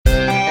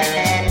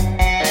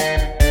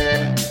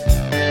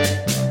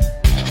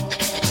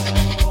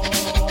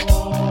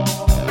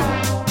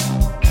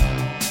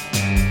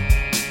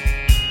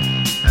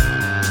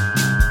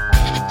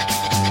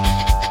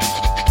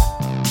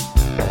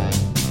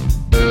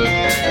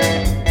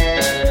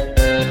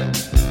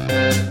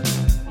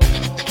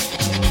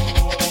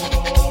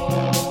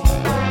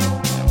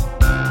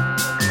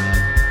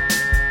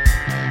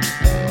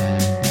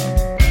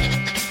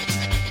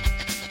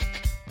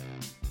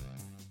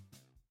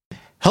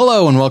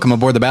Hello and welcome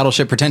aboard the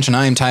Battleship Pretension.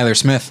 I am Tyler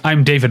Smith.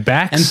 I'm David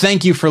Bax. And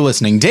thank you for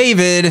listening.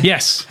 David!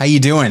 Yes. How you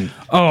doing?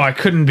 Oh, I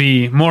couldn't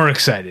be more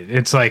excited.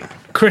 It's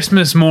like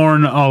Christmas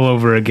morn all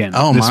over again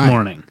this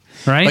morning,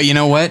 right? But you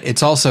know what?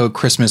 It's also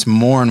Christmas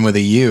morn with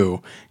a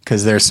U,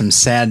 because there's some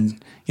sad,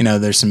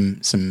 there's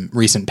some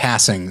recent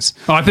passings.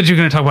 Oh, I thought you were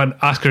going to talk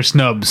about Oscar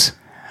snubs.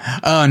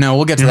 Oh, no,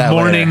 we'll get to that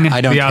later.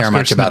 I don't care Oscar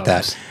much snubs. about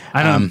that.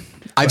 I don't.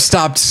 I've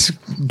stopped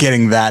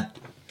getting that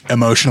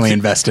emotionally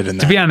invested in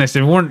that. To be honest,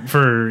 if it weren't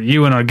for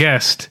you and our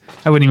guest,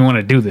 I wouldn't even want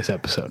to do this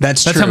episode.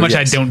 That's true, how much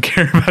yes. I don't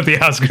care about the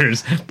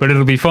Oscars, but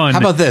it'll be fun. How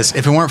about this?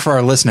 If it weren't for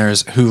our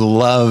listeners who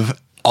love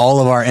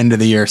all of our end of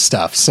the year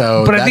stuff,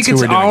 but I think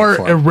it's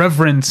our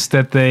irreverence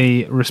that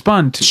they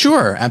respond to.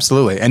 Sure,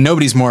 absolutely, and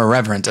nobody's more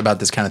irreverent about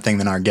this kind of thing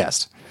than our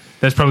guest.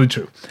 That's probably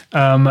true.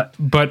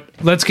 But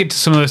let's get to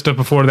some of the stuff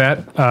before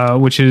that,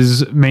 which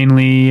is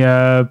mainly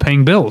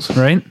paying bills,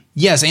 right?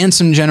 Yes, and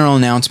some general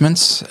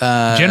announcements.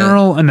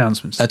 General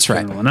announcements. That's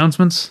right. General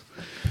announcements.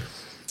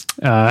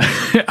 How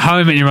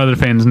I Met Your Mother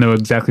fans know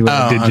exactly what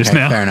I did just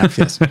now. Fair enough,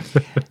 yes.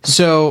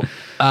 So,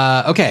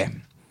 okay.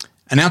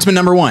 Announcement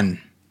number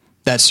 1.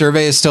 That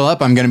survey is still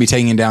up. I'm going to be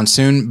taking it down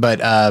soon,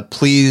 but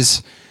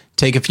please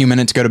take a few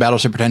minutes, go to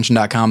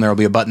battleshippretension.com. There will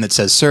be a button that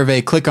says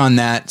survey. Click on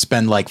that.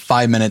 Spend like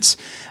 5 minutes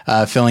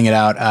filling it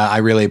out. I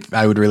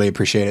would really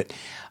appreciate it.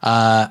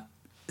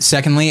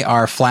 Secondly,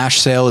 our flash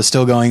sale is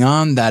still going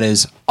on. That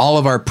is all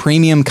of our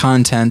premium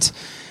content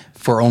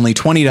for only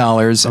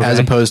 $20 as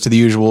opposed to the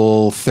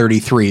usual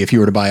 $33 if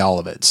you were to buy all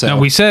of it. So now,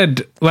 we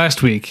said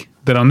last week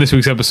that on this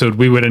week's episode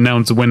we would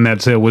announce when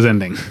that sale was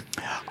ending.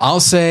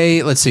 I'll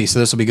say, let's see. So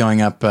this will be going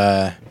up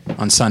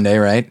on Sunday,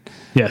 right?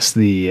 Yes,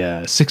 the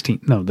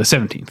 16th. No, the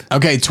 17th.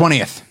 Okay,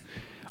 20th.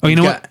 Oh, you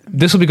know what?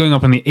 This will be going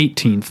up on the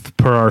 18th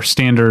per our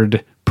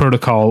standard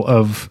protocol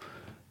of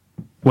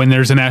when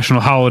there's a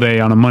national holiday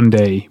on a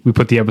Monday, we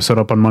put the episode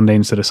up on Monday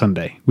instead of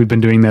Sunday. We've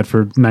been doing that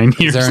for 9 years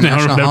now. Is there a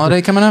national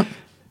holiday coming up?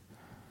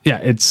 Yeah,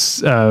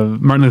 it's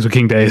Martin Luther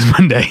King Day is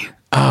Monday.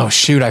 Oh,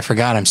 shoot, I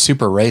forgot. I'm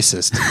super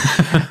racist.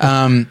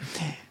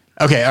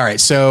 Okay, all right.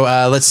 So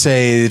let's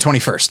say the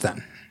 21st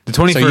then. The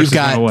 21st. So you've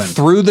got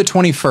through the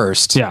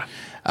 21st.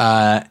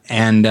 Yeah.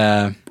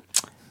 And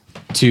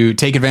to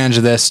take advantage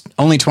of this,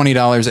 only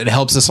 $20. It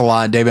helps us a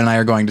lot. David and I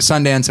are going to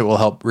Sundance. It will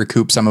help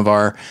recoup some of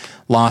our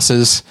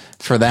losses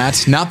for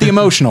that. Not the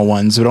emotional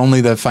ones, but only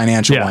the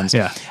financial ones.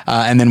 Yeah.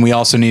 And then we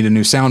also need a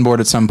new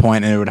soundboard at some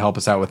point, and it would help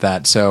us out with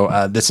that.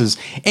 So this is,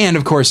 and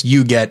of course,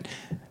 you get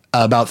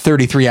about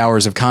 33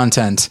 hours of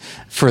content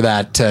for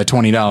that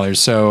 $20.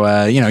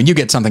 So, you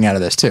get something out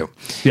of this too.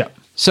 Yeah.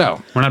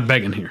 So we're not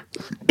begging here.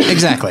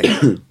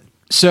 Exactly.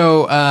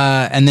 So,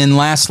 and then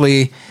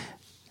lastly,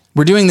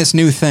 we're doing this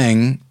new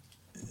thing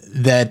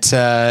that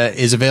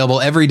is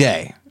available every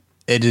day.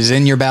 It is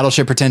in your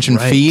Battleship Pretension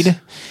feed.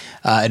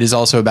 It is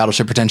also at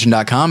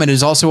battleshippretension.com. It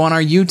is also on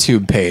our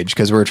YouTube page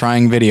because we're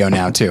trying video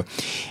now too.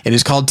 It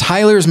is called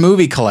Tyler's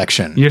Movie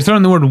Collection. You're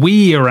throwing the word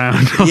 "we"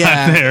 around a lot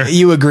there.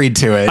 You agreed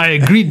to it. I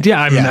agreed.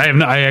 Yeah,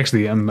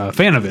 I'm a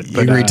fan of it. You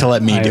agreed to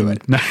let me do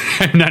it.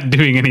 I'm not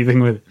doing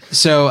anything with it.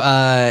 So,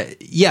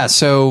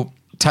 so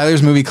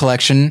Tyler's Movie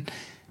Collection.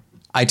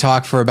 I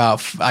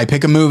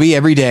pick a movie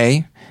every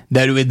day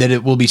that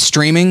it will be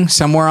streaming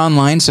somewhere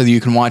online so that you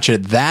can watch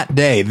it that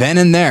day, then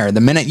and there. The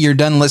minute you're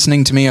done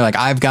listening to me, you're like,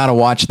 I've got to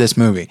watch this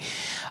movie.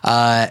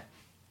 I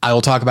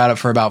will talk about it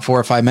for about 4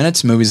 or 5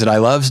 minutes, movies that I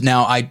love.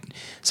 Now,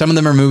 some of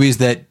them are movies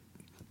that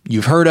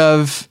you've heard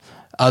of.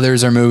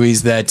 Others are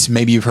movies that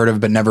maybe you've heard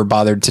of but never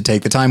bothered to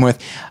take the time with.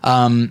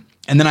 And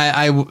then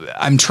I'm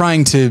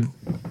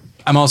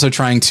also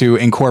trying to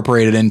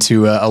incorporate it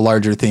into a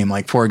larger theme.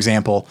 Like, for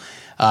example,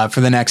 for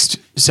the next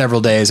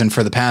several days and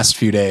for the past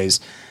few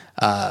days,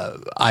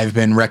 I've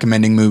been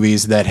recommending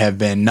movies that have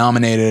been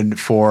nominated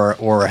for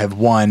or have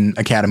won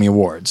Academy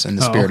Awards in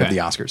the spirit of the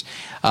Oscars.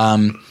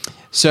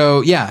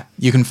 So yeah,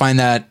 you can find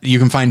that. You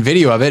can find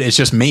video of it. It's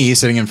just me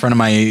sitting in front of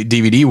my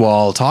DVD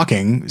wall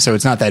talking. So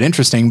it's not that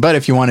interesting, but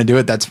if you want to do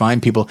it, that's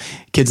fine.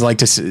 Kids like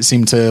to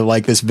seem to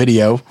like this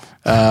video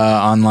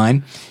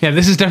online. Yeah,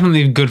 this is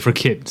definitely good for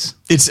kids.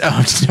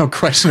 It's no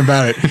question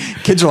about it.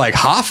 Kids are like,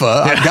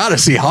 Hoffa? I've got to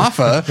see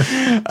Hoffa.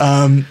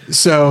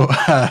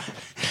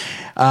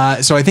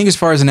 So I think as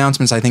far as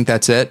announcements, I think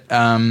that's it.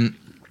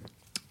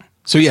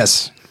 So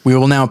yes, we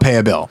will now pay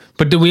a bill.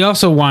 But do we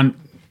also want,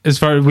 as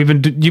far as you've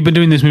been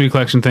doing this movie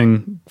collection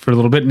thing for a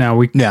little bit now,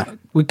 we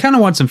kind of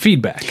want some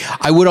feedback.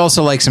 I would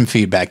also like some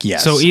feedback,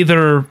 yes. So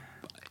either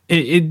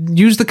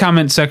use the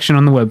comment section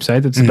on the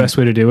website. That's the best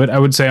way to do it. I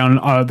would say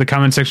on the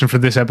comment section for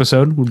this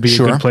episode would be a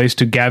good place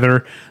to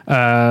gather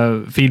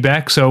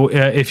feedback. So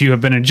if you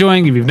have been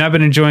enjoying, if you've not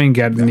been enjoying,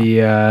 get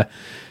the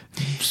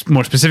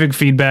more specific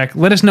feedback.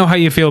 Let us know how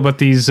you feel about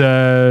these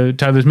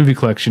Tyler's Movie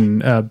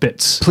Collection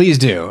bits. Please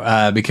do,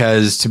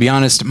 because to be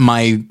honest,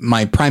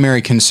 my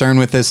primary concern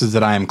with this is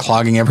that I am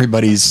clogging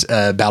everybody's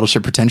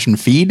Battleship Pretension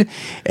feed,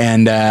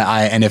 and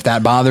if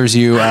that bothers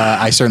you,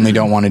 I certainly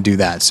don't want to do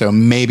that. So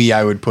maybe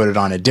I would put it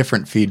on a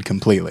different feed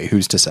completely.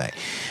 Who's to say?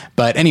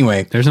 But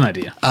anyway, there's an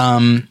idea.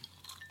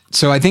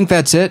 So I think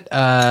that's it.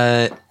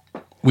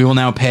 we will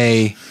now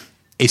pay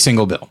a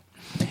single bill.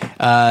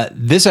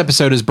 This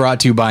episode is brought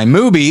to you by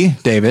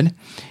Mubi, David,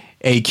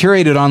 a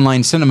curated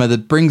online cinema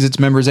that brings its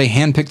members a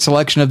hand-picked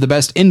selection of the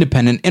best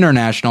independent,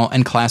 international,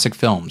 and classic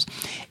films.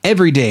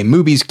 Every day,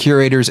 Mubi's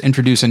curators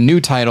introduce a new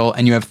title,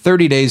 and you have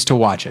 30 days to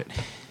watch it.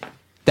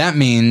 That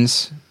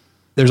means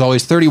there's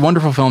always 30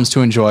 wonderful films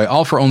to enjoy,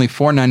 all for only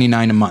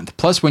 $4.99 a month.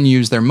 Plus, when you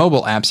use their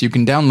mobile apps, you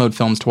can download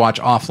films to watch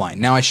offline.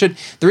 Now,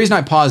 the reason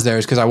I paused there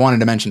is because I wanted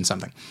to mention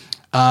something.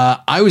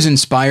 I was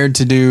inspired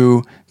to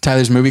do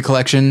Tyler's movie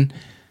collection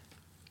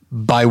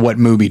by what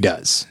Mubi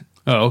does.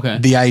 Oh, okay.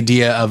 The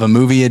idea of a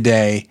movie a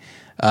day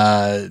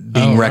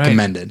being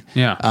recommended. Right.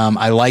 Yeah.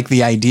 I like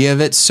the idea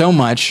of it so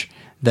much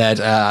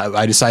that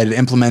I decided to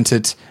implement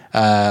it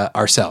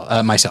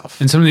myself.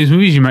 And some of these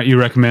movies you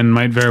recommend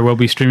might very well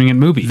be streaming at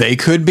Mubi. They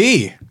could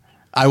be.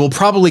 I will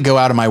probably go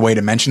out of my way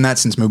to mention that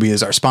since Mubi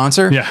is our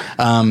sponsor. Yeah.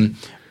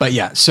 But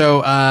yeah,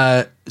 so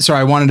I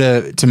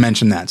wanted to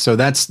mention that. So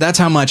that's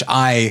how much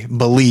I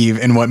believe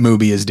in what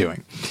Mubi is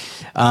doing.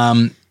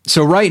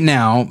 So right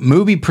now,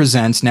 Mubi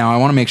presents, now I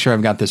want to make sure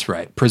I've got this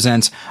right,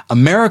 presents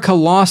America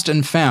Lost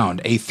and Found,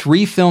 a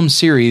 3-film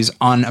series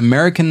on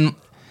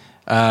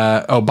by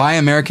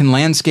American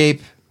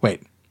landscape.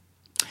 Wait,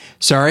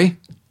 sorry,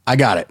 I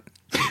got it.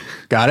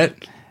 Got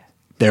it?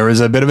 There was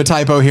a bit of a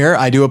typo here.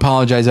 I do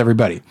apologize,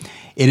 everybody.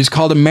 It is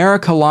called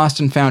America Lost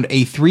and Found,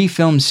 a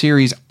 3-film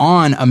series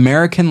on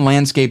American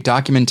landscape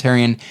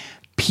documentarian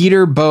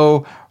Peter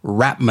Bo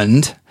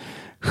Rapmund,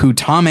 who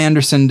Tom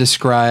Anderson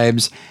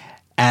describes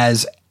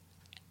as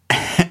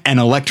an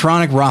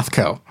electronic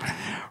Rothko.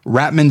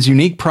 Rapmund's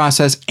unique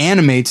process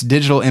animates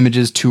digital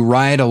images to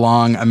ride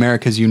along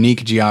America's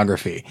unique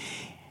geography.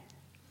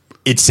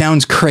 It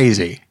sounds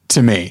crazy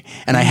to me,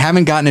 and I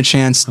haven't gotten a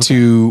chance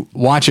to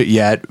watch it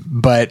yet,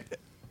 but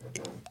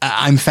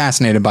I'm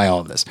fascinated by all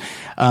of this.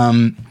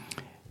 And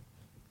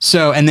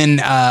then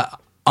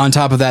on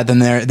top of that, then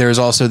there's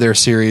also their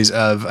series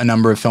of a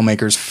number of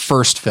filmmakers'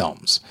 first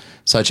films,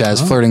 such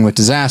as Flirting with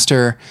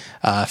Disaster,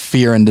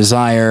 Fear and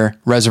Desire,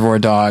 Reservoir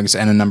Dogs,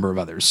 and a number of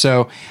others.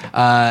 So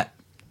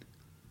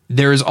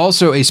there is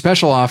also a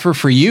special offer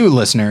for you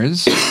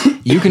listeners.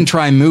 You can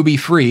try Mubi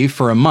free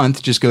for a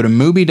month. Just go to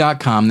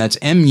Mubi.com. That's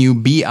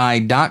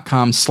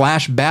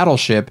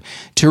MUBI.com/Battleship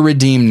to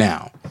redeem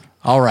now.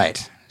 All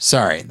right.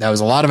 Sorry. That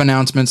was a lot of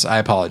announcements. I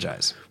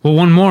apologize. Well,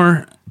 one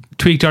more.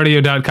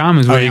 Tweakedaudio.com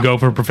is where you go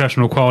for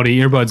professional quality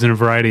earbuds in a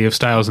variety of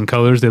styles and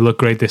colors. They look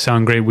great. They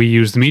sound great. We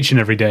use them each and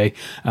every day,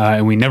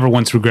 and we never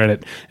once regret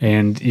it.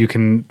 And you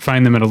can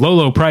find them at a low,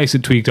 low price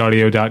at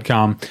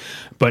tweakedaudio.com.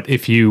 But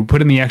if you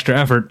put in the extra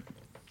effort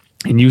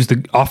and use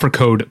the offer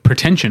code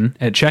pretension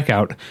at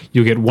checkout,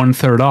 you'll get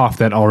 1/3 off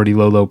that already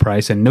low, low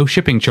price and no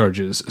shipping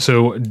charges.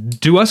 So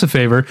do us a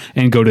favor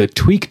and go to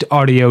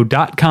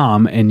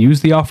tweakedaudio.com and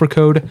use the offer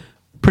code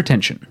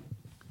pretension.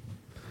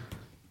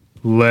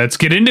 Let's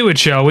get into it,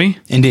 shall we?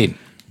 Indeed.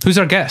 Who's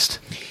our guest?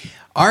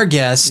 Our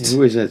guest...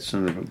 Who is that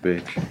son of a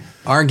bitch?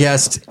 Our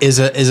guest is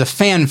a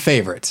fan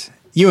favorite.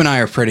 You and I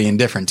are pretty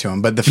indifferent to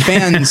him, but the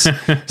fans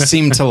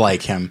seem to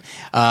like him.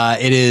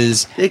 It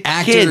is The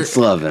kids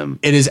love him.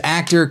 It is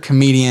actor,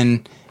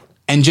 comedian,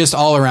 and just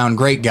all-around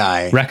great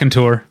guy.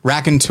 Raconteur,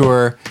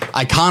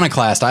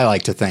 iconoclast, I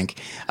like to think.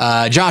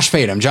 Josh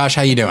Fadem. Josh,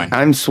 how you doing?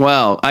 I'm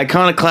swell.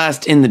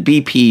 Iconoclast in the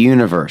BP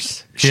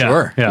universe.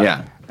 Sure.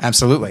 Yeah.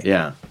 Absolutely.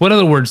 Yeah. What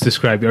other words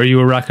describe you? Are you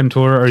a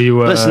raconteur? Are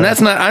you a... Listen, that's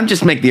not... I'm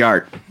just make the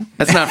art.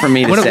 That's not for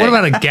me to say. What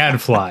about a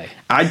gadfly?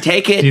 I'd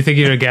take it. Do you think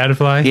you're a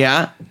gadfly?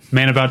 Yeah.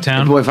 Man about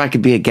town? Boy, if I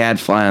could be a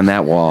gadfly on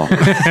that wall.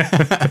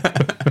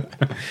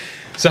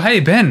 So how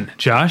you been,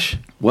 Josh?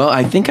 Well,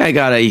 I think I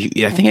got a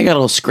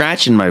little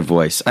scratch in my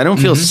voice. I don't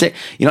feel sick.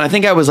 You know, I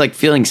think I was like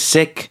feeling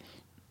sick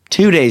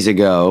 2 days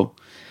ago,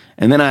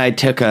 and then I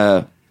took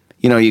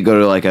you go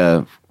to like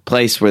a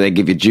place where they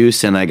give you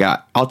juice, and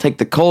I'll take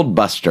the Cold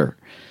Buster.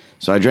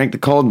 So I drank the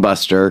Cold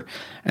Buster,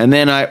 and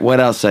then what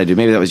else did I do?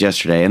 Maybe that was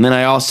yesterday. And then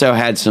I also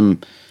had some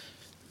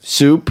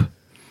soup,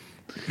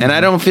 and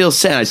I don't feel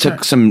sick. I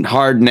took some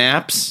hard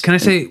naps. Can I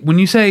say, when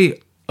you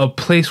say a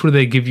place where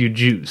they give you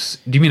juice,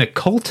 do you mean a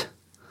cult?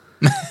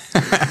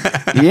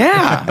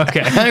 Yeah.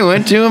 Okay. I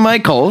went to my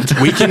cult.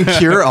 We can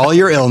cure all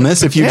your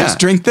illness if you just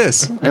drink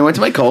this. I went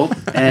to my cult,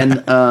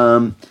 and,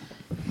 I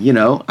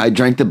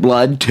drank the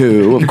blood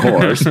too, of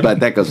course, but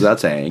that goes without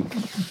saying.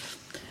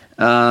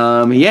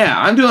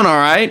 I'm doing all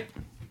right.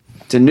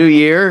 It's a new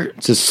year.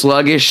 It's a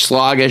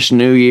sluggish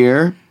new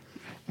year.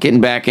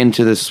 Getting back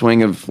into the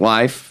swing of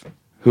life.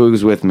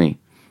 Who's with me?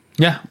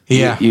 Yeah.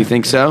 You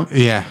think so?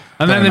 Yeah.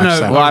 I'm having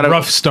a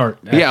rough start.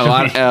 Actually. Yeah, a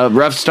lot of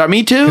rough start.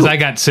 Me too. Because I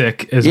got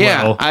sick as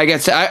well. I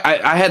got sick.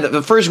 I had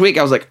the first week.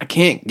 I was like, I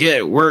can't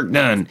get work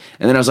done,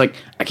 and then I was like,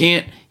 I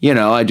can't.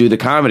 I do the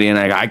comedy, and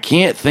I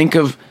can't think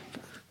of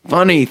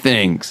funny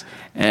things.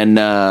 And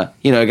I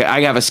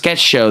have a sketch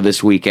show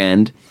this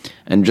weekend,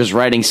 and just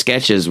writing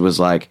sketches was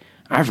like,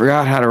 I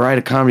forgot how to write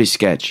a comedy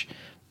sketch,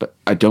 but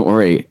don't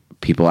worry,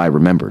 people, I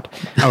remembered.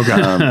 Oh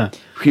god.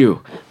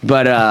 Phew.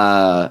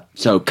 But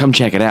so come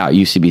check it out,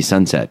 UCB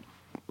Sunset,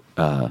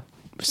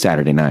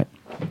 Saturday night.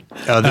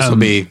 Oh, this will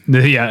be.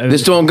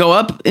 This won't go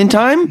up in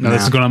time? No,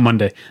 this is going on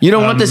Monday. You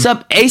don't want this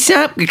up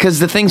ASAP because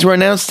the things were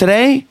announced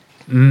today?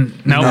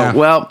 No.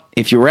 Well,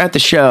 if you were at the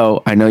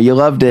show, I know you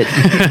loved it.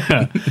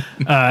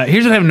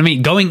 Here's what happened to me.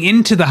 Going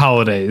into the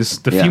holidays,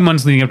 the few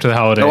months leading up to the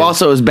holidays. Oh,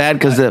 also, it was bad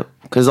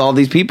because all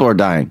these people are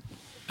dying.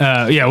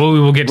 Well, we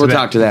will get to that. We'll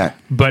talk to that.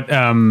 But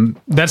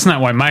that's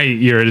not why my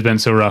year has been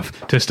so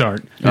rough to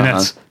start.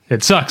 And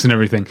it sucks and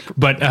everything.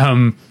 But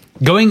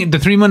going the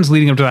 3 months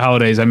leading up to the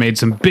holidays, I made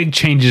some big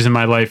changes in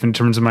my life in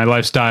terms of my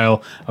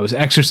lifestyle. I was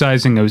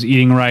exercising. I was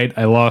eating right.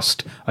 I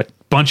lost a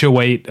bunch of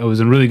weight. I was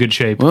in really good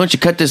shape. Why don't you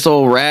cut this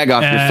old rag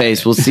off your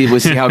face? We'll see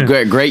how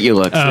great you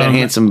look. That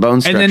handsome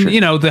bone structure. And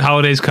then, the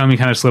holidays come, you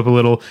kind of slip a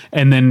little,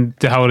 and then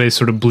the holidays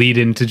sort of bleed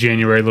into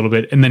January a little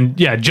bit. And then,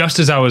 just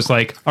as I was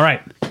like, all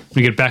right,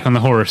 we get back on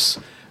the horse,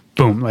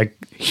 boom, like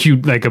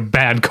a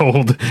bad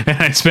cold. And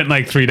I spent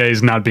like 3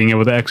 days not being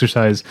able to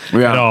exercise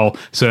at all.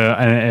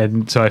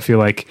 So, so I feel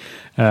like,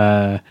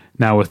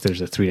 now if there's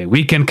a 3-day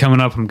weekend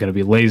coming up, I'm going to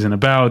be lazing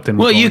about. Then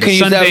you can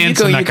use that.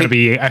 I'm not going to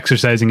be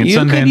exercising at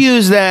Sundance. You could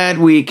use that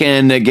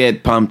weekend to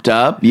get pumped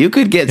up. You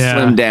could get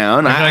slimmed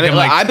down.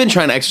 I've been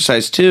trying to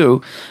exercise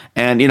too,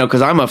 and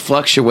because I'm a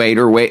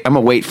fluctuator. I'm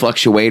a weight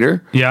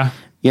fluctuator. Yeah.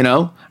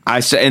 I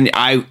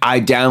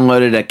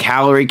downloaded a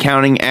calorie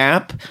counting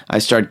app. I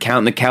started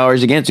counting the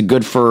calories again. It's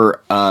good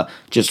for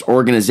just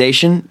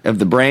organization of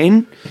the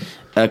brain.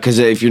 Because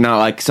if you're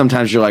not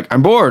sometimes you're like,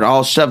 I'm bored,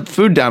 I'll shove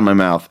food down my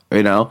mouth,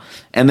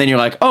 and then you're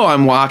like, oh,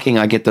 I'm walking,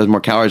 I get those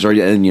more calories,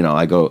 and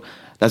I go.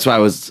 That's why I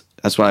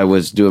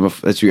was doing.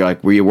 That's you're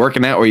like, were you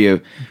working out? Were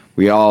you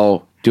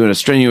all doing a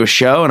strenuous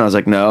show? And I was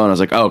like, no, and I was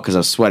like, oh, because I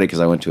was sweaty because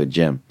I went to a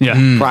gym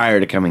prior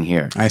to coming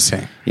here. I see.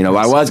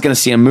 I was going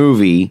to see a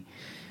movie,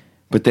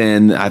 but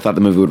then I thought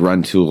the movie would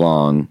run too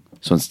long,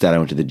 so instead I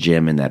went to the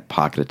gym in that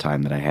pocket of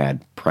time that I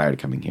had prior to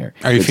coming here.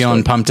 Are you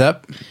feeling pumped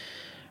up?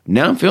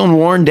 No, I'm feeling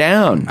worn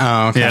down.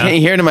 Oh, okay. Can't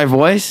you hear it in my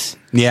voice?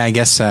 Yeah, I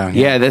guess so.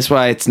 Yeah, that's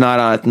why it's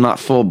not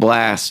full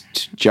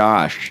blast,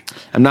 Josh.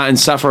 I'm not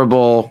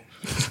insufferable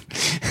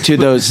to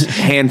those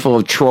handful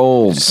of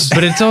trolls.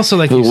 But it's also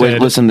like who you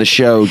said, listen to the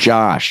show,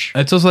 Josh.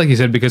 It's also like you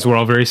said, because we're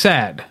all very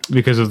sad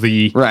because of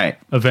the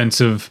events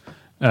of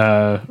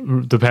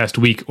the past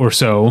week or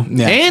so.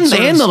 Yeah. And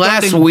the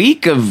last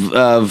week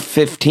of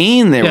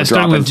 15 they were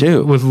dropping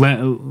too. With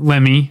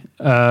Lemmy.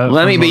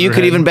 Lemmy, but you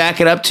could even back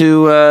it up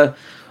to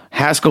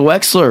Haskell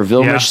Wexler,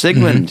 Vilmos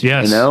Sigmund. Mm-hmm.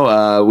 Yes. There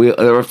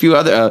were a few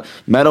other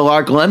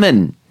Meadowlark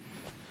Lemon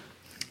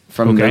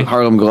from the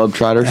Harlem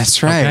Globetrotters.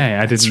 That's right. Okay,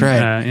 I didn't. That's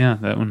right.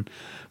 That one.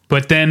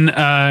 But then,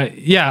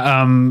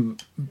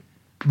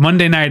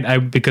 Monday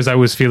night, because I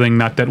was feeling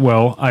not that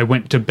well, I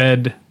went to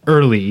bed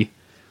early,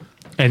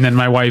 and then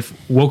my wife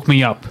woke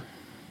me up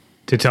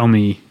to tell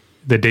me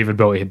that David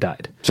Bowie had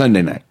died.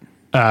 Sunday night.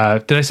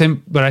 Did I say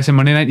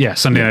Monday night? Yeah,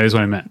 Sunday night is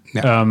what I meant.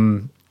 Yeah.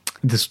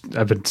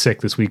 I've been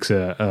sick. This week's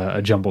a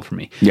jumble for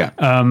me. Yeah.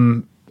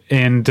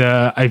 And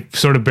I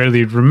sort of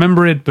barely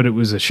remember it, but it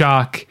was a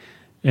shock.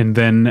 And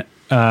then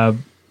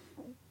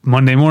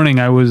Monday morning,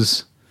 I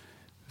was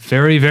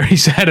very, very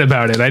sad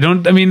about it. I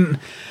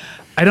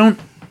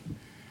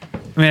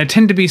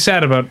tend to be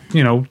sad about,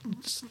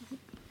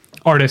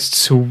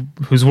 artists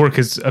whose work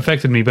has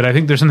affected me, but I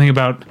think there's something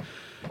about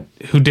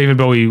who David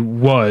Bowie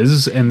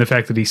was and the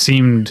fact that he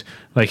seemed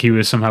like he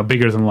was somehow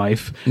bigger than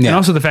life. Yeah. And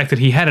also the fact that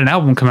he had an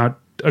album come out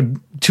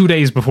 2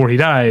 days before he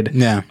died.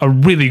 Yeah. A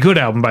really good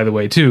album, by the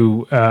way,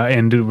 too.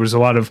 And there was a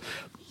lot of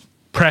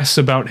press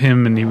about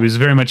him, and he was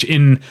very much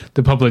in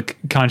the public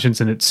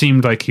conscience, and it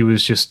seemed like he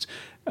was just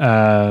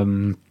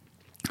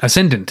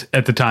ascendant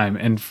at the time.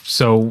 And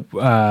so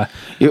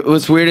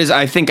what's weird is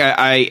I think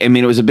I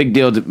mean it was a big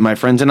deal to my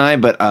friends and I,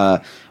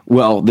 but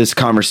this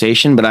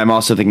conversation, but I'm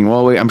also thinking,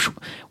 well,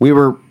 we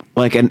were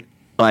like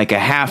a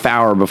half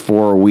hour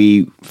before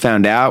we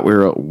found out,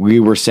 we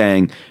were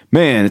saying,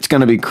 man, it's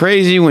going to be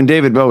crazy when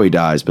David Bowie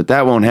dies, but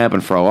that won't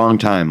happen for a long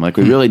time. Like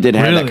we really did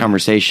have that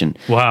conversation.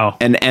 Wow.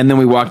 And then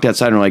we walked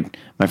outside and we're like,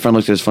 my friend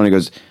looked at us funny,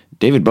 goes,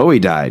 David Bowie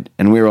died.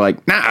 And we were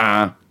like,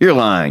 nah, you're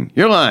lying.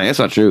 That's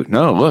not true.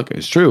 No, look,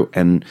 it's true.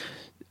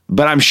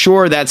 But I'm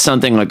sure that's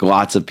something like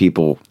lots of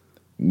people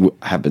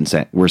have been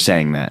saying. We're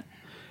saying that.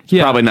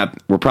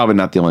 We're probably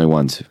not the only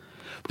ones.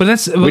 But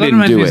that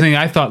reminds me of something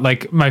I thought,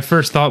 like, my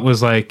first thought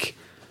was like,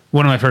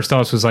 one of my first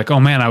thoughts was like,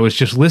 oh man, I was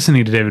just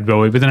listening to David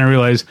Bowie. But then I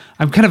realized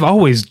I'm kind of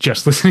always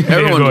just listening to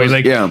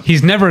David Bowie.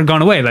 He's never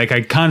gone away. Like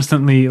I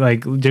constantly,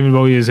 David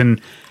Bowie is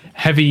in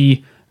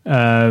heavy,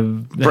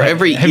 for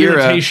every heavy era,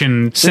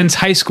 rotation since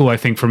high school. I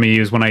think for me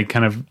is when I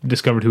kind of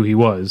discovered who he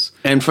was.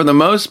 And for the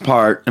most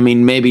part, I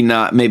mean,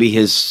 maybe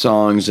his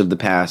songs of the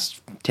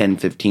past 10,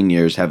 15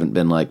 years haven't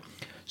been like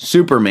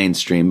super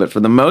mainstream, but for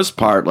the most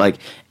part, like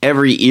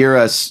every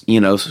era,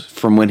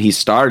 from when he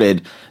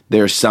started,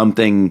 there's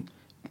something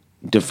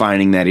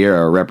defining that era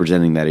or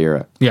representing that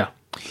era. Yeah.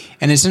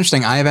 And it's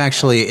interesting.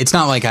 It's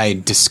not like I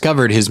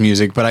discovered his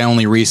music, but I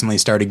only recently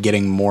started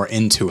getting more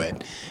into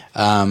it.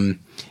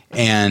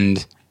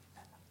 And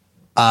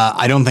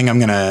I don't think I'm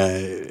going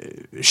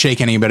to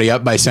shake anybody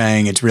up by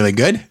saying it's really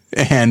good,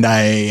 and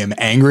I am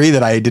angry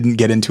that I didn't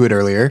get into it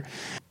earlier.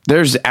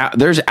 There's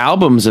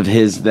albums of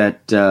his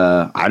that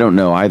I don't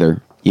know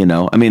either. You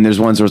know, I mean, there's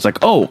ones where it's like,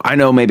 oh, I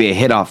know maybe a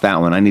hit off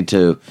that one. I need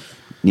to,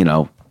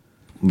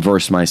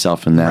 verse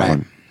myself in that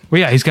one.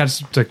 Well, yeah, he's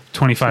got like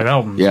 25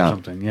 albums or Yeah.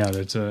 something. Yeah,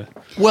 that's a...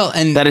 Well,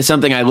 and That is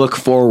something I look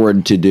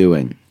forward to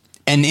doing.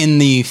 and in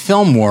the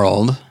film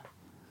world,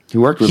 He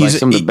worked with like He's-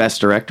 some of the he-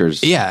 best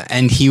directors. yeah,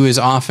 and he was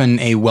often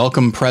a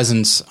welcome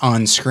presence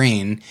on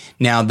screen.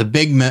 Now, the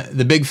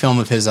big film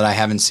of his that I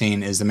haven't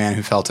seen is The Man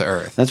Who Fell to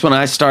Earth. That's when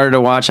I started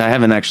to watch. I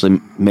haven't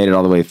actually made it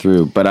all the way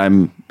through, but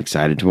I'm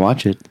excited to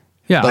watch it.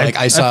 Yeah, But,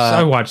 like,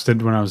 I watched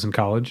it when I was in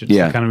college. It's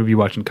Yeah. the kind of movie you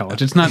watch in college.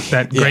 It's not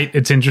that great.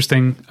 It's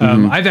interesting.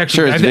 I've actually,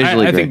 Sure, it's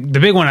visually I great. think the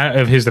big one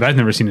of his that I've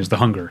never seen is The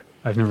Hunger.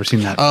 I've never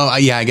seen that. Oh,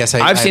 yeah, I guess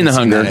I've I seen The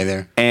haven't Hunger, that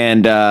either.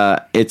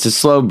 and it's a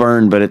slow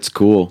burn, but it's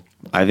cool.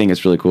 I think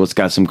it's really cool. It's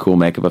got some cool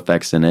makeup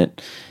effects in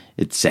it.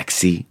 It's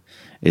sexy.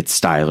 It's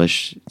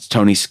stylish. It's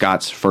Tony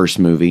Scott's first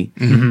movie.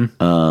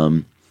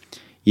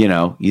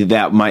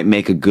 That might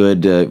make a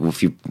good,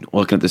 if you're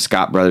looking at the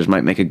Scott brothers,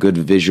 might make a good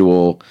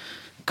visual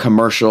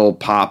commercial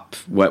pop,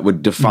 what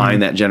would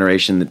define that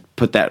generation, that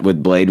put that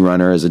with Blade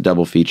Runner as a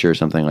double feature or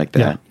something like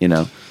that,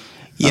 Yeah.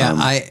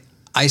 Yeah,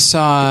 I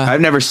saw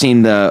I've never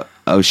seen the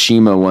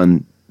Oshima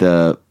one,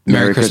 the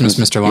Merry Christmas,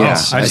 Mr.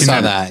 Lawrence. I've I seen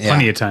saw that that.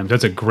 plenty Yeah. of times.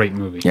 That's a great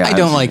movie. Yeah. I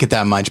don't like it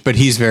that much, but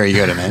he's very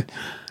good in it.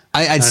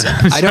 I'm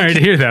sorry to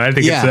hear that. I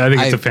think it's I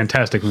a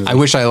fantastic movie. I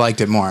wish I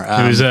liked it more.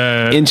 it was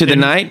Into the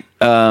Night,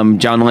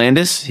 John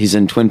Landis. He's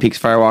in Twin Peaks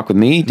Fire Walk with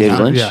Me. David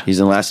Lynch. Yeah.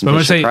 He's in Last But I'm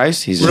gonna Fisher say,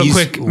 Price. He's real he's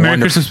quick, Merry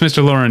wonderful. Christmas,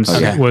 Mr. Lawrence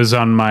Okay. was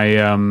on my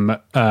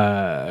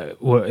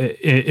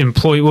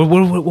employee.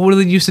 What do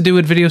they used to do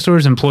at video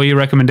stores? Employee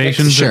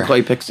recommendations. Sure.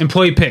 Employee Picks.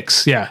 Employee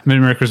picks. Yeah,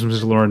 Merry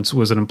Christmas, Mr. Lawrence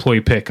was an employee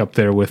pick up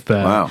there with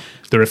Wow.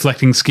 the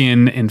reflecting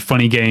skin and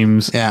funny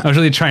games. Yeah. I was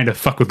really trying to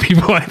fuck with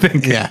people. I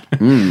think. Yeah.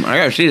 I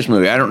gotta see this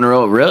movie. I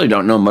really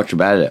don't know much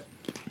about it.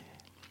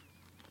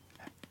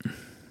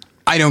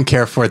 I don't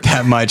care for it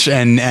that much,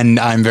 and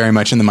I'm very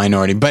much in the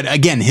minority. But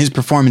again, his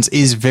performance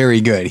is very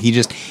good. He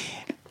just,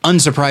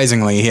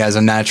 unsurprisingly, he has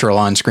a natural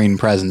on-screen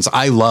presence.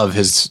 I love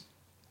the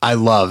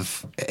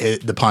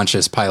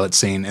Pontius Pilate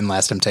scene in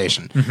Last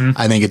Temptation.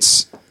 I think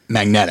it's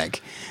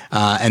magnetic.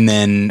 And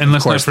then, And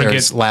let's of course, not forget-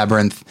 there's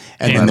Labyrinth,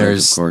 and then Labyrinth,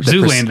 there's of course. the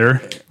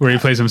Zoolander, where he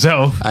plays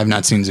himself. I've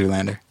not seen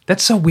Zoolander.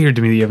 That's so weird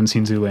to me that you haven't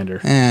seen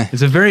Zoolander. Eh.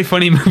 It's a very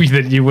funny movie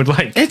that you would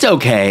like. It's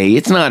okay.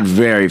 It's not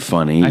very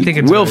funny. I think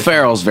it's Will very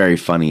Ferrell's very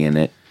funny in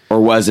it, or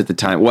was at the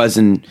time. Was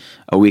in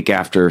a week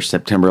after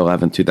September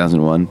 11th,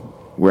 2001,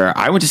 where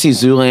I went to see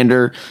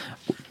Zoolander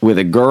with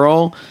a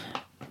girl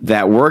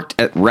that worked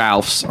at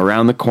Ralph's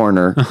around the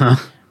corner.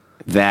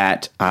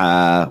 That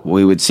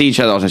we would see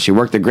each other all the time. She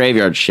worked the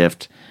graveyard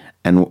shift,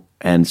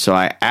 and so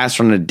I asked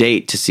her on a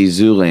date to see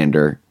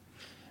Zoolander,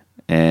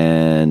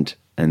 and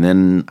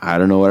then I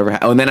don't know whatever.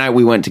 Oh, and then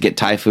we went to get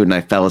Thai food, and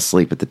I fell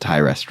asleep at the Thai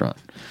restaurant.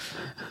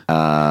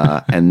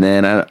 And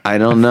then I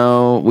don't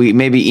know. We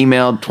maybe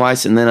emailed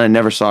twice, and then I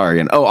never saw her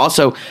again. Oh,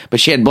 also, but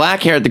she had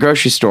black hair at the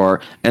grocery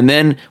store, and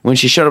then when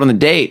she showed up on the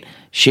date,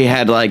 she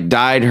had like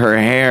dyed her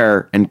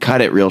hair and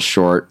cut it real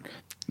short,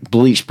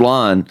 bleached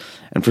blonde,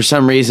 and for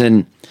some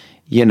reason,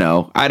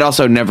 I'd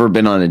also never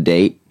been on a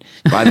date.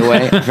 By the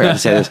way, I forgot to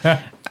say this.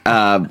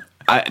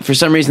 For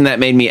some reason, that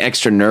made me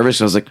extra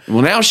nervous. I was like,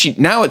 well, now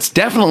it's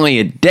definitely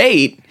a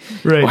date.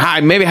 Right.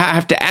 Well, maybe I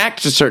have to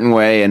act a certain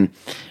way, and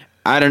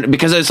I don't,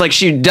 because it's like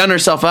she'd done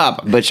herself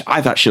up, but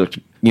I thought she looked,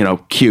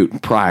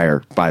 cute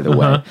prior, by the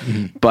way.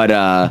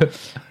 But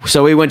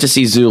so we went to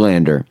see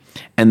Zoolander,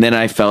 and then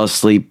I fell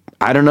asleep.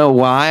 I don't know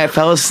why I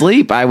fell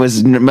asleep.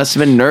 Must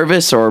have been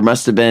nervous, or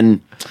must have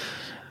been,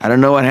 I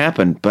don't know what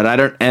happened,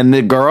 but and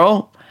the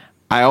girl,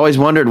 I always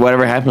wondered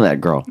whatever happened to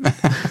that girl.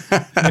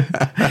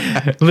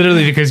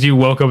 Literally because you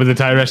woke up at the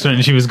Thai restaurant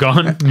and she was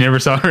gone. You never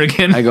saw her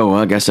again. I go, well,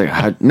 I guess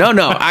no.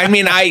 I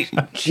mean,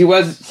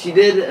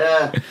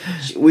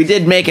 we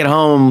did make it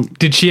home.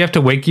 Did she have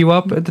to wake you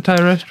up at the Thai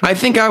restaurant? I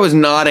think I was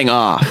nodding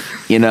off,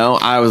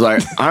 I was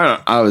like,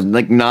 I was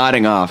like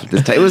nodding off at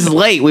this time. It was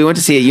late. We went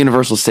to see a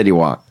Universal City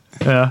Walk.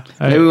 Yeah.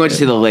 Maybe we went to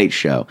see The Late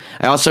Show.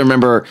 I also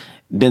remember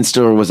Ben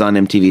Stiller was on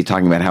MTV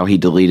talking about how he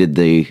deleted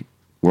the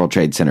World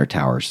Trade Center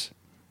towers.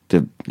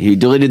 He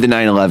deleted the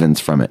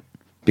 9/11s from it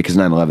because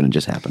 9/11 had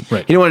just happened. Right.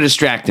 He didn't want to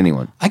distract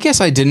anyone. I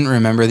guess I didn't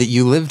remember that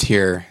you lived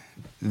here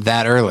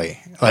that early.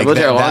 I lived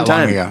here a long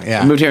time. ago.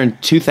 Yeah. I moved here in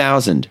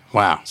 2000.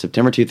 Wow.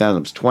 September 2000. I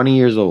was 20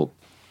 years old.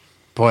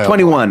 Boy, oh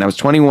 21. I was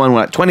 21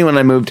 when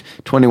I moved.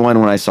 21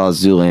 when I saw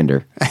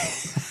Zoolander.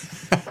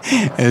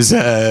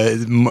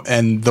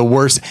 And the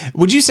worst.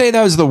 Would you say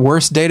that was the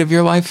worst date of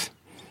your life?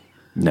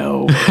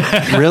 No.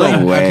 Really?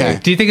 No way. Okay.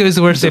 Do you think it was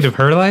the worst date of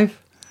her life?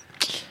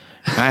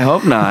 I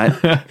hope not.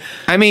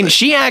 I mean,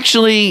 she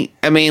actually,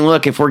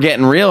 look, if we're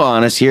getting real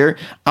honest here,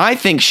 I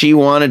think she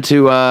wanted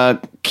to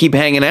keep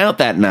hanging out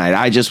that night.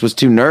 I just was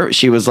too nervous.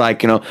 She was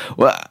like, it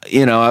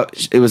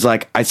was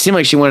like, it seemed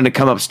like she wanted to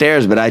come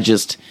upstairs, but I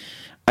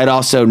I'd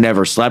also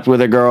never slept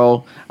with a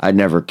girl. I'd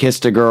never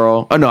kissed a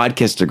girl. Oh no, I'd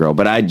kissed a girl,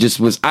 but I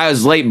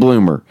was late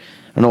bloomer.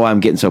 I don't know why I'm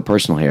getting so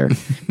personal here.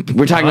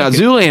 We're talking about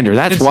Zoolander.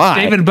 That's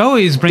why. David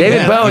Bowie's bringing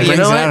David Bowie. You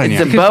know what?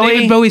 It's a Bowie.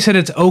 David Bowie said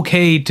it's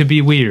okay to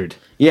be weird.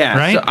 Yeah.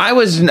 Right? So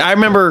I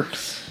remember,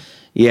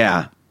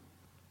 yeah.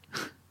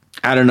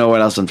 I don't know what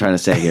else I'm trying to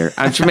say here.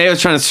 Maybe I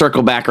was trying to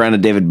circle back around to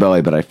David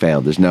Bowie, but I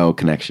failed. There's no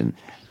connection.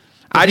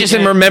 I just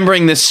am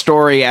remembering this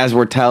story as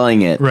we're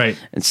telling it. Right.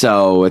 And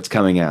so it's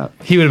coming out.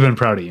 He would have been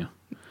proud of you.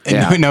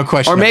 Yeah. No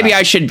question. Or maybe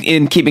I should,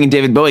 in keeping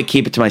David Bowie,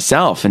 keep it to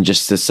myself and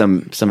just to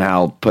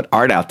somehow put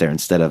art out there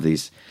instead of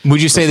these.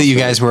 Would you say that you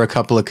guys were a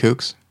couple of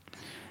kooks?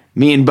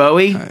 Me and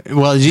Bowie?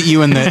 Well,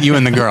 you and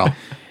the girl.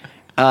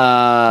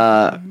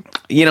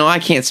 I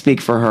can't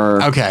speak for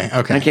her. Okay.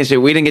 I can't say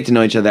we didn't get to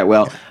know each other that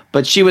well,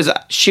 but she was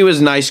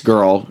a nice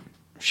girl.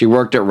 She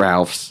worked at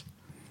Ralph's,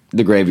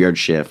 the graveyard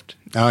shift.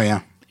 Oh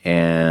yeah.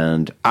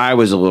 And I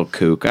was a little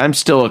kook. I'm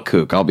still a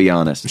kook, I'll be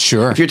honest.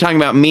 Sure. If you're talking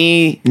about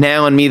me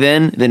now and me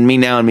then me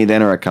now and me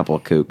then are a couple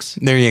of kooks.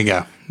 There you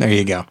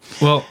go.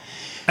 Well,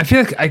 I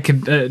feel like I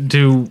could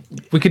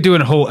we could do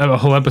a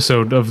whole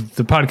episode of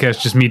the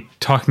podcast just me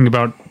talking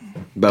about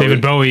David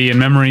Bowie and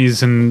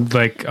memories and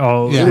like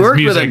all He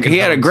worked with he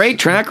had a great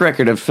track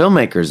record of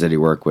filmmakers that he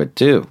worked with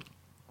too.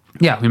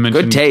 Yeah, we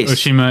mentioned Good taste.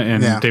 Oshima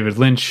and David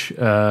Lynch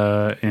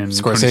and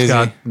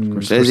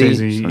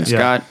Scorsese.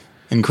 Scott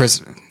and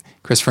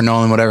Christopher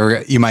Nolan,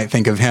 whatever you might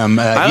think of him.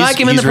 I like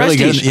him in The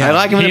Prestige. Yeah. I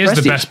like him in The Prestige. He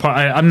is the best part.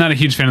 I'm not a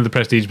huge fan of The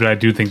Prestige, but I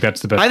do think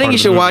that's the best part. I think you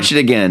should watch it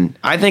again.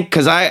 I think,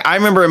 because I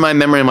remember in my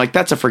memory, I'm like,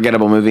 that's a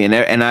forgettable movie.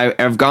 And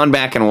I've gone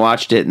back and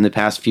watched it in the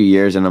past few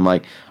years, and I'm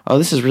like, oh,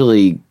 this is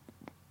really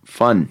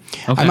fun.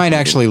 Okay. I might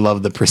actually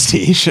love The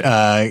Prestige.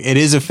 It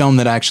is a film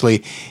that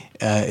actually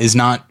is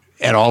not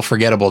at all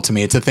forgettable to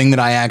me. It's a thing that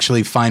I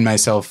actually find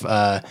myself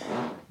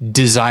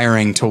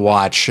desiring to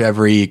watch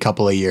every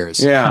couple of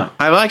years. Yeah.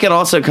 I like it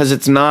also because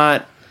it's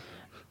not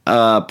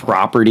a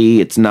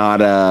property. It's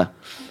not a,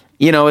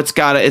 it's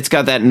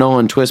got that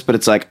Nolan twist, but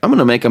it's like, I'm going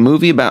to make a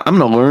movie I'm going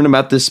to learn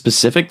about this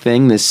specific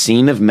thing, this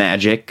scene of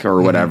magic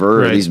or whatever,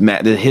 right.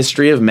 or the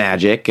history of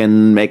magic,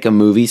 and make a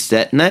movie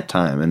set in that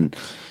time. And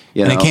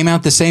it came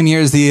out the same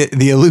year as The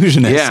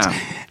Illusionist. Yeah.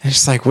 It's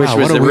just like, wow,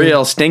 which was a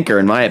real stinker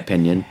in my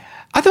opinion.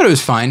 I thought it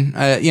was fine.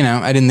 I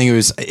didn't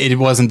think it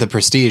wasn't The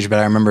Prestige, but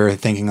I remember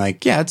thinking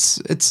like, yeah,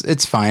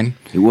 it's fine.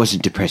 It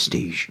wasn't The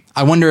Prestige.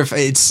 I wonder if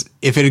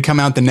it had come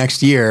out the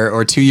next year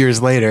or 2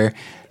 years later,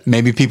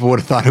 maybe people would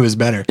have thought it was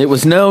better. It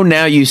was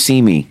Now You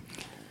See Me.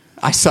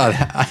 I saw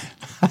that.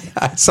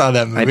 I saw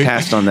that movie. I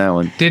passed on that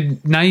one.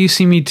 Did Now You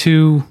See Me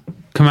 2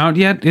 come out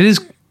yet?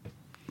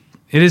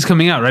 It is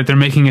coming out, right? They're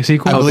making a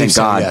sequel? I believe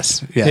so, God.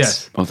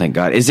 Yes. Oh, thank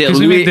God. Is it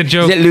we made the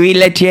joke- Louis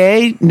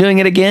Leterrier doing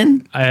it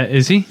again?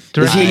 Is he? He's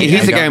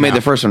the guy who made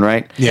the first one,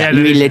 right? Yeah.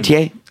 Louis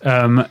Leterrier.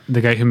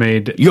 The guy who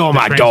made You're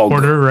My Dog.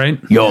 right?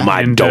 You're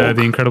My Dog.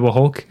 The Incredible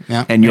Hulk.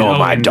 Yeah. And You're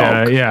My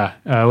Dog.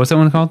 What's that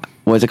one called?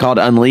 Was it called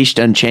Unleashed,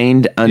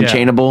 Unchained,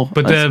 Unchainable?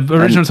 But the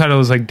original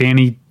title is like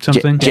Danny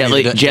something. Jet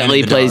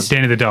Li plays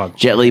Danny the dog.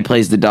 Jet Li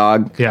plays the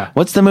dog. Yeah.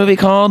 What's the movie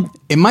called?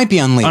 It might be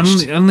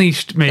Unleashed.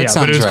 Unleashed, but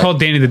it was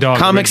called Danny the dog.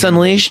 Comics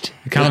originally. Unleashed.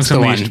 Comics That's the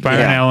Unleashed. one.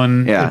 Byron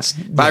Allen. Yeah. It's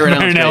Byron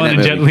Allen's Allen and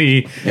great Jet in that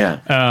Li.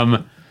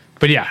 Yeah.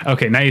 But yeah,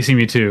 okay. Now You See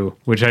Me Too,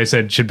 which I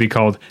said should be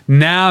called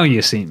Now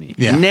You See Me.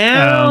 Yeah.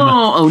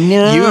 No.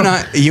 No.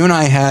 You and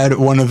I had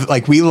one of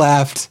we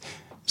laughed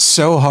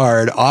so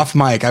hard off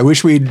mic. I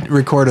wish we'd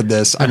recorded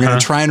this. I'm going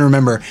to try and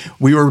remember.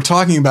 We were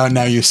talking about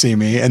Now You See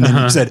Me, and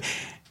then you said,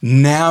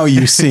 Now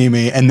You See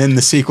Me, and then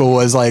the sequel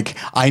was like,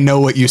 I Know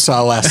What You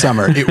Saw Last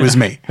Summer. It was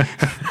me.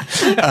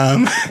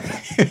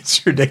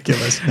 It's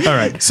ridiculous. All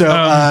right. So,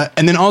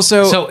 and then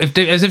also, So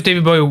as if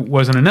David Bowie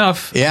wasn't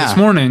enough, this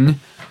morning,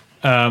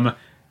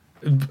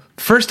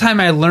 first time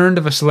I learned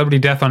of a celebrity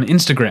death on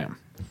Instagram.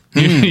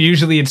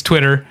 Usually it's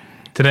Twitter.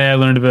 Today I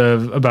learned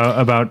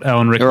about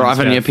Alan Rickman's Or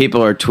often death.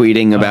 people are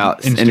tweeting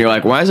about, and you're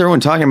like, why is everyone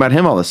talking about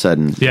him all of a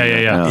sudden?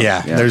 Yeah.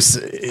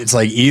 it's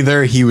like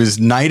either he was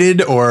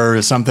knighted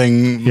or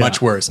something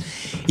much worse.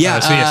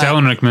 Yeah. So yes,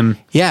 Alan Rickman.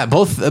 Yeah,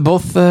 both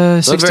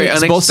very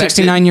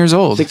 69 years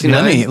old.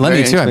 69.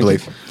 Lemmy too, I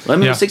believe.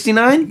 Lemmy was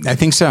 69? I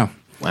think so.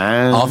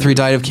 Wow. All three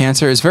died of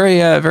cancer. It's very,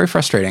 very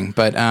frustrating.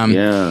 But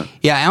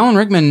Alan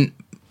Rickman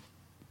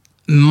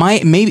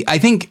I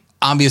think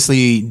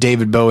obviously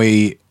David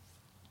Bowie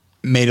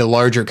made a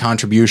larger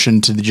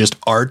contribution to just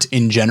art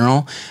in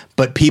general,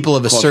 but people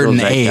of a certain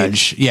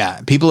age,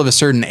 people of a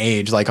certain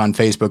age, like on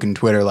Facebook and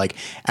Twitter, like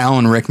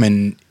Alan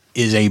Rickman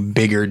is a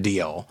bigger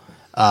deal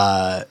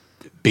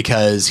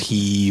because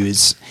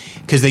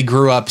they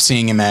grew up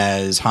seeing him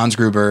as Hans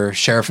Gruber,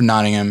 Sheriff of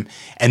Nottingham,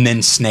 and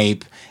then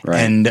Snape,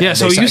 and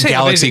so you say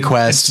Galaxy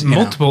Quest,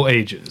 multiple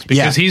ages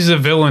because he's a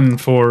villain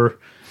for.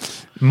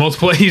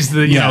 Multiple. He's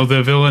the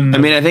the villain. I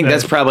mean, I think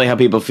that's probably how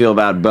people feel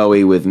about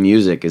Bowie with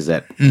music is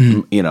that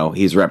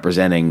he's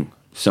representing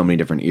so many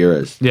different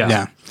eras.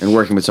 Yeah. And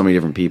working with so many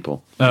different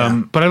people.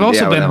 But I've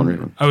also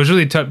I was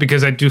really touched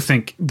because I do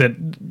think that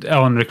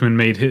Alan Rickman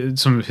made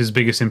some of his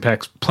biggest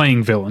impacts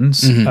playing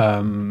villains. We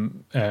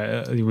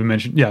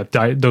mentioned,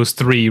 those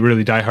three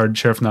really diehard,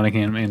 Sheriff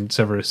Nottingham and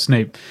Severus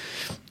Snape.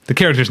 The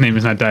character's name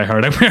is not Die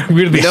Hard. Don't forget,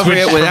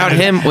 without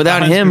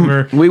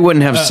him, we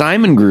wouldn't have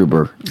Simon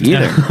Gruber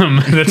either.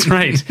 That's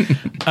right.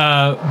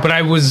 But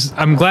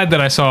I'm glad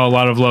that I saw a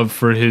lot of love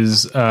for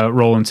his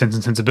role in Sense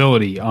and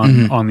Sensibility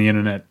on the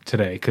internet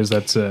today, because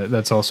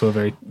that's also a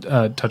very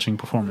touching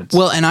performance.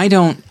 Well, and I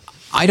don't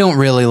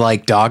really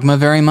like Dogma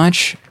very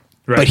much,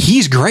 but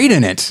he's great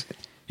in it.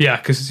 Yeah,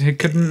 because it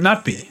could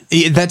not be.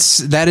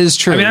 That is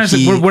true. I mean,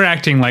 honestly, we're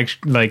acting like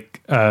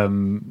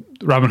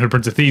Robin Hood,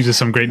 Prince of Thieves is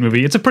some great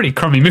movie. It's a pretty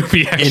crummy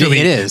movie, actually.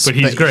 It is. But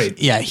he's great.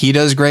 Yeah, he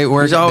does great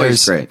work. He's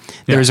always great.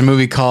 There's a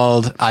movie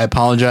called, I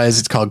apologize,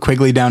 it's called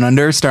Quigley Down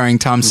Under, starring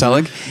Tom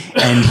Selleck,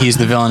 and he's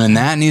the villain in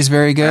that, and he's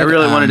very good. I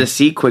really wanted to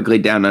see Quigley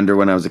Down Under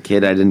when I was a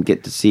kid. I didn't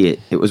get to see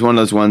it. It was one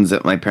of those ones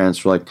that my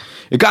parents were like,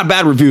 it got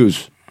bad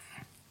reviews,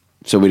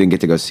 so we didn't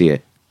get to go see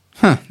it.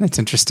 Huh, that's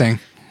interesting.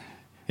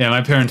 Yeah,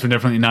 my parents were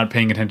definitely not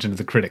paying attention to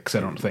the critics, I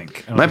don't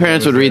think. My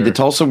parents would read the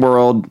Tulsa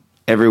World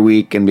every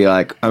week and be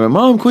like, I'm like,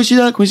 Mom, can we see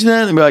that? Can we see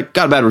that? And be like,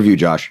 got a bad review,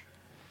 Josh.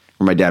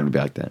 Or my dad would be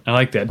like that. I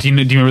like that. Do you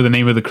remember the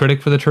name of the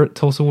critic for the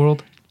Tulsa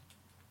World?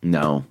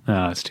 No.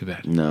 Oh, that's too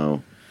bad.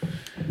 No.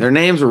 Their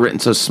names were written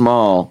so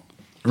small.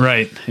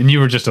 Right, and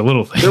you were just a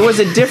little thing. There was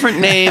a different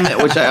name,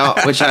 which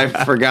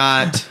I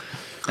forgot.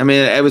 I mean,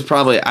 it was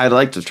probably, I'd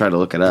like to try to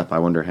look it up. I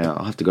wonder how.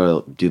 I'll have to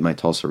go do my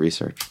Tulsa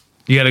research.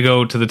 You got to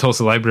go to the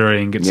Tulsa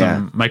Library and get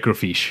some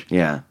microfiche.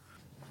 Yeah.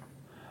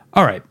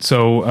 All right,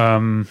 so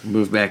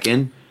move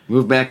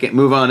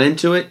on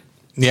into it.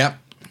 Yep.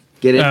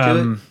 Get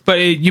into it. But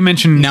you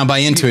mentioned now by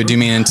into it, do you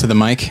mean into the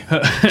mic?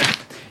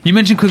 You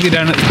mentioned Quigley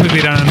Down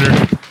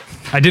Under.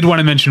 I did want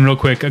to mention real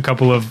quick a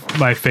couple of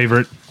my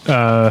favorite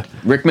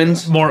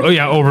Rickman's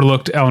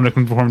overlooked Alan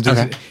Rickman performances.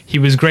 Okay. He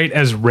was great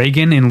as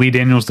Reagan in Lee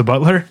Daniels' The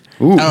Butler.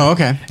 Ooh. Oh,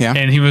 okay. Yeah.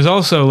 And he was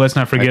also, let's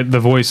not forget, the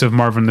voice of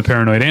Marvin the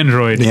Paranoid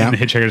Android in The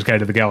Hitchhiker's Guide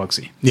to the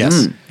Galaxy.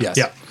 Yes. Yes.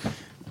 Yeah.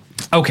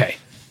 Okay.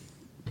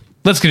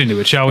 Let's get into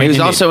it, shall we? He was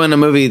also in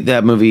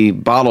that movie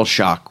Bottle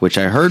Shock, which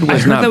I heard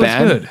was not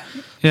bad. Was good.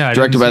 Yeah,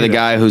 directed by the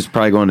guy who's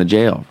probably going to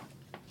jail.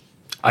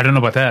 I don't know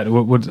about that.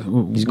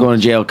 He's going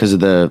to jail because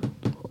of the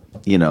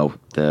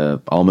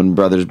Allman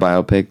Brothers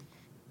biopic.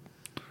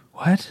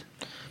 What?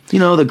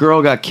 The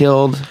girl got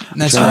killed.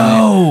 That's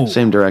right.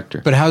 Same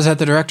director. But how's that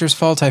the director's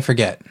fault? I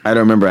forget. I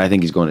don't remember. I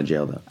think he's going to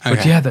jail, though. Okay.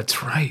 But yeah,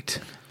 that's right.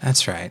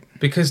 That's right.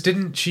 Because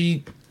didn't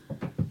she...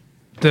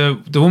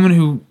 The woman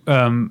who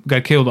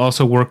got killed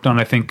also worked on,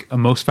 I think, A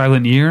Most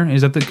Violent Year?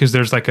 Is that because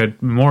there's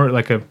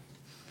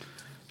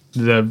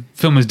the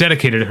film is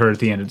dedicated to her at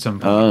the end at some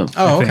point.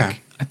 Okay.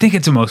 I think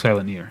it's A Most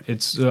Violent Year.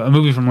 It's a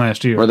movie from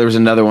last year. Or there was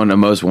another one, A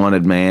Most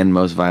Wanted Man,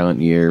 Most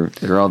Violent Year.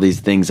 There are all these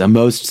things, A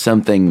Most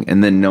something,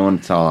 and then no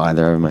one saw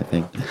either of them, I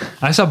think.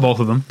 I saw both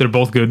of them. They're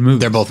both good movies.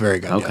 They're both very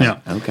good. Okay. Yeah.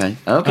 Okay.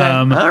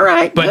 All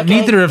right. But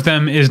neither of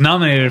them is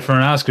nominated for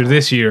an Oscar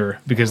this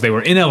year because they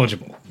were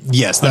ineligible.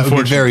 Yes, that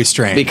would be very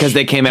strange. Because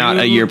they came out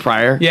a year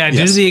prior? Yeah,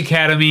 due to the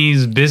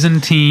Academy's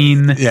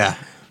Byzantine... Yeah.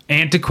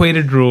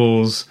 Antiquated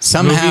rules.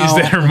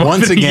 Somehow,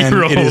 once again,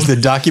 it is the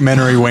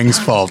documentary Wing's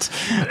fault.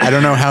 I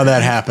don't know how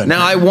that happened.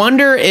 Now, I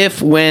wonder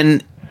if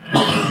when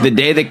The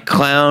Day the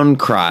Clown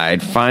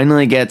Cried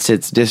finally gets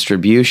its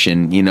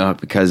distribution,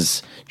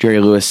 because Jerry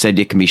Lewis said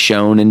it can be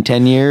shown in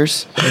 10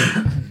 years,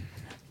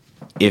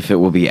 if it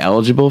will be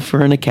eligible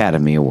for an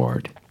Academy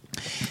Award.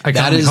 I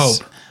can only hope.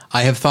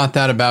 I have thought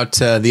that about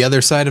The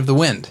Other Side of the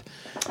Wind.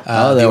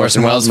 The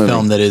Orson Welles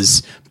film that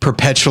is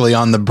perpetually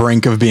on the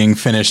brink of being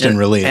finished and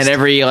released. And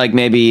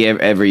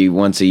every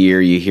once a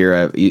year you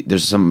hear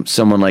there's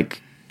someone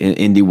like in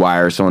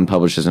IndieWire, someone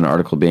publishes an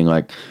article being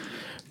like,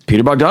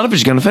 Peter Bogdanovich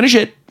is going to finish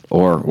it,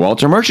 or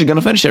Walter Murch is going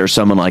to finish it, or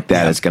someone like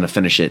that is going to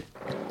finish it.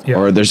 Yeah.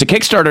 Or there's a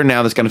Kickstarter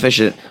now that's going to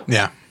finish it.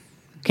 Yeah.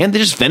 Can't they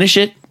just finish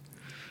it?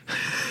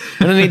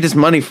 What do they need this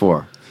money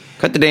for?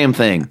 Cut the damn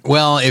thing.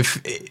 Well,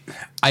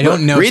 I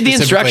don't know. Read the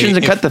instructions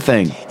and cut the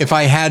thing. If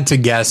I had to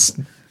guess,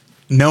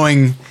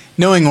 knowing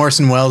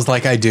Orson Welles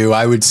like I do,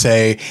 I would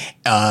say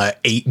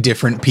 8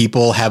 different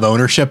people have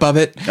ownership of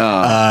it,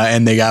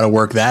 and they got to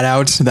work that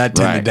out. That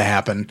tended to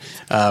happen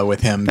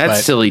with him.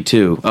 That's silly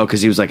too. Oh,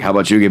 because he was like, "How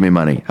about you give me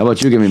money? How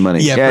about you give me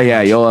money?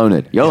 Yeah, you'll own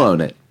it. You'll own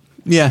it."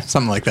 Yeah,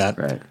 something like that.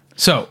 Right.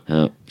 So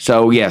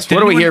yes,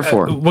 what are we here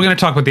for? We're going to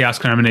talk about the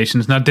Oscar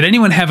nominations now. Did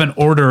anyone have an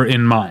order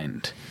in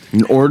mind?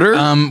 An order?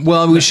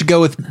 Well, we should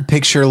go with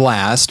picture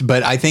last,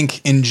 but I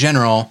think in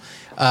general,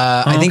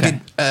 I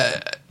think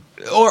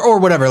or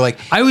whatever. Like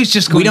I was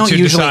just going to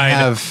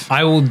decide.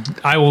 I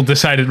will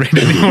decide it right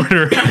in the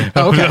order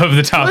of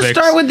the topics. Let's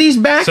start with these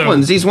back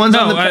ones. These ones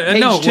on the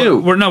page too.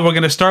 We're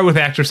going to start with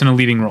actress in a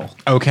leading role.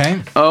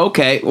 Okay.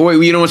 Okay.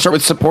 Wait, you don't want to start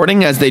with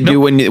supporting as they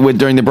do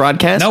during the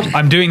broadcast? Nope.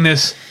 I'm doing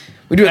this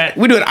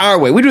We do it our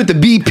way. We do it the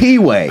BP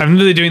way. I'm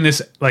really doing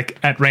this like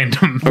at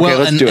random. Okay, well,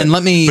 let's do it. and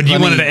let me. But you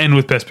let wanted me, to end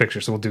with Best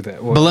Picture, so we'll do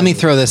that. But let me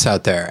throw this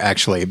out there.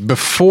 Actually,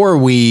 before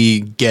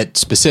we get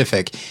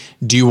specific,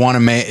 do you want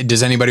to make?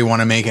 Does anybody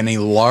want to make any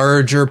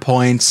larger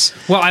points?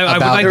 Well, I would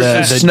about like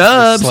the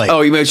snubs.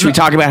 slate? Should we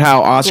talk about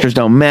how Oscars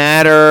don't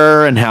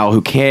matter and how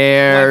who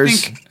cares? Well, I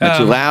think, Not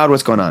too loud.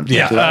 What's going on?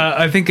 Yeah, Too loud?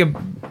 I think a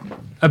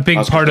big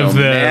Oscars part of don't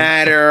the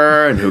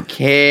matter and who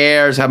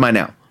cares? How am I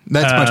now?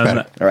 That's much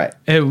better. All right.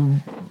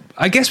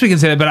 I guess we can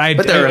say that, but I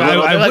they're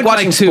like would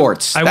watching like to,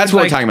 sports. That's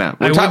what we're talking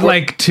about. I would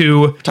like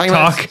to talk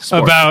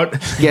about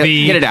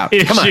the get it out.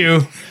 issue Come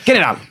on. Get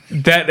it out.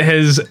 that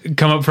has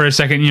come up for a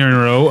second year in a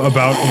row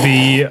about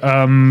the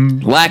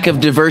Lack of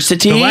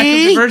diversity. lack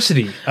of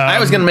diversity. I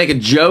was going to make a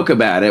joke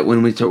about it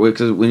when we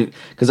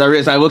because I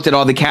realized I looked at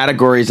all the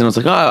categories and I was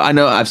like, oh, I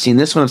know I've seen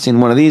this one, I've seen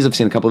one of these, I've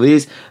seen a couple of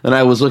these, and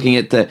I was looking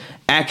at the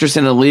actress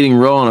in a leading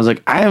role and I was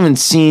like, I haven't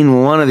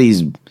seen one of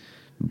these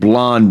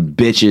blonde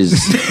bitches.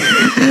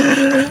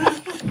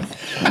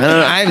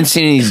 I haven't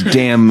seen these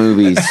damn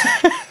movies.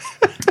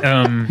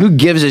 Who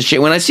gives a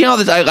shit? When I see all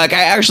this, I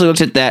actually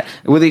looked at that,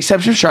 with the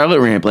exception of Charlotte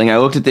Rampling. I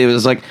looked at it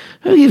was like,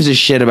 who gives a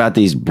shit about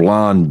these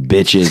blonde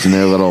bitches and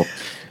their little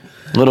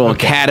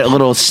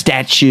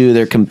statue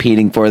they're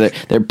competing for?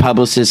 Their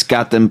publicist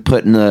got them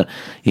put their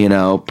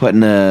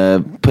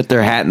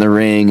hat in the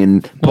ring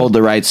and pulled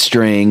the right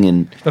string.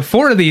 And the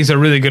 4 of these are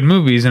really good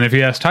movies, and if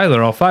you ask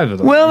Tyler, all 5 of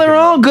them. Well, they're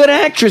all good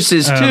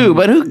actresses too,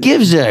 but who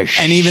gives a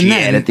shit? And even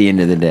then, at the end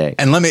of the day,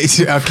 and let me.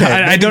 Okay,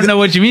 I don't know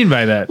what you mean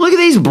by that. look at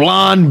these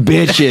blonde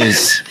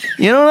bitches.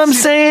 You know what I'm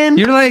saying?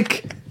 You're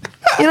like.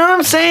 You know what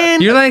I'm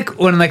saying? You're like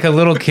when like a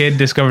little kid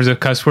discovers a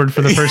cuss word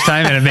for the first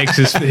time and it makes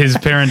his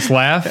parents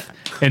laugh,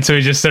 and so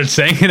he just starts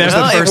saying it.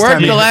 Well, the it first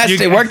worked. time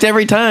It worked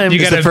every time. You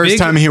It's got the a first big-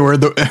 time he heard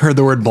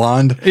the word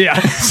blonde. Yeah,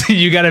 so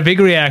you got a big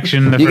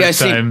reaction the You first guys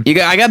see? time.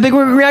 I got a big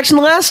reaction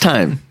the last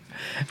time.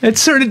 It's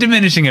sort of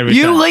diminishing every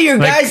time.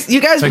 You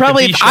guys like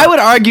probably. the I would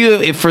argue,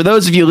 if for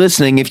those of you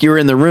listening, if you were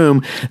in the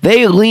room,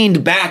 they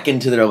leaned back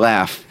into their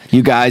laugh.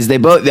 You guys, I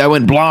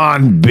went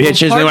blonde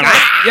bitches. They went,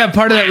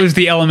 part of that was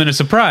the element of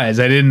surprise.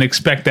 I didn't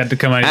expect that to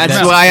come out.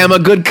 That's why I'm a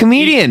good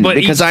comedian,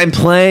 because I'm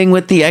playing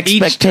with the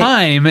expectation. Each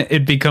time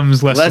it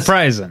becomes less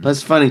surprising.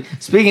 That's funny.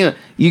 Speaking of,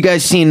 you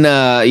guys seen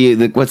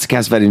what's the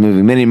Cassavetes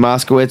movie, Minnie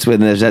Moskowitz, when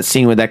there's that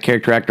scene with that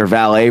character actor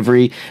Val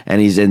Avery, and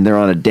they're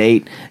on a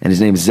date, and his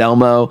name's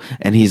Zelmo,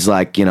 and he's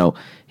like,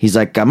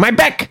 my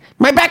back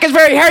is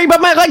very hairy,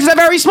 but my legs are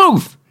very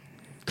smooth.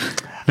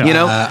 You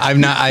know, I've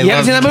not. You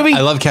haven't seen that movie? I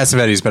love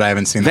Cassavetes, but I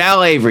haven't seen that.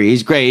 Val Avery,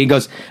 he's great. He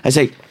goes, I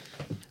say,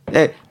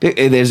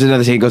 there's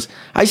another scene. He goes,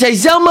 I say,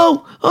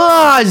 Zelmo,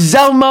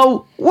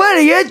 what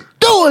are you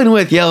doing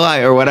with your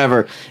life, or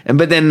whatever.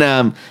 But then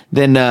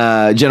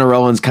Jenna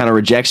Rollins kind of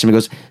rejects him. He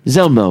goes,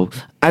 Zelmo,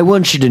 I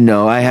want you to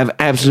know I have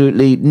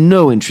absolutely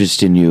no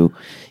interest in you.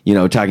 You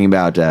know, talking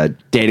about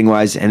dating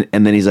wise, and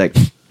then he's like,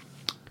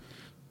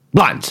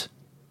 blondes.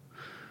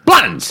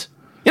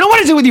 You know,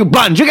 what is it with you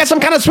blondes? You got some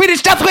kind of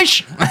Swedish death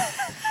wish?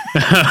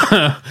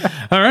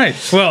 All right.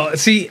 Well,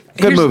 see,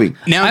 Good movie.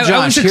 Now, I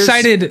Josh, was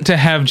excited to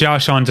have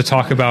Josh on to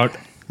talk about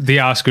the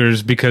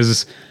Oscars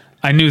because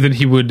I knew that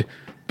he would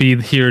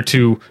be here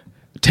to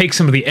take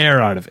some of the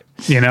air out of it,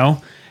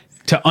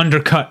 to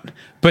undercut.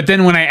 But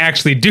then when I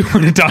actually do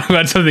want to talk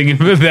about something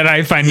that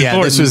I find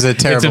important, this was a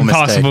terrible it's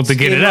impossible mistake.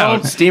 to get it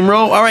out.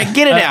 Steamroll? All right,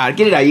 get it out.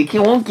 Get it out.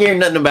 You won't care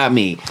nothing about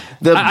me.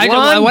 The I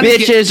blonde wanna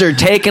bitches are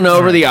taking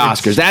over the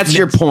Oscars. That's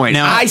your point.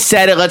 Now- I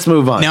said it. Let's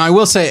move on. Now, I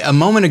will say, a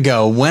moment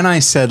ago, when I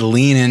said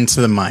lean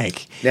into the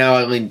mic, Now,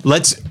 I mean,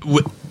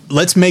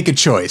 let's make a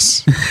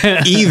choice.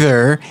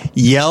 Either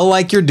yell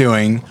like you're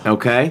doing,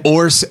 okay.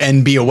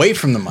 and be away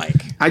from the mic.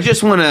 I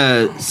just want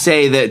to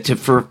say that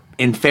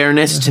in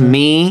fairness to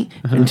me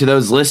and to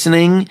those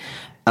listening,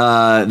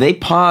 they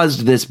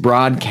paused this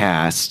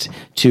broadcast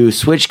to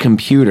switch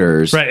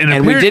computers, Right,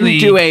 and we didn't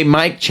do a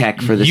mic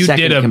check for the You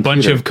second did a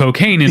bunch computer. of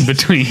cocaine in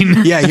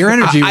between. Yeah, your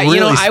energy really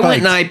I spiked. went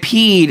and I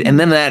peed, and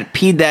then that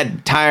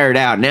tired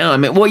out. Now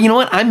well, you know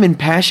what? I'm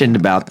impassioned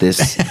about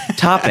this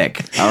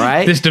topic. All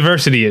right, This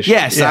diversity issue.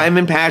 yes, Yeah. I'm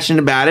impassioned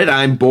about it.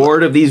 I'm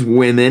bored of these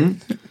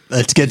women.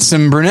 Let's get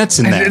some brunettes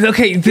in there.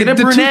 Okay, the two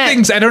brunette.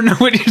 things I don't know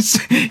what you're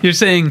saying. You're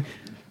saying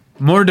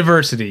more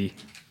diversity,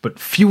 but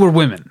fewer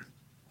women.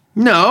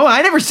 No,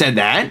 I never said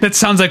that. That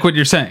sounds like what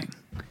you're saying.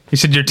 You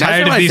said you're That's tired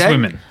not of what I these said.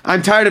 women.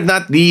 I'm tired of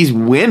not these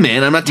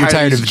women. I'm not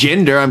tired, of this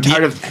gender. I'm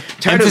tired of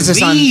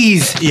emphasis on-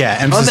 these. yeah,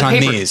 emphasis the on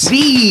paper.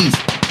 these.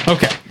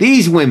 Okay.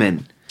 These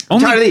women.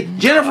 Only- Tired of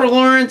Jennifer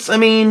Lawrence. I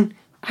mean,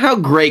 how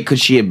great could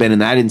she have been in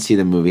that? I didn't see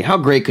the movie. How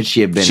great could she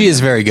have been? She is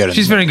very good.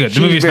 She's very good. The She's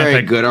movie's very not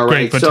that good. All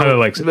right, great, but Tyler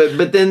likes it.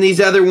 But then these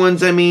other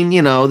ones. I mean,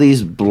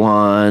 these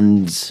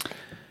blondes.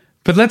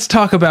 But let's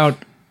talk about.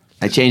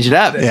 I changed it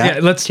up. Yeah.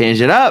 Let's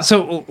Change it up.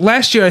 So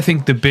last year, I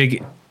think the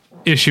big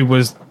issue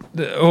was.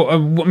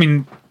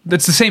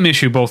 That's the same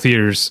issue both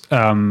years.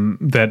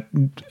 That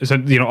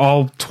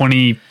all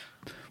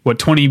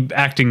 20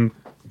 acting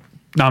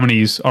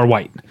nominees are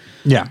white.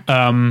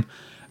 Yeah.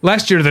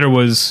 Last year there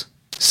was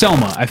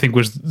Selma, I think,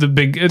 was the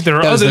big. There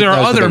are That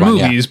other big one,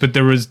 movies, but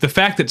there was the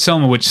fact that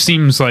Selma, which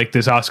seems like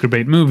this Oscar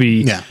bait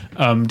movie,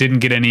 didn't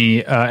get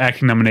any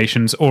acting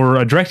nominations or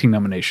a directing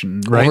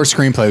nomination, right? Or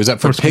screenplay. It was up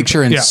for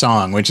picture and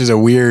song, which is a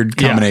weird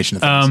combination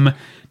of things.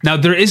 Now,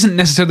 there isn't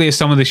necessarily a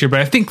Selma this year,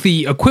 but I think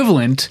the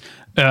equivalent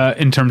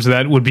in terms of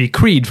that would be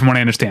Creed, from what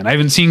I understand. I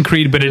haven't seen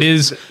Creed, but it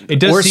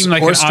does seem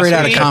like or an Straight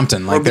Oscar Outta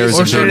Compton. Like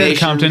or Straight Outta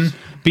Compton.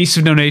 Beasts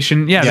of No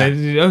Nation. Yeah.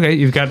 Okay,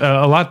 you've got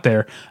a lot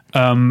there.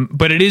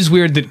 But it is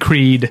weird that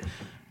Creed,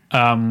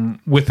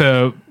 with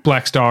a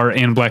black star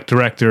and black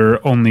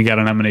director, only got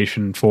a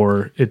nomination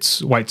for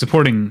its white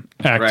supporting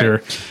actor.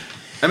 Right.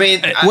 I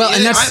mean,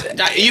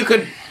 you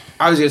could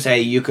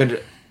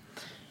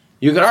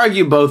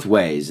argue both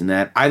ways in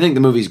that I think the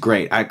movie's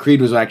great.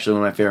 Creed was actually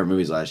one of my favorite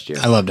movies last year.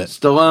 I loved it.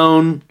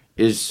 Stallone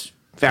is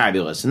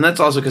fabulous, and that's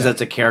also because that's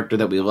a character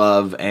that we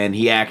love, and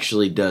he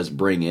actually does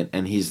bring it,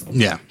 and he's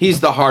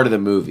the heart of the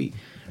movie.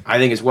 I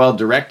think it's a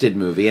well-directed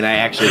movie, and I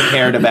actually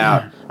cared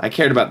about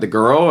the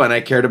girl, and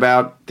I cared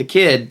about the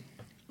kid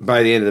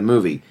by the end of the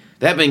movie.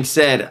 That being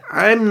said,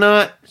 I'm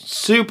not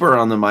super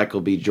on the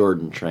Michael B.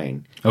 Jordan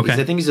train. Okay.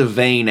 I think he's a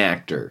vain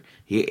actor.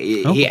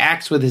 He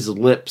acts with his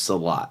lips a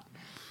lot.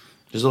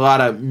 There's a lot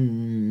of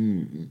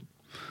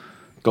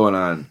going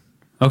on.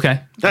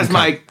 Okay. That's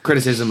my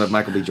criticism of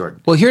Michael B.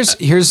 Jordan. Well, here's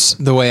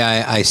the way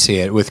I see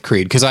it with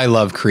Creed, because I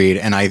love Creed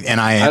and I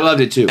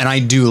loved it too, and I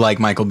do like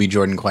Michael B.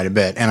 Jordan quite a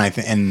bit,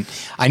 and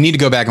I need to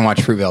go back and watch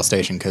Fruitvale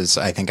Station because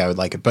I think I would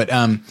like it. But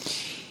I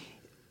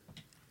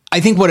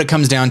think what it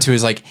comes down to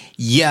is like,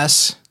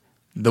 yes,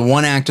 the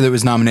one actor that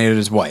was nominated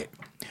is white,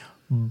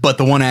 but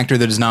the one actor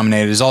that is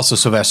nominated is also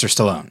Sylvester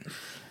Stallone,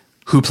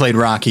 who played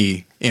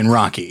Rocky in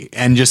Rocky,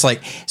 and just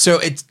like so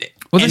it's.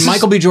 And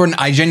Michael B. Jordan,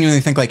 I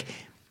genuinely think like.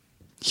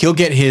 He'll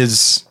get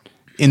his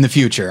in the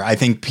future. I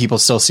think people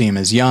still see him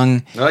as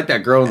young. I like that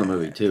girl in the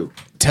movie too.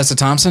 Tessa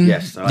Thompson?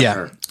 Yes, I like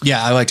her.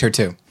 Yeah, I liked her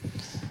too.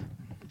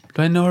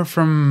 Do I know her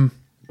from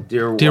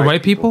Dear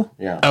White People?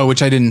 Yeah. Oh,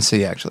 which I didn't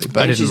see actually.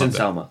 But she's in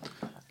Selma.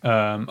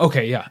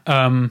 Okay, yeah.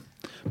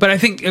 But I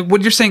think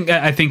what you're saying,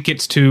 I think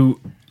gets to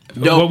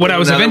Dope. What I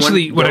was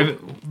eventually...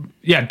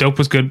 Dope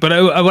was good.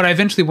 But what I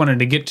eventually wanted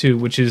to get to,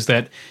 which is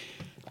that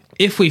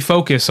if we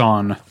focus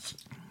on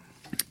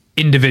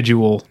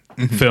individual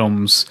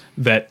films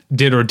that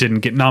did or didn't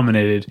get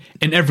nominated,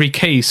 in every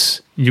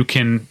case you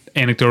can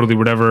anecdotally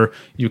whatever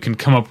you can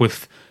come up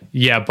with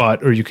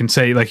but, or you can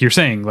say, like you're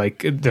saying,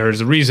 like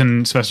there's a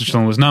reason Sylvester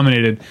Stallone was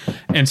nominated,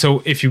 and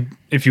so if you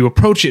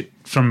approach it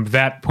from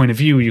that point of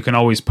view, you can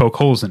always poke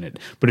holes in it.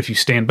 But if you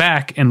stand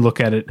back and look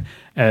at it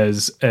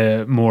as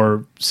a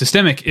more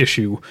systemic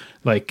issue,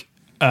 like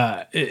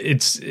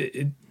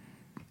it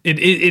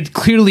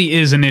clearly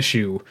is an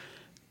issue,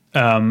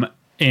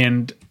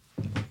 and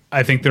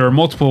I think there are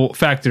multiple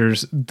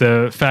factors.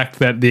 The fact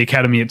that the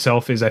Academy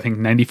itself is, I think,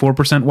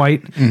 94%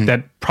 white,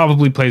 that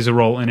probably plays a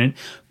role in it.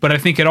 But I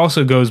think it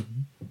also goes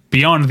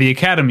beyond the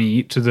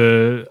Academy to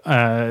the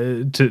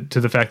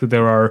fact that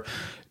there are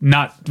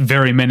not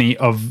very many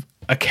of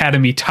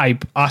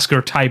Academy-type,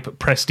 Oscar-type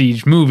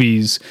prestige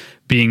movies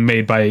being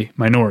made by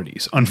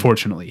minorities,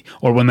 unfortunately.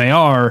 Or when they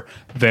are,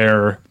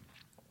 they're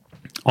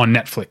on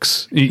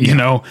Netflix, you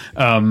know,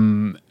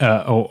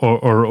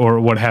 or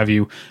what have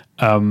you.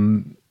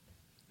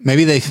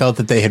 Maybe they felt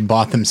that they had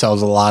bought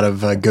themselves a lot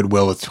of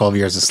goodwill with 12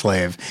 Years a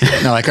Slave.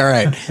 And they're like, all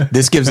right,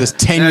 this gives us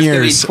 10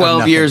 years.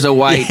 12 years of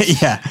white.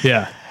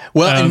 Yeah.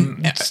 Well,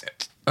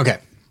 okay.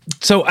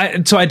 So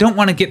I don't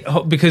want to get,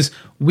 because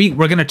we're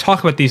going to talk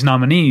about these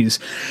nominees,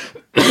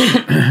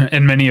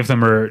 and many of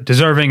them are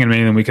deserving, and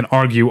many of them we can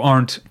argue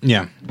aren't.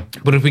 Yeah.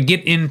 But if we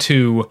get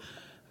into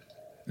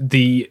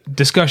the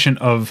discussion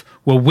of,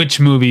 well, which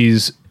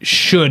movies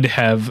should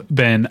have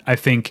been, I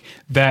think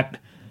that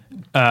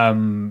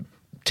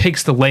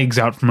takes the legs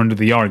out from under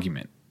the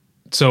argument.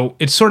 So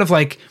it's sort of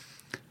like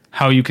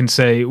how you can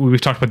say, we've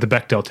talked about the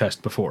Bechdel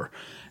test before.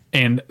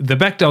 And the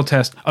Bechdel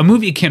test, a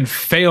movie can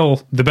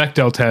fail the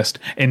Bechdel test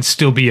and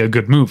still be a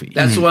good movie.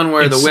 That's the one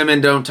where the women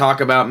don't talk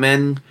about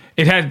men.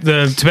 It had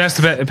to pass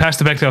the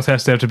Bechdel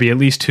test, there have to be at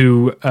least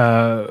two,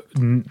 I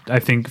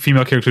think,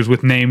 female characters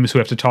with names who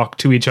have to talk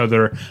to each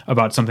other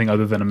about something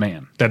other than a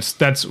man.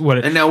 That's what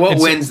it, and now what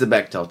wins the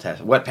Bechdel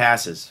test? What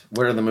passes?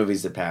 What are the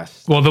movies that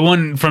pass? Well, the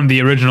one from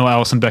the original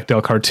Alison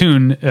Bechdel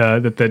cartoon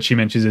that she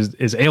mentions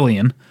is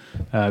Alien.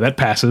 That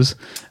passes.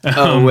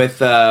 With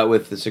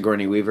the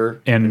Sigourney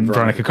Weaver and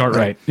Veronica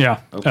Cartwright.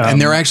 Yeah. Okay.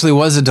 And there actually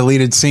was a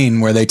deleted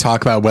scene where they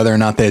talk about whether or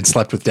not they had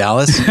slept with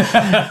Dallas.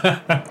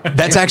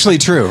 That's actually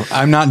true.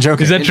 I'm not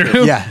joking. Is that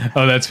true? Yeah.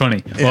 Oh, that's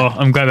funny. Yeah. Well,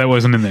 I'm glad that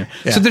wasn't in there.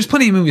 Yeah. So there's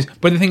plenty of movies,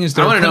 but the thing is,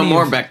 I want to know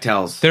more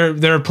Bechtels.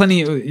 There are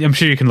plenty. I'm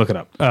sure you can look it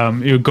up.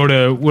 You go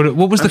to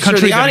what was the country?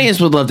 Sure the audience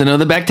would love to know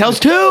the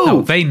Bechtels too.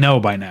 No, they know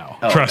by now.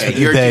 Trust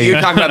me.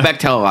 You're talking about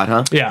Bechdel a lot,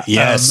 huh? Yeah.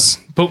 Yes.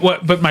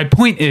 But my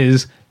point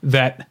is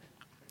that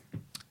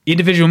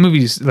individual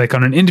movies, like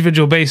on an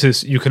individual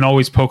basis, you can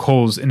always poke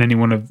holes in any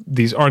one of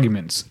these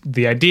arguments.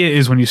 The idea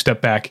is when you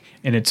step back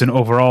and it's an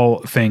overall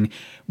thing,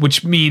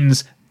 which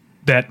means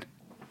that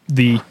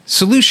the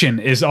solution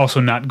is also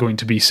not going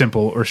to be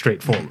simple or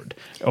straightforward,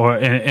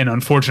 and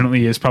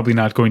unfortunately is probably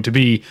not going to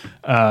be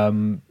a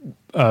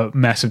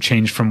massive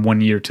change from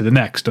one year to the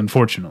next.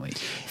 Unfortunately,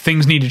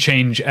 things need to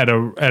change at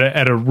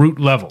a root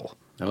level.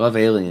 I love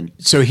Alien.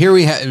 So here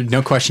we have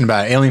no question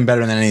about it. Alien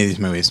better than any of these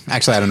movies.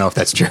 Actually, I don't know if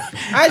that's true.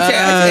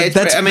 I'd say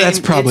that's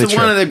probably it's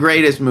true. one of the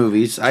greatest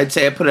movies. I'd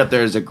say I put it up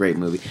there as a great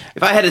movie.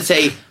 If I had to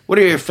say, what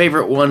are your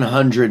favorite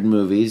 100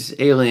 movies?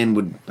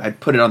 Alien I'd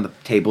put it on the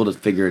table to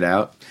figure it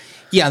out.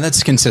 Yeah,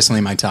 that's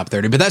consistently my top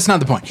 30, but that's not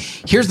the point.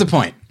 Here's the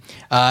point.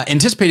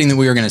 Anticipating that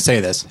we were going to say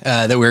this,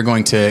 that we were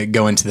going to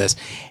go into this,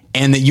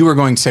 and that you were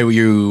going to say what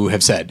you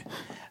have said,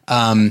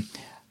 I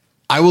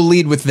will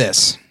lead with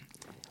this.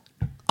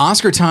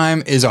 Oscar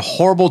time is a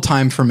horrible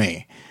time for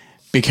me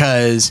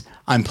because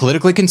I'm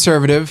politically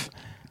conservative,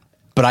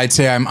 but I'd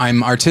say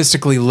I'm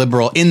artistically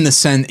liberal in the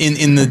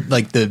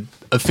the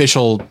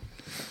official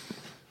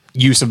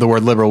use of the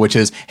word liberal, which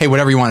is, hey,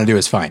 whatever you want to do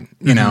is fine,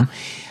 you know?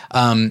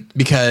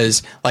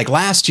 Because like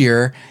last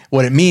year,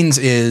 what it means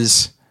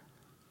is,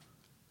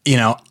 you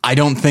know, I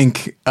don't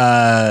think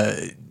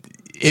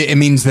it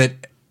means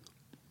that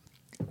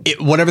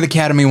whatever the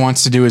Academy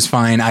wants to do is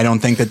fine. I don't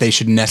think that they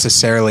should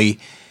necessarily,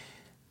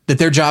 that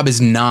their job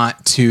is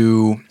not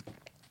to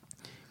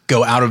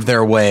go out of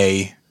their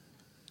way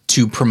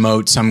to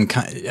promote some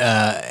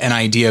an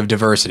idea of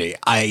diversity.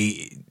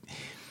 I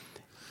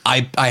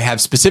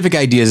have specific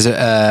ideas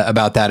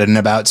about that and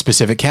about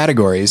specific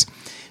categories.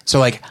 So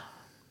like,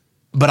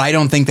 but I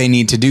don't think they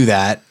need to do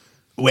that.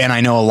 And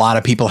I know a lot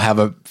of people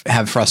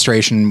have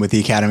frustration with the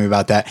Academy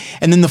about that.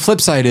 And then the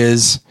flip side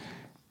is,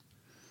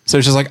 so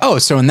it's just like, oh,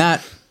 so in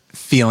that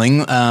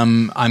feeling,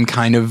 I'm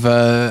kind of,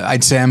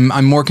 I'd say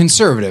I'm more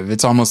conservative.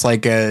 It's almost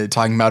like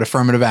talking about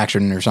affirmative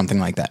action or something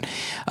like that.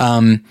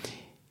 On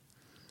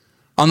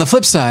the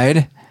flip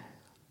side,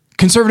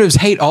 conservatives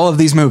hate all of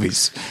these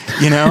movies,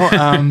 you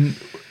know?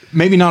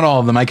 Maybe not all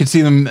of them. I could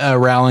see them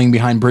rallying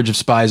behind Bridge of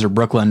Spies or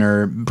Brooklyn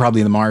or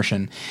probably The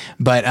Martian.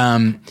 But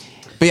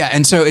yeah,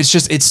 and so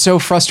it's so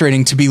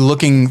frustrating to be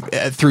looking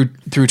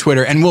through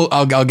Twitter, and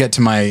I'll get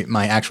to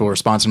my actual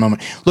response in a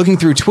moment. Looking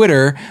through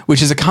Twitter,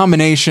 which is a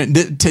combination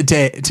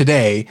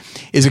today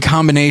is a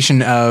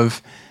combination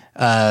of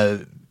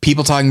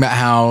people talking about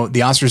how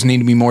the Oscars need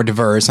to be more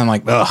diverse. I'm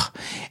like, ugh,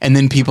 and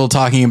then people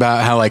talking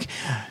about how like.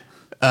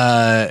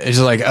 It's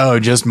just like, oh,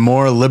 just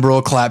more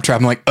liberal claptrap.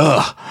 I'm like,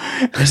 ugh.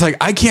 It's like,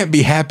 I can't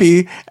be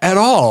happy at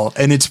all.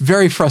 And it's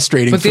very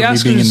frustrating for me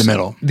being in the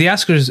middle. The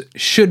Oscars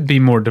should be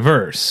more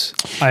diverse.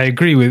 I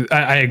agree with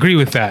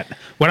that.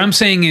 What I'm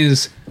saying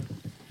is,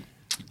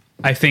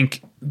 I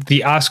think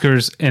the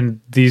Oscars and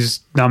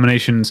these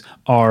nominations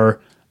are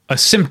a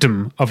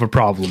symptom of a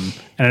problem.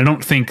 And I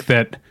don't think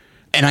that...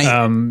 And I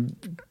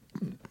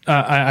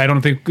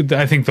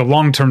think the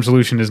long-term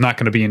solution is not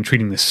going to be in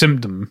treating the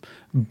symptom,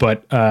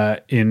 but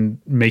in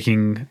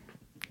making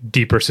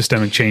deeper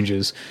systemic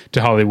changes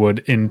to Hollywood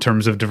in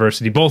terms of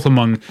diversity, both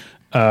among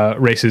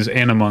races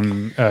and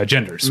among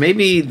genders.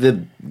 Maybe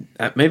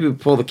we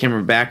pull the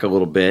camera back a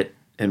little bit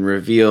and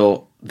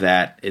reveal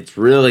that it's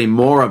really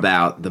more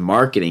about the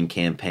marketing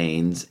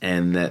campaigns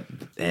and the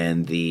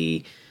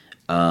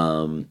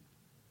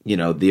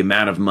the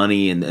amount of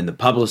money and the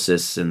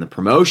publicists and the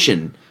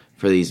promotion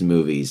for these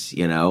movies.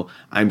 You know,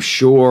 I'm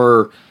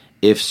sure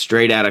if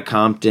Straight Outta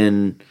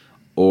Compton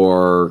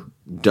or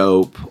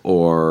Dope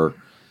or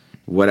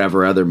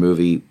whatever other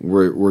movie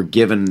were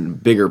given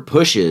bigger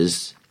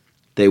pushes,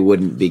 they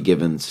wouldn't be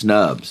given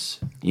snubs.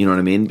 You know what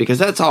I mean? Because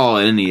that's all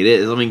any it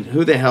is. I mean,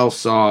 who the hell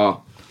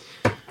saw...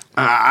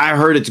 I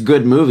heard it's a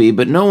good movie,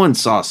 but no one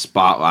saw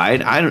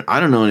Spotlight. I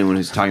don't know anyone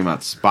who's talking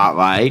about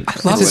Spotlight. I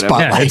love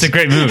Spotlight. Yeah, it's a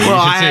great movie.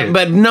 Well,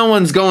 but no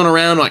one's going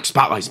around like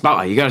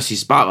Spotlight. You got to see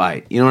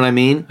Spotlight. You know what I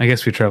mean? I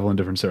guess we travel in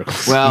different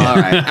circles. Well, all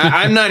right.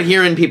 I'm not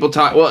hearing people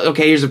talk. Well,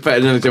 okay. Here's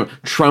another thing.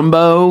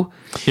 Trumbo.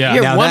 Yeah.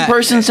 You hear one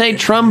person say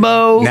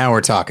Trumbo. Now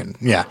we're talking.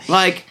 Yeah.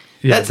 Like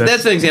that's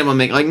an example I'm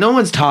making. Like no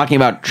one's talking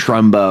about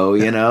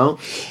Trumbo. You know.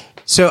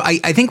 So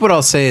I think what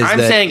I'll say is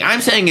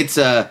I'm saying it's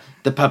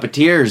the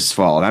puppeteer's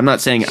fault. I'm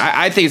not saying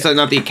I think it's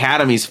not the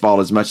Academy's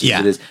fault as much as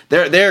it is.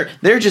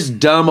 They're just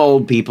dumb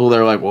old people.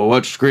 They're like, well,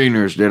 what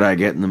screeners did I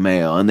get in the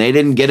mail? And they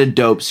didn't get a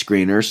Dope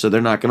screener, so they're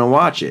not going to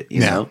watch it.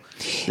 You know,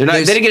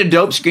 they didn't get a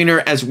Dope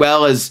screener as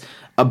well as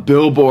a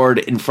billboard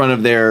in front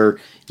of their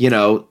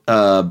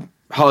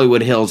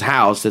Hollywood Hills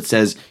house that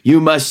says you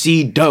must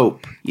see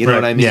Dope. You know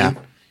what I mean? Yeah.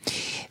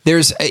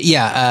 There's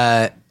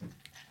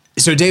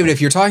So, David,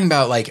 if you're talking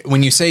about like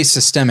when you say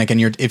systemic, and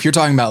if you're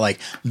talking about like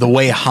the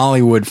way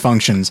Hollywood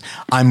functions,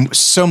 I'm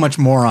so much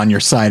more on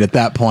your side at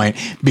that point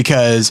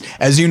because,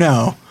 as you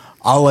know,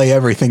 I'll lay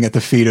everything at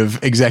the feet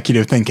of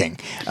executive thinking.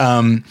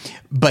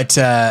 But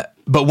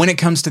when it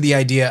comes to the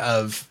idea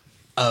of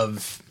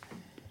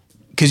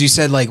because you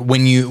said like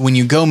when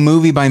you go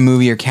movie by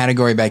movie or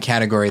category by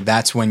category,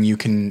 that's when you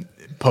can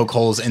poke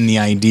holes in the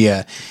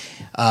idea.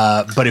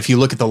 But if you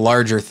look at the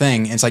larger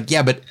thing, it's like,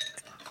 yeah, but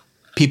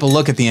people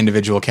look at the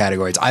individual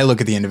categories. I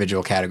look at the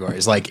individual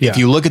categories. Like Yeah. if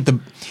you look at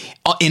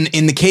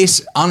in the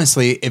case,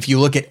 honestly, if you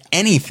look at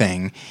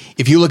anything,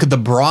 if you look at the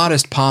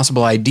broadest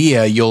possible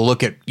idea,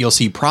 you'll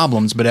see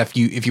problems. But if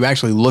you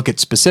actually look at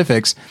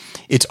specifics,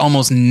 it's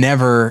almost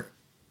never.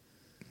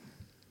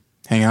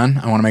 Hang on,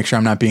 I want to make sure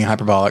I'm not being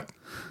hyperbolic.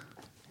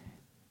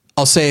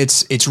 I'll say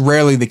it's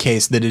rarely the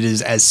case that it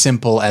is as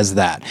simple as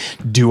that.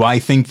 Do I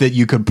think that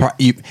you could?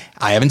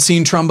 I haven't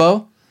seen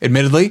Trumbo,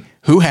 admittedly.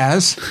 Who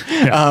has?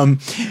 Yeah.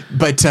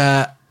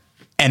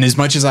 And as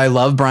much as I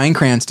love Bryan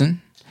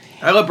Cranston,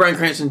 I love Bryan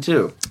Cranston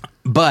too.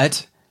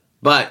 But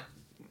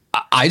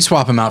I'd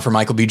swap him out for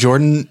Michael B.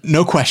 Jordan,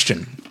 no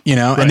question. You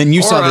know, right. And then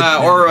you saw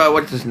that,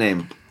 what's his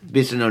name?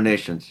 Beast of No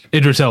Nations.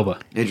 Idris Elba.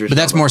 But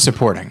that's more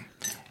supporting.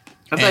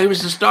 I thought he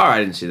was the star. I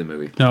didn't see the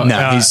movie. No,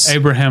 he's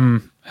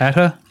Abraham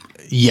Atta.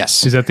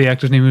 Yes. Is that the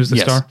actor's name who's the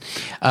star?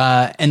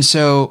 And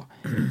so,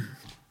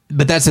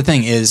 but that's the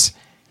thing is,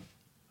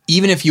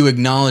 even if you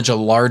acknowledge a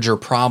larger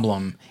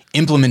problem,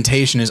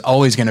 implementation is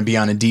always going to be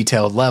on a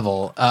detailed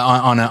level,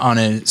 on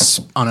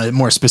a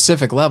more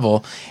specific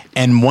level.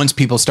 And once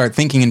people start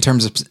thinking in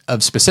terms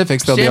of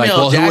specifics, they'll Samuel be like,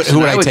 well, Jackson, who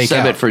would I take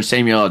sub out? it for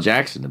Samuel L.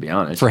 Jackson, to be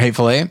honest. For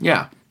Hateful Eight?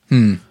 Yeah.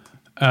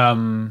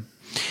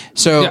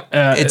 So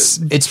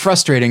it's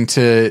frustrating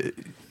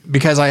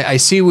because I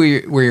see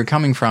where you're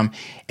coming from,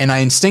 and I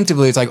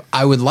instinctively, it's like,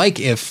 I would like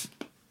if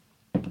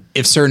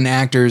certain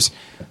actors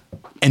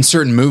and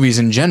certain movies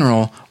in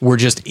general were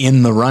just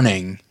in the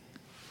running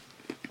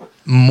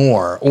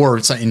more, or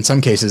in some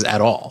cases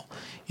at all,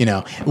 you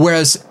know.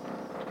 Whereas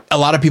a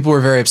lot of people were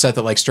very upset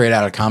that like Straight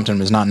Outta Compton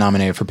was not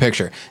nominated for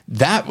picture.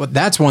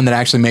 That's one that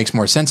actually makes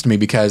more sense to me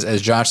because,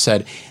 as Josh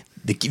said,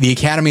 the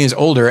Academy is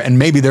older, and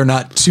maybe they're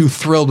not too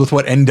thrilled with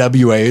what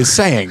NWA is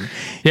saying.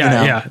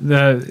 Yeah, you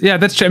know?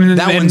 That's true. I mean,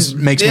 that one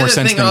makes more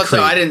sense than also,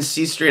 Creed. I didn't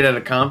see Straight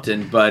Outta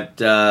Compton, but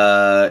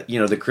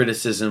the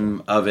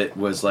criticism of it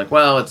was like,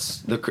 well,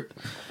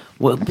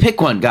 pick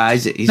one,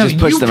 guys. He's just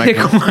pushed the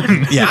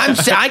microphone. Yeah,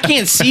 I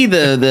can't see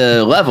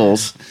the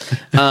levels.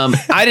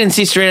 I didn't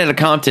see Straight Outta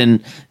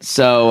Compton,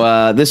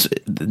 so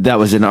that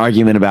was an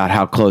argument about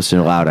how close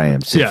and loud I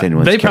am. So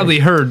they probably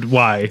heard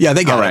why. Yeah,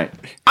 they got it.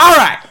 All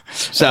right.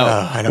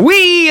 So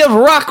we of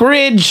Rock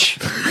Ridge.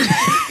 Yes,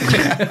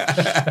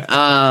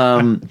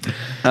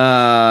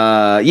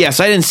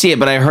 I didn't see it,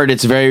 but I heard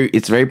it's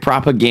very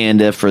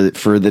propaganda for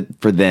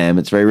them.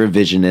 It's very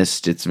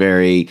revisionist. It's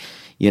very,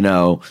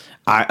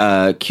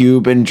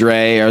 Cube and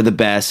Dre are the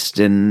best,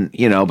 and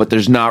but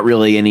there's not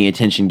really any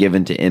attention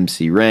given to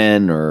MC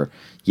Ren or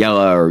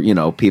Yella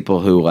or people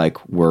who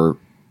were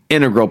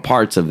integral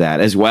parts of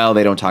that as well.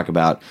 They don't talk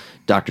about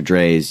Dr.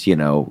 Dre's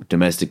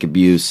domestic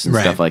abuse and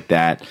stuff like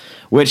that,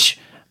 which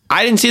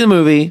I didn't see the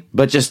movie,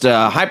 but just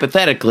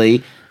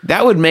hypothetically,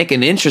 that would make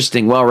an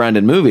interesting,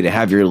 well-rounded movie to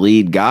have your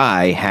lead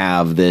guy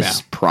have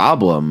this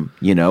problem,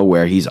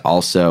 where he's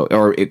also,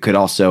 or it could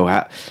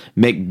also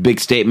make big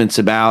statements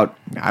about,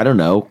 I don't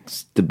know,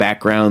 the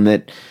background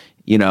that,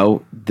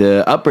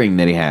 the upbringing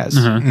that he has.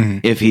 Mm-hmm.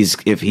 If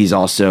he's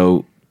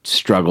also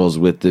struggles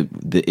with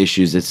the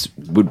issues that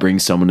would bring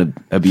someone to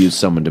abuse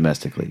someone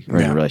domestically or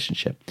in a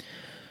relationship.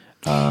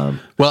 Well,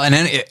 and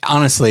then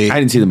honestly, I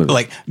didn't see the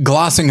movie.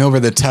 Glossing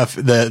over the tough,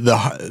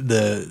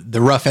 the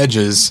rough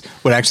edges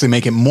would actually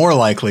make it more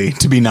likely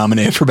to be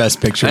nominated for Best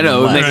Picture. I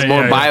know, it makes it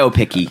more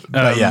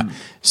biopic-y.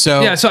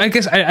 So I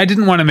guess I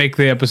didn't want to make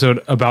the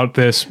episode about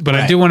this, but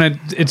I do want to.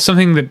 It's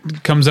something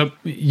that comes up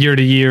year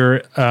to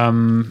year,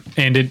 and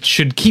it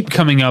should keep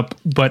coming up.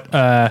 But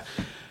I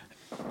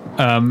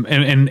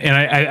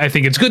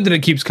think it's good that it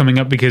keeps coming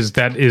up because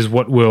that is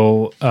what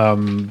will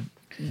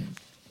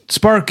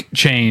spark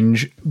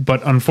change,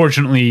 but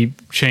unfortunately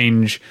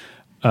change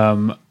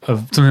of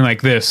something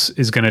like this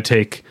is going to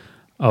take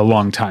a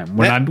long time.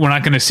 We're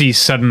not going to see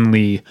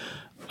suddenly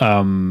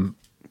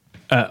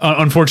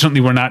unfortunately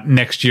we're not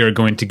next year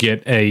going to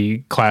get a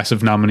class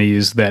of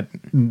nominees that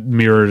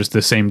mirrors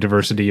the same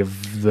diversity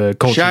of the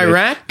culture.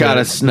 Chirac got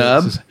a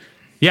snub.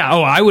 Yeah,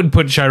 I would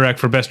put Chirac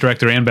for Best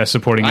Director and Best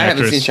Supporting Actress.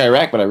 I haven't seen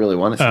Chirac, but I really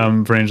want to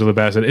see it. For Angela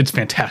Bassett. It's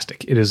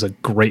fantastic. It is a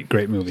great,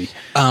 great movie.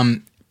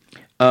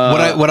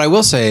 What I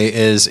will say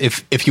is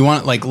if you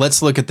want,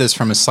 let's look at this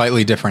from a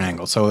slightly different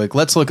angle. So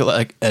let's look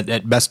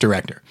at Best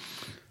Director.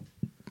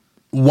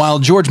 While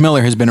George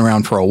Miller has been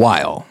around for a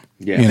while,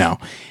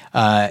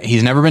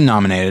 he's never been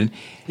nominated.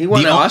 He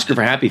won an Oscar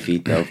for Happy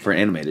Feet though, for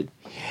animated.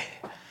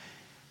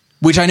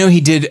 Which I know he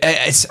did.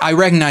 I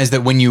recognize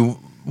that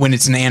when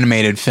it's an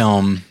animated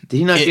film, did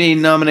he not get any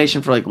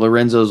nomination for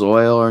Lorenzo's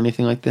Oil or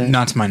anything like that?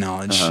 Not to my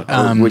knowledge.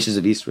 Witches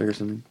of Eastwick or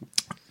something.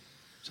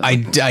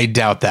 I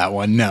doubt that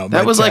one. No,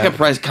 that was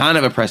kind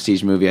of a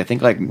prestige movie. I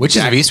think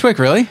Witches of Eastwick,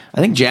 really? I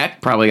think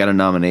Jack probably got a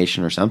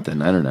nomination or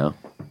something. I don't know.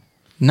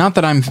 Not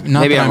that I'm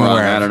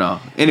aware of. I don't know.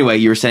 Anyway,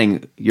 you were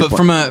saying,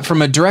 from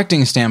a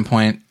directing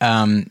standpoint,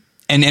 and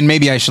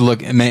maybe I should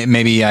look.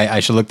 Maybe I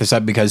should look this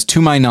up because,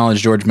 to my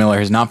knowledge, George Miller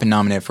has not been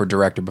nominated for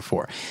director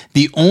before.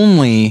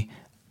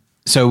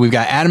 So we've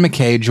got Adam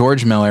McKay,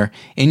 George Miller,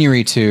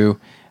 Iñárritu,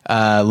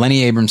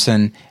 Lenny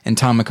Abramson, and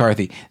Tom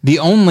McCarthy. The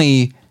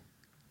only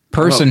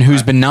person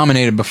who's been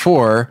nominated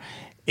before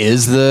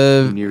is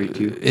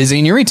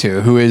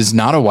Iñárritu, who is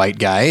not a white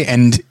guy,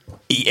 and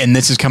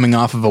this is coming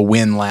off of a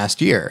win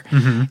last year.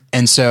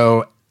 And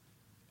so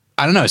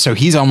I don't know. So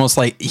he's almost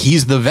like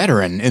he's the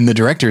veteran in the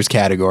director's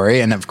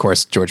category. And of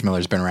course, George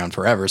Miller's been around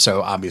forever.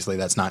 So obviously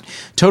that's not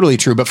totally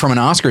true. But from an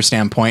Oscar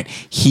standpoint,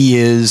 he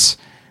is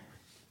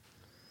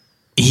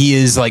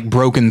like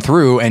broken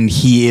through, and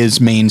he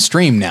is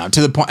mainstream now to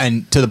the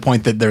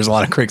point that there's a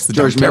lot of critics that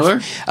George don't Miller?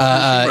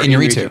 care for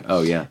Iñárritu.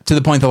 Oh yeah. To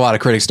the point that a lot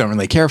of critics don't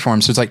really care for him.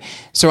 So it's like,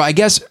 so I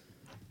guess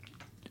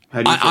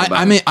How do you feel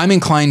about it? I'm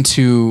inclined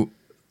to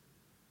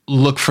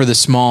look for the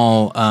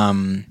small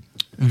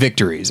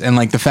victories, and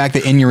like the fact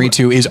that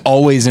Iñárritu is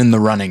always in the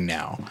running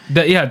now.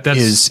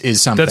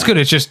 Is something that's good.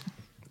 It's just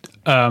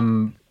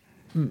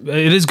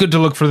it is good to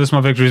look for the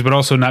small victories, but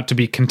also not to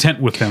be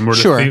content with them, or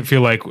to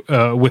feel like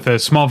with a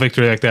small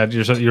victory like that,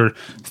 you're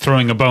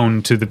throwing a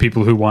bone to the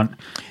people who want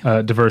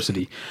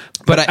diversity.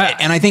 But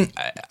I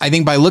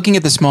think by looking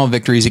at the small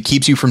victories, it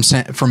keeps you from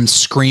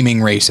screaming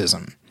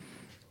racism.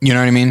 You know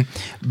what I mean?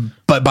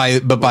 But by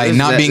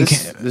not being...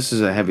 This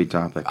is a heavy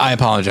topic. I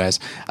apologize.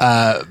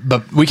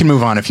 But we can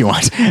move on if you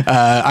want.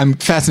 I'm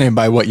fascinated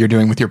by what you're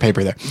doing with your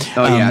paper there.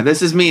 Oh, yeah.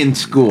 This is me in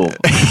school.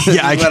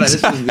 Yeah, I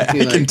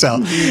can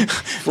tell.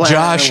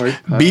 Josh,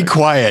 be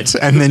quiet.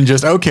 And then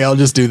okay, I'll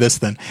just do this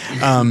then.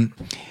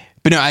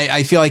 But no,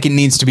 I feel like it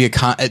needs to be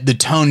the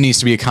tone needs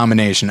to be a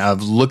combination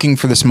of looking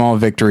for the small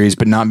victories,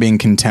 but not being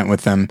content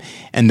with them.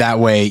 And that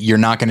way you're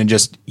not going to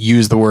just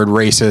use the word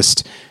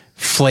racist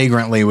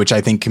flagrantly, which I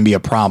think can be a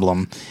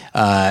problem,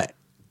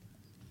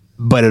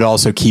 but it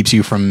also keeps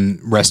you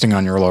from resting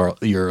on your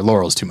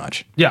laurels too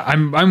much. Yeah,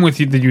 I'm with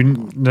you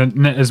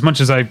that as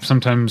much as I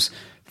sometimes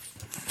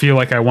feel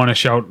like I want to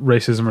shout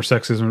racism or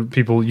sexism at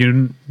people,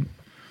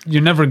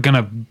 you're never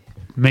gonna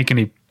make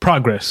any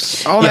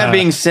progress. All that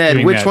being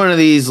said, which one of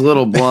these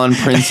little blonde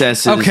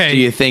princesses do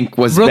you think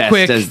was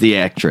best as the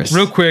actress?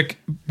 Real quick,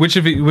 which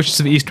of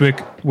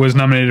Eastwick was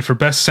nominated for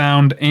best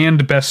sound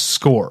and best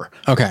score?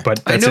 Okay,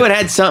 but I knew it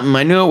had something.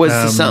 I knew it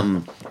was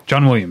something.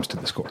 John Williams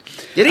did the score.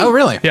 Did he? Oh,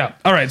 really? Yeah.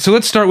 All right. So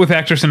let's start with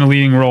actress in a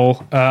leading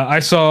role. I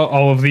saw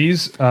all of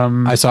these.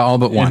 I saw all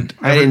but one.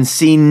 I didn't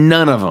see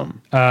none of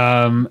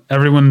them.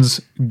 Everyone's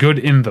good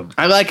in them.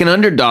 I like an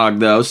underdog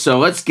though, so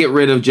let's get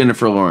rid of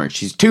Jennifer Lawrence.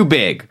 She's too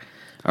big.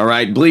 All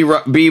right, Brie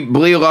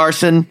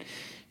Larson,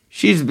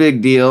 she's a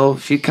big deal.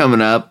 She's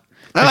coming up.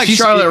 I like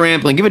Charlotte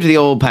Rampling. Give it to the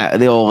old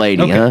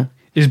lady, huh?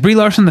 Is Brie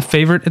Larson the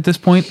favorite at this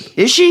point?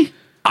 Is she?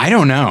 I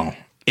don't know.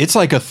 It's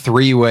like a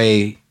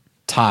 3-way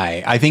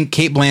tie. I think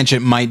Cate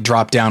Blanchett might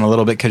drop down a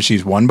little bit because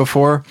she's won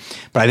before,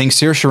 but I think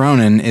Saoirse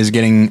Ronan is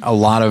getting a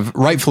lot of,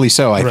 rightfully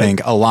so, I think,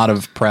 a lot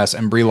of press,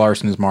 and Brie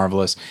Larson is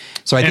marvelous.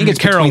 So I think it's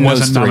Carol between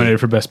wasn't those three. Nominated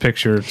for Best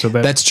Picture, so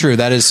that's true.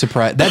 That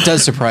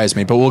does surprise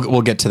me, but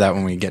we'll get to that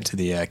when we get to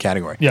the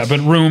category. Yeah, but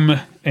Room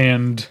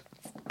and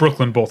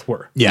Brooklyn both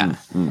were. Yeah.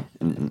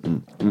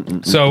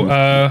 So,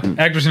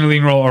 actress in a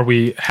leading role, are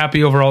we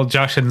happy overall?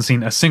 Josh hadn't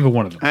seen a single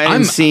one of them. I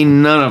haven't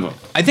seen none of them.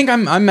 I think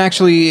I'm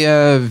actually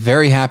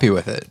very happy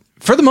with it.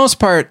 For the most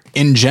part,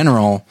 in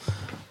general,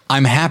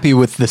 I'm happy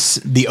with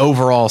the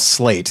overall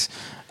slate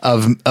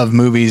of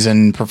movies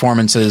and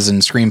performances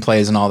and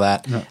screenplays and all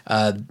that.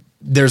 Yeah.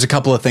 There's a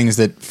couple of things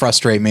that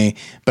frustrate me,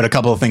 but a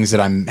couple of things that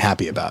I'm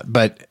happy about.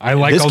 But I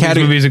like all these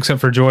movies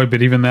except for Joy,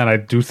 but even that, I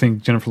do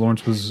think Jennifer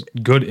Lawrence was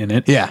good in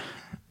it. Yeah.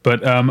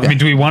 But, I mean,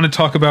 do we want to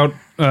talk about...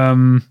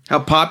 how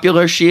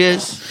popular she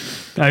is?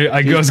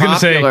 I was going to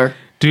say,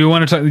 do you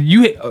want to talk...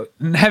 You,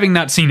 having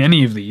not seen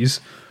any of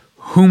these,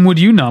 whom would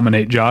you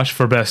nominate, Josh,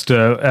 for Best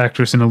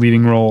Actress in a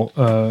Leading Role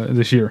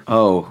this year?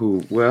 Oh,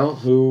 who? Well,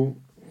 who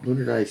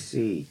did I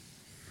see?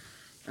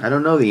 I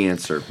don't know the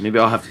answer. Maybe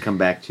I'll have to come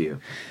back to you.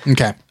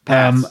 Okay.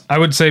 I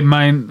would say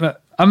mine...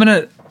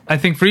 I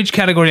think for each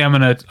category, I'm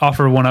going to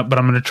offer one up, but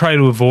I'm going to try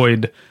to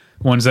avoid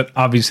ones that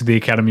obviously the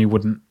Academy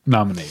wouldn't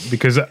nominate.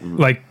 Because,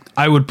 like,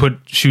 I would put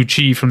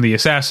Shu-Chi from The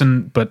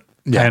Assassin, but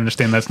I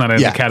understand that's not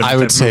an Academy. I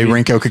would say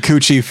movie. Rinko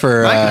Kikuchi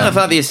for... I kind of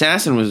thought The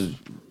Assassin was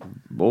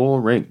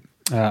boring.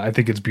 I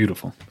think it's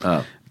beautiful.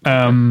 Oh.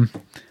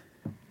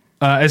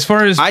 As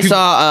far as... I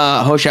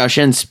saw Ho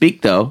Xiaoshen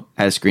speak, though,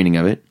 at a screening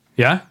of it.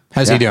 Yeah?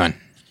 How's he doing?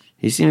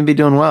 He seemed to be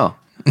doing well.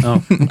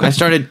 Oh, okay. I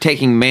started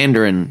taking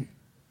Mandarin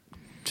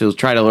to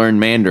try to learn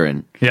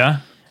Mandarin. Yeah?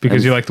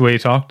 Because you like the way he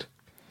talked?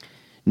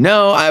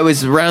 No, I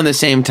was around the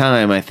same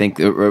time, I think,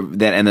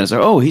 that, and I was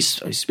like, oh,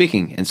 he's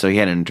speaking. And so he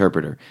had an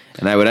interpreter.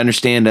 And I would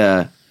understand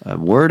a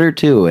word or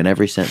two in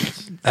every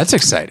sentence. That's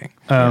exciting.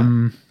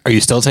 Are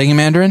you still taking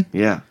Mandarin?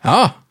 Yeah.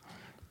 Oh.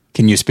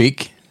 Can you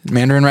speak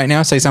Mandarin right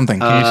now? Say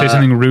something. Can you say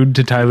something rude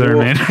to Tyler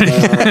in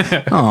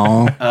Mandarin?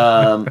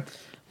 Oh.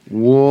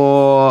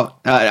 Whoa!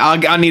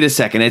 I'll need a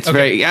second. It's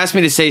very. Ask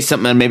me to say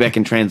something, and maybe I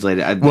can translate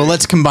it. Well,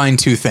 let's combine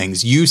two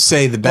things. You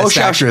say the best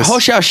actress. Ho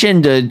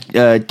Xiaoshen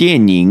de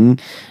Dianying,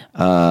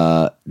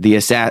 the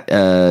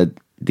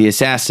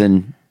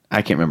assassin.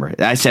 I can't remember.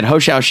 I said Ho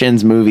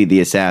Xiaoshen's movie, The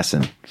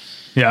Assassin.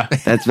 Yeah,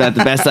 that's about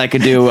the best I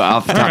could do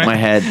off the top of my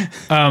head.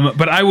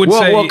 But I would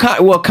say,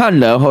看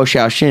了 Ho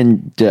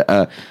Xiaoshen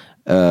的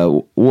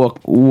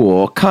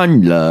我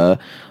看了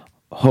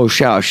侯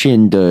孝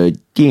贤的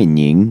电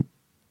影。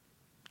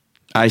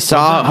I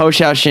saw Ho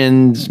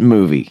Xiaoxin's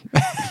movie.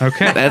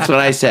 Okay. That's what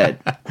I said.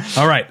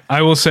 All right.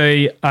 I will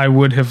say I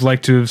would have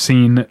liked to have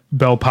seen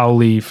Belle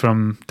Powley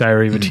from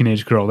Diary of a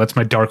Teenage Girl. That's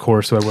my dark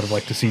horse who I would have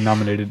liked to see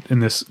nominated in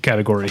this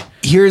category.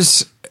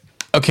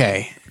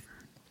 Okay.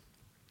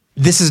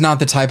 This is not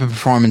the type of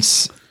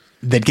performance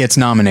that gets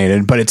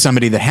nominated, but it's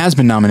somebody that has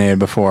been nominated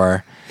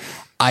before.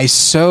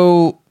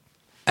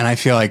 And I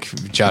feel like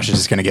Josh is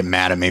just going to get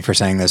mad at me for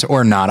saying this,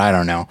 or not. I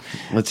don't know.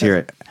 Let's hear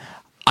it.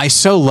 I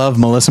so love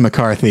Melissa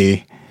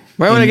McCarthy.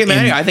 Why would I get mad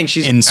at you? I think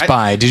she's in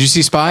Spy. Did you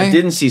see Spy? I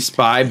didn't see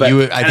Spy,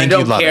 but I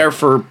don't care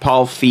for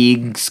Paul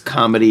Feig's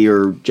comedy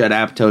or Judd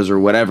Apatow's or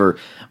whatever.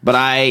 But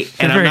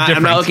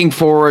I'm not looking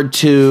forward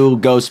to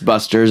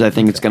Ghostbusters. I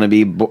think it's going to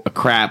be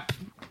crap.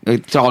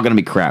 It's all going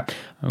to be crap.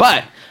 Okay.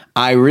 But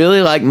I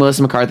really like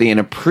Melissa McCarthy and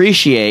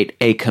appreciate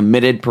a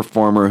committed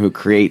performer who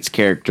creates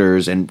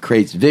characters and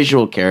creates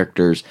visual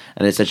characters,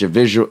 and is such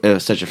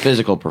a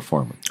physical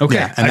performer. Okay,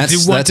 yeah, and I do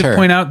want to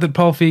point out that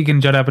Paul Feig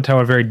and Judd Apatow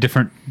are very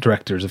different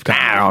directors of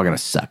comedy. They're all gonna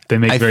suck. They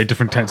make very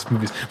different types of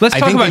movies. Let's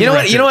talk about you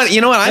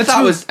know what I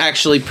thought was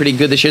actually pretty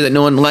good this year that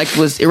no one liked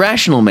was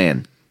Irrational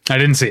Man. I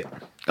didn't see it.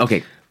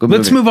 Okay,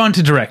 let's move on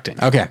to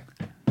directing. Okay.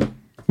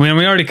 We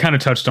already kind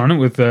of touched on it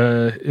with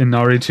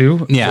Inari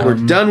 2. Yeah, so we're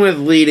done with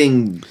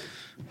leading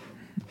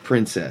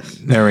princess.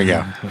 There we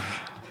go.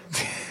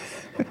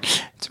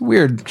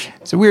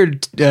 It's a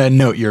weird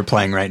note you're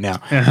playing right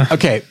now.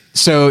 Okay,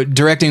 so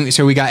directing.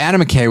 So we got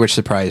Adam McKay, which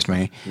surprised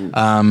me.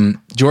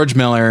 George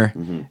Miller,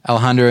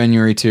 Alejandro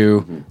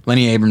Iñárritu,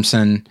 Lenny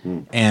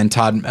Abramson, and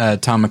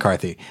Tom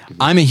McCarthy.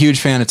 I'm a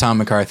huge fan of Tom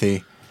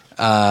McCarthy.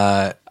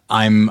 I'm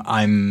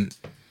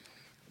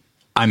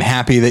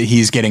happy that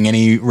he's getting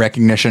any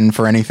recognition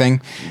for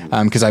anything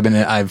because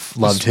I've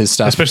loved his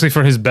stuff, especially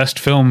for his best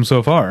film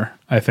so far.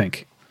 I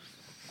think.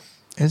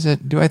 Is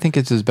it? Do I think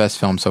it's his best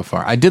film so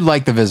far? I did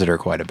like The Visitor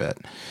quite a bit.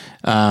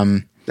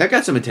 That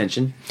got some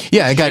attention.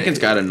 Yeah, Chicken's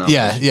got a number.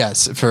 Yeah,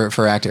 yes,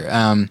 for actor.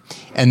 And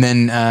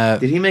then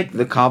did he make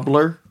The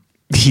Cobbler?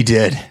 He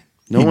did.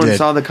 No one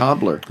saw The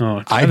Cobbler.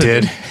 Oh, I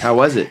did. How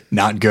was it?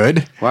 Not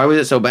good. Why was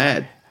it so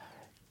bad?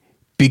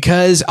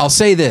 Because I'll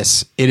say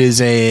this: it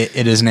is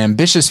an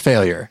ambitious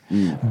failure,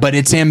 but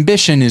its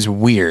ambition is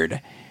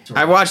weird.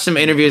 I watched some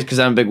interviews because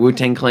I'm a big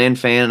Wu-Tang Clan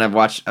fan.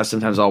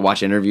 Sometimes I'll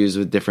watch interviews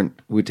with different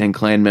Wu-Tang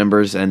Clan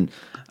members, and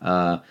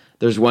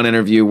there's one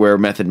interview where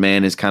Method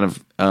Man is kind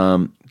of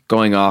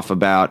going off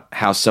about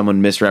how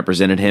someone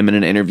misrepresented him in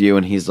an interview,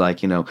 and he's like,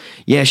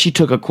 yeah, she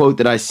took a quote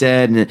that I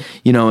said, and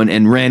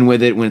and ran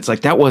with it when it's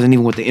like that wasn't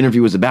even what the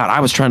interview was about.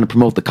 I was trying to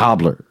promote The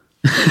Cobbler.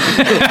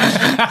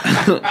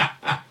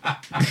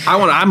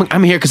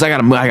 I'm here because I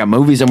got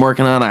movies I'm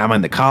working on. I'm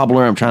in The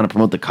Cobbler. I'm trying to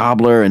promote The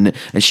Cobbler, and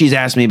she's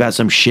asked me about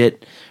some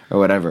shit or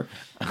whatever.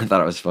 I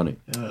thought it was funny.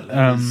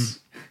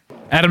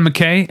 Adam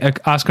McKay,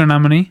 Oscar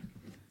nominee.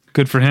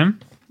 Good for him.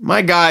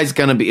 My guy's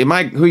gonna be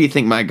who you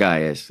think my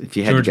guy is? If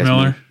you had George to guess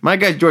Miller. me. My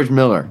guy's George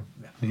Miller.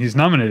 He's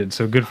nominated,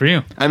 so good for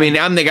you. I mean,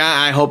 I'm the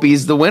guy. I hope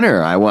he's the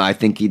winner. I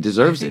think he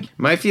deserves it.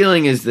 My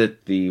feeling is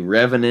that The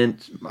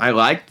Revenant. I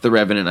liked The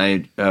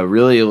Revenant. I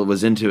really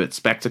was into its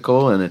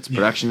spectacle and its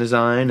production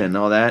design and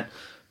all that.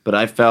 But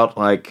I felt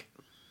like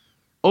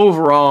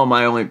overall,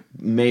 my only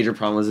major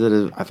problem was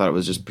that I thought it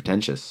was just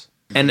pretentious.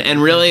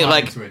 And really,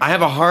 like, I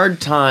have a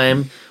hard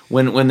time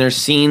when there's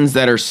scenes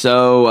that are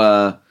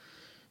so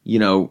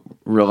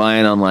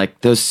relying on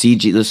like those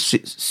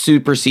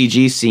super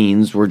CG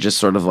scenes were just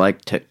sort of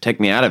like take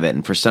me out of it.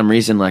 And for some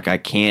reason, like I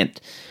can't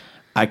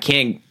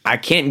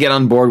get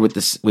on board with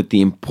this, with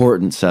the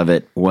importance of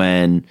it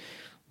when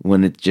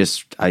it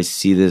just, I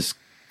see these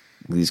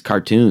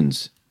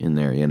cartoons in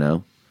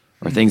there,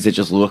 or things that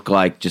just look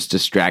like, just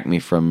distract me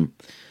from,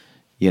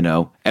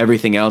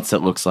 everything else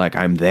that looks like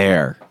I'm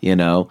there,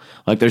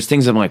 like there's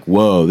things I'm like,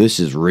 whoa, this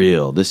is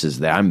real. This is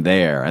that I'm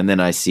there. And then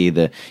I see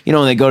when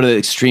they go to the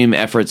extreme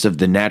efforts of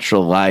the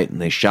natural light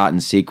and they shot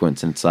in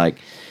sequence, and it's like,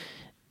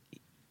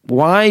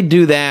 why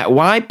do that?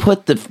 Why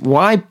put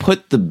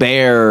the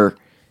bear,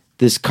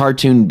 this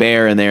cartoon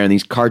bear in there and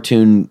these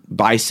cartoon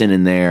bison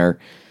in there?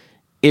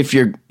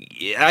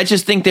 I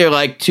just think they're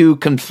like two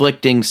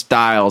conflicting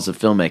styles of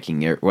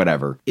filmmaking or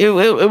whatever. There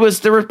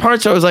were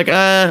parts where I was like,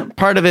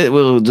 part of it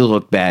will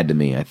look bad to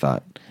me, I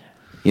thought.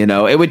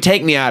 It would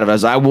take me out of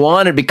it. I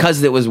wanted,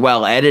 because it was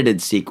well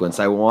edited sequence,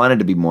 I wanted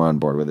to be more on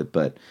board with it.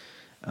 But,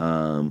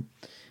 and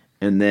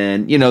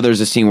then,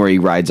 there's a scene where he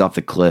rides off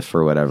the cliff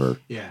or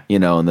whatever. Yeah.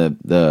 And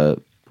the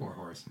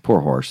Poor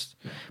horse.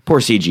 Poor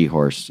CG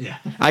horse. Yeah.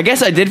 I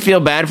guess I did feel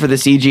bad for the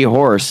CG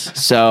horse,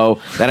 so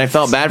then I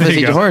felt bad for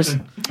the CG horse.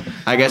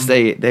 I guess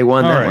they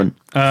won that one.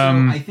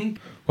 I think.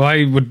 Well,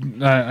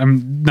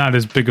 I'm not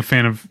that big a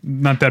fan of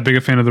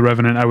The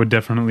Revenant. I would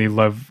definitely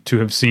love to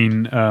have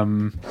seen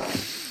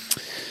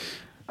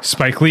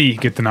Spike Lee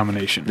get the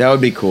nomination. That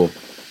would be cool.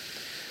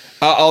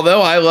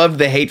 Although I loved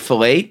The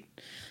Hateful Eight,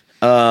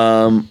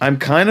 I'm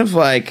kind of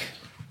like,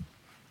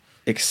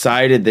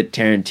 excited that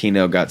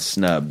Tarantino got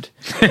snubbed.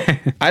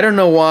 I don't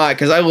know why,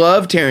 because I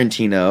love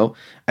Tarantino,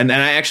 and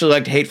I actually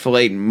liked Hateful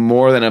Eight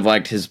more than I've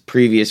liked his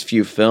previous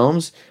few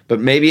films. But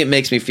maybe it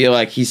makes me feel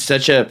like his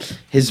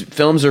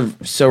films are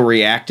so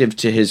reactive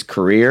to his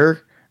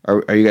career.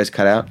 Are you guys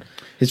cut out?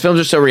 His films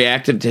are so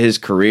reactive to his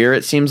career,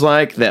 it seems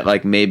like, that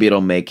like maybe it'll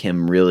make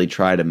him really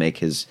try to make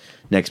his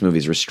next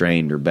movies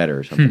Restrained or better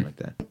or something like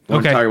that.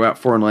 Want to talk about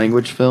foreign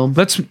language film?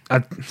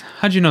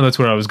 How'd you know that's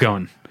where I was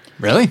going?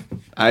 Really?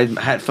 I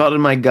had felt in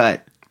my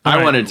gut.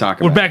 I wanted to talk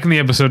about it. We're back in the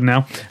episode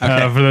now.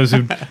 For those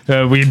who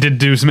we did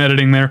do some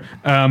editing there.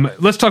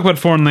 Let's talk about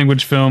foreign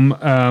language film.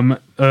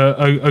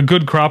 A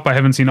good crop. I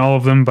haven't seen all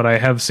of them, but I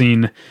have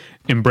seen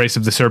Embrace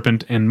of the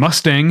Serpent and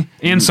Mustang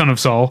and Son of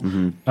Saul,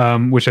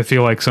 which I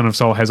feel like Son of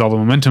Saul has all the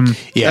momentum.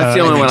 Yeah, that's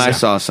the only one I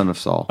saw, Son of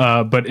Saul.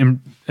 But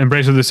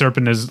Embrace of the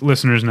Serpent, as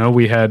listeners know,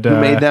 we had...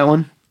 Who made that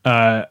one?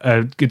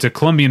 It's a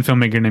Colombian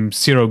filmbracer named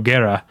Ciro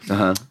Guerra.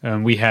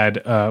 We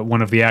had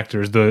one of the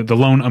actors, the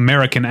lone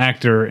American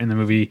actor in the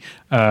movie,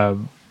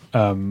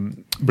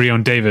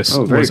 Breon Davis,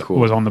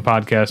 was on the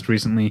podcast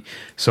recently.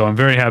 So I'm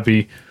very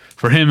happy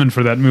for him and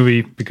for that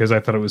movie because I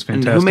thought it was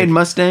fantastic. And who made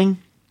Mustang?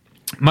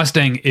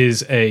 Mustang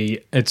is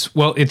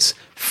it's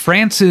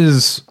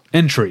France's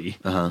entry,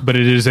 but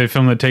it is a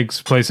film that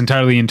takes place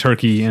entirely in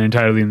Turkey and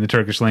entirely in the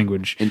Turkish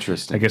language.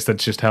 Interesting. I guess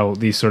that's just how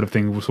these sort of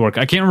things work.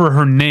 I can't remember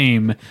her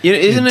name.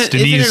 It's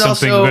Denise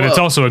something, but it's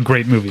also a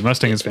great movie.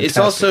 Mustang is fantastic. It's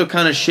also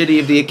kind of shitty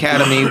of the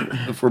Academy,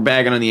 if we're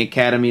bagging on the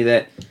Academy,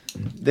 that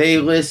they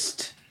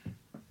list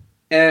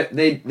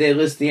they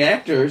list the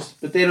actors,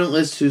 but they don't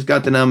list who's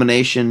got the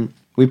nomination.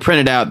 We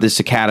printed out this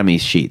Academy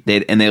sheet,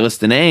 and they list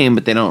the name,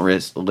 but they don't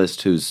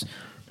list who's.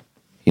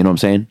 You know what I'm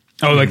saying?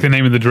 Oh, like the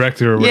name of the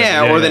director, or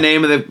whatever. The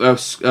name of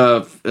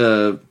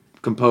the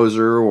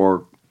composer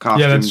or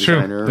costume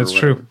designer. That's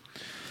true.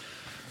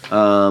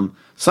 Son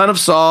of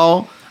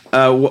Saul.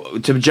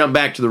 To jump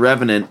back to The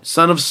Revenant,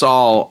 Son of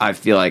Saul, I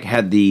feel like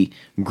had the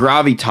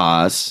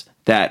gravitas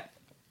that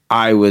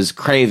I was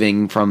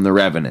craving from The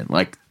Revenant.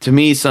 Like to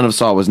me, Son of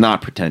Saul was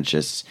not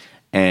pretentious,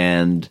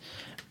 and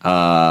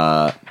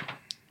whereas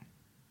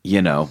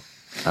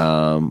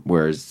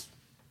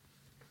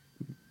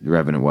The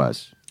Revenant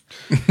was.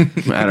 I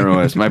don't know what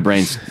it was. My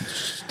brain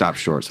stopped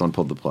short. Someone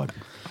pulled the plug.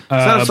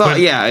 Son of Saul,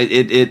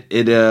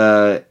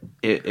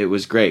 it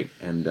was great,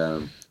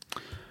 and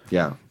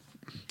yeah.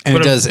 And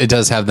it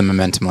does have the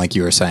momentum, like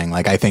you were saying.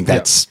 Like I think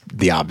that's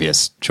the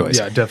obvious choice.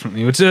 Yeah,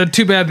 definitely. It's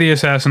too bad The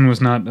Assassin was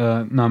not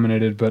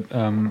nominated, but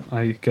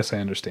I guess I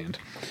understand.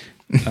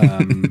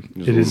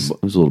 It was a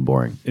little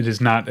boring. It is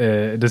not.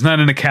 It is not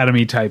an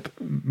Academy type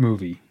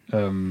movie.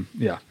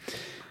 Yeah.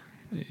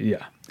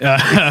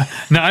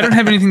 Now, I don't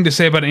have anything to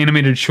say about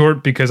animated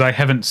short because I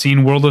haven't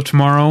seen World of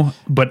Tomorrow,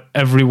 but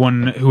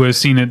everyone who has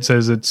seen it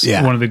says it's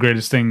one of the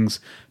greatest things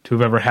to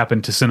have ever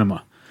happened to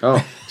cinema.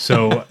 Oh.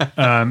 So,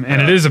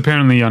 and it is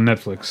apparently on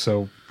Netflix,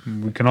 so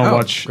we can all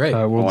watch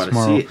World of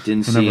Tomorrow. See it.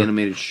 Didn't see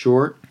animated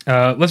short.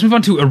 Let's move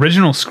on to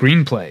original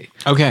screenplay.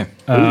 Okay.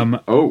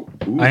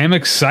 I am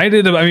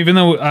excited about, even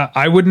though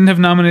I wouldn't have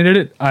nominated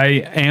it, I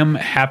am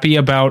happy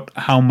about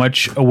how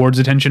much awards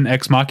attention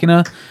Ex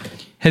Machina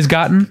has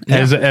gotten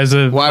as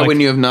a. Why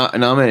wouldn't you have not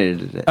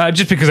nominated it?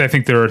 Just because I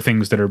think there are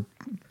things that are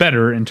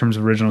better in terms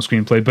of original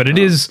screenplay, but it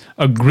is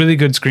a really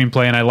good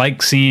screenplay, and I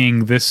like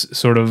seeing this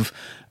sort of.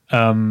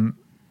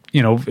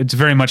 It's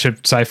very much a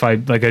sci-fi,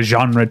 like a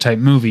genre type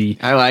movie.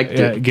 I liked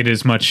it. Get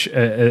as much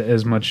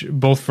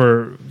both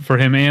for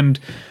him and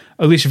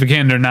Alicia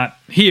Vikander, not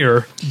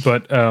here,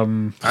 but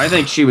I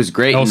think she was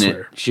great elsewhere. in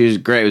it. She was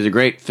great. It was a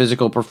great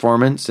physical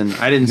performance, and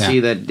I didn't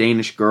see that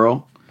Danish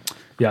girl.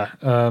 Yeah,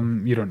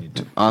 you don't need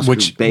to.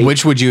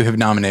 Which would you have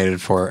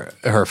nominated for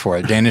her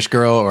for? Danish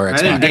Girl or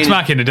Ex Machina? Ex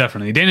Machina,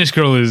 definitely. Danish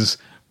Girl is.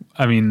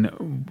 I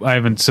mean, I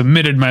haven't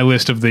submitted my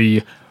list of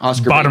the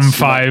Oscar bottom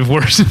 5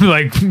 worst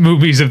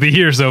movies of the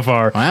year so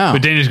far. Wow.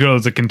 But Danish Girl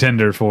is a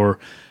contender for,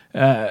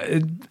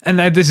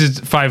 this is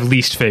 5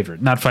 least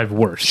favorite, not 5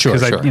 worst. Sure.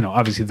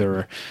 Obviously there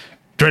are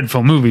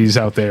dreadful movies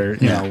out there,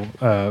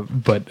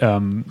 but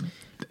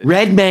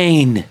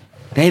Redmayne.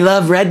 They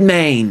love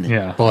Redmayne.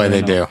 Yeah, boy,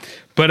 they do.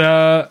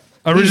 But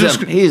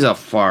he's a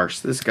farce.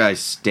 This guy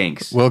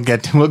stinks. We'll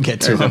get to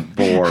He's a him.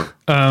 bore.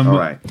 All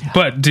right.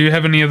 But do you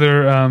have any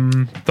other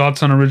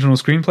thoughts on original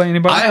screenplay?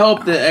 Anybody? I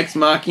hope that Ex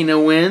Machina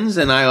wins,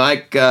 and I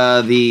like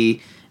the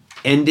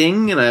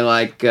ending, and I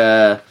like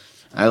the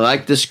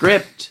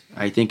script.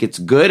 I think it's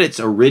good. It's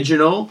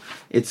original.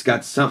 It's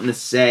got something to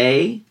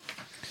say.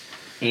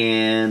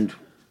 And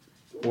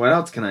what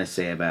else can I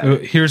say about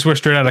it? Here's where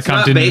Straight Outta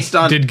Compton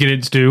did get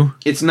its due.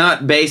 It's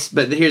not based,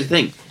 but here's the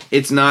thing.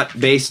 It's not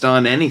based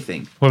on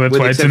anything. Well, that's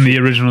why it's in the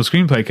original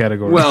screenplay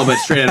category. Well, but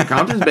Straight Outta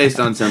Compton's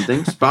based on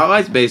something.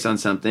 Spotlight's based on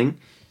something.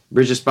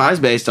 Bridge of Spies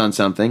based on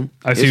something.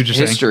 I see what you're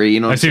saying. History, you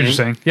know what I'm saying? I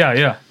see what you're saying.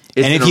 Yeah.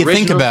 And if you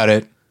think about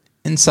it,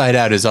 Inside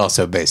Out is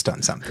also based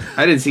on something.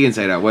 I didn't see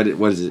Inside Out. What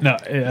is it? No,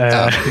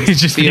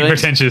 it's just being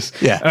pretentious.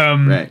 Yeah.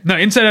 Right. No,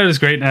 Inside Out is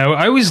great. Now,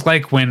 I always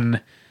like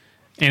when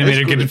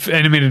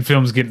Animated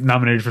films get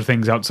nominated for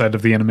things outside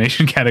of the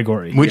animation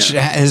category, which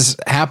has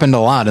happened a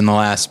lot in the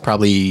last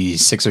probably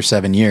 6 or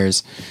 7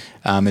 years.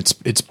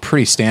 It's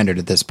pretty standard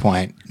at this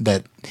point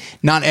that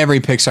not every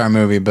Pixar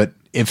movie, but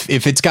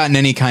if it's gotten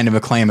any kind of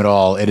acclaim at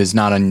all, it is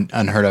not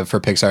unheard of for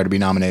Pixar to be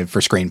nominated for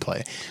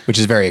screenplay, which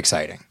is very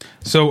exciting.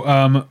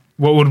 So,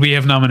 what would we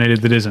have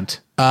nominated that isn't?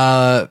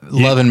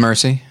 Love and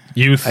Mercy.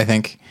 Youth, I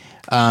think.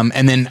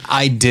 And then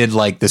I did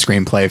like the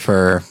screenplay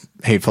for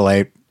Hateful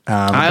Eight.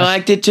 I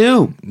liked it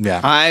too. Yeah.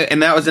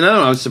 And that was another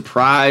one. I was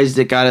surprised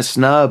it got a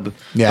snub.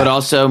 Yeah. But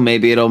also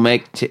maybe it'll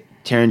make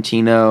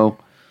Tarantino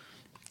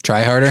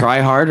try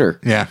harder.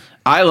 Yeah.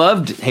 I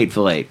loved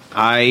Hateful Eight.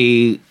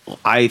 I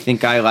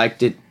think I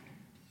liked it.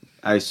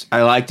 I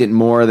liked it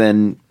more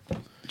than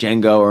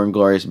Django or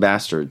Inglourious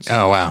Bastards.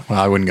 Oh wow.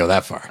 Well, I wouldn't go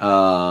that far.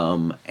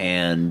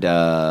 And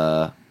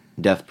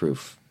Death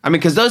Proof. I mean,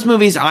 because those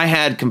movies I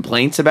had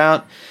complaints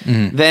about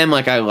them.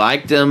 Like I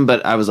liked them,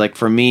 but I was like,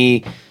 for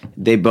me,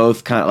 they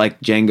both kind of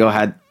like Django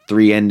had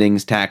 3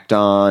 endings tacked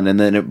on, and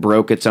then it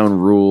broke its own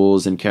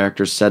rules, and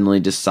characters suddenly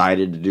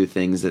decided to do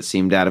things that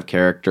seemed out of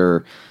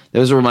character.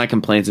 Those were my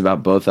complaints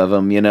about both of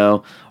them, you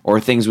know, or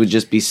things would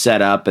just be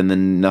set up and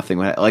then nothing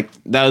would like.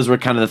 Those were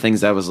kind of the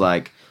things that was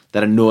like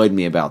that annoyed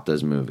me about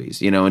those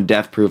movies, you know. In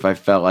Death Proof, I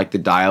felt like the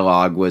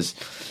dialogue was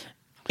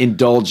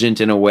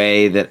indulgent in a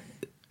way that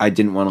I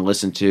didn't want to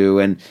listen to,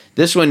 and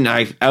this one,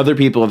 other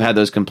people have had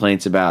those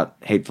complaints about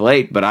Hateful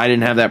Eight, but I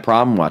didn't have that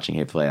problem watching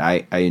Hateful Eight.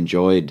 I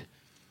enjoyed,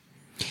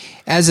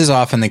 as is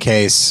often the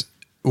case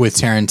with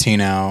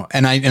Tarantino,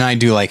 and I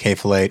do like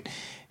Hateful Eight.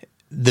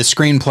 The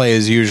screenplay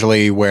is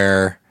usually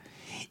where,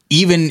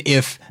 even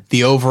if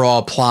the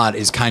overall plot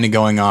is kind of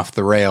going off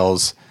the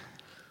rails,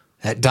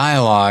 that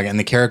dialogue and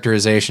the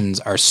characterizations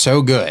are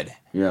so good.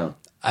 Yeah,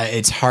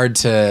 it's hard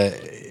to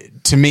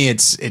me.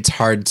 It's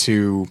hard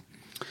to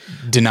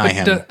deny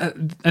him.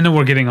 I know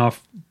we're getting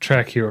off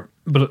track here,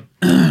 but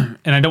and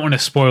I don't want to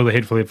spoil the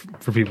Hateful Eight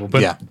for people,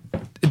 but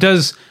it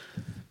does.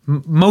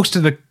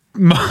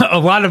 A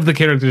lot of the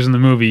characters in the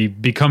movie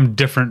become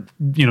different.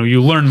 You know,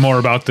 you learn more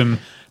about them.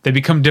 They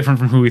become different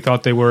from who we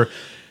thought they were.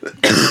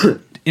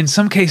 In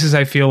some cases,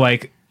 I feel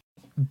like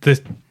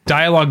the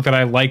dialogue that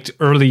I liked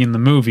early in the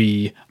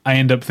movie, I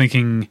end up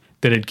thinking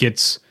that it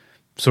gets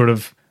sort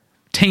of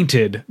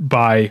tainted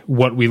by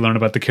what we learn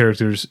about the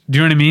characters. Do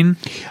you know what I mean?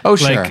 Oh,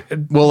 sure.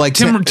 Well, like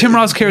Tim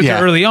Roth's character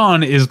early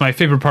on is my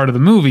favorite part of the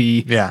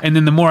movie. Yeah. And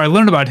then the more I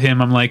learn about him,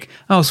 I'm like,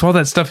 oh, so all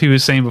that stuff he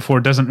was saying before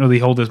doesn't really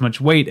hold as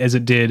much weight as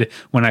it did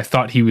when I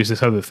thought he was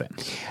this other thing.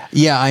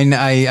 Yeah,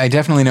 I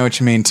definitely know what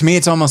you mean. To me,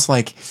 it's almost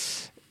like,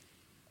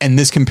 and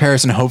this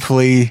comparison,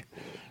 hopefully,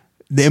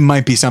 it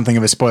might be something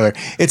of a spoiler.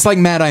 It's like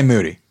Mad Eye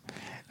Moody.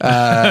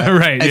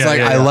 Right. It's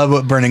I love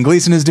what Brendan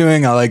Gleeson is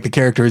doing. I like the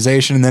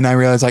characterization. And then I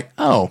realize like,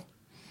 oh,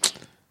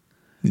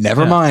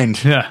 never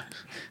mind. Yeah.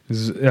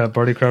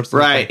 Barty Crouch.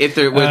 Right. It's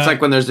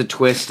like when there's a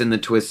twist and the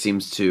twist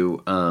seems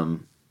to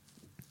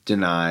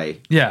deny.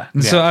 Yeah.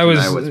 So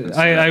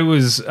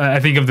I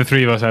think of the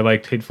three of us, I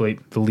liked Hateful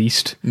Eight the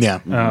least. Yeah.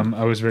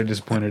 I was very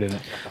disappointed in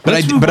it.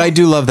 But I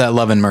do love that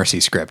Love and Mercy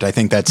script. I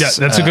think that's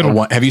a good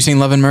one. Have you seen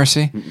Love and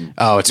Mercy? Mm-mm.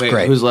 Oh, it's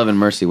great. Who's Love and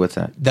Mercy? What's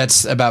that?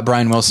 That's about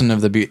Brian Wilson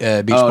of the Beach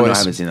Boys. No, I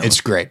haven't seen that.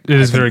 It's great. It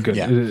is very good.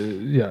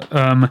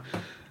 Yeah.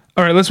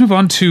 All right, let's move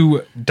on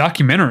to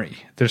documentary.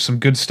 There's some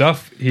good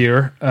stuff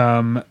here.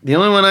 The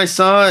only one I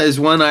saw is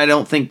one I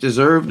don't think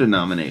deserved a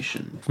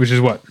nomination. Which is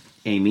what?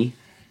 Amy.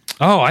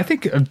 Oh, I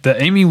think the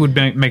Amy would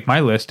make my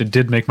list. It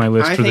did make my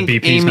list for the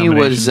BP's Amy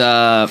nomination.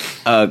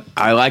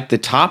 I liked the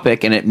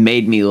topic, and it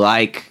made me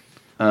like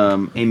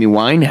Amy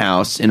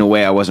Winehouse in a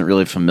way I wasn't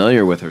really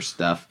familiar with her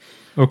stuff.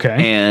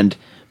 Okay.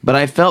 But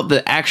I felt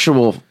the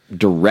actual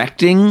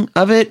directing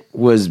of it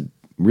was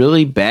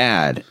really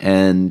bad,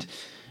 and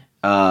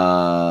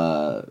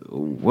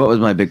what was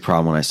my big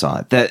problem when I saw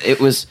it? That it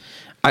was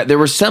there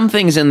were some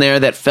things in there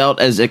that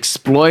felt as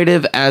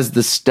exploitive as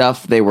the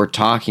stuff they were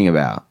talking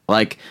about,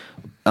 like.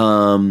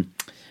 And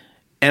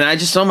I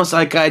just almost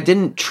like I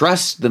didn't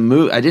trust the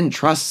movie. I didn't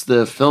trust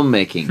the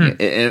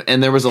filmmaking,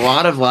 and there was a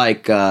lot of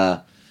like.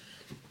 I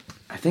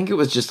think it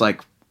was just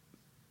like.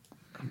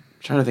 I'm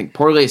trying to think,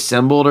 poorly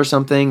assembled or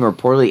something, or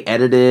poorly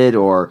edited,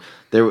 or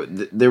there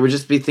would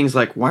just be things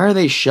like, why are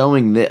they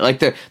showing that? Like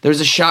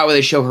there's a shot where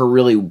they show her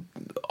really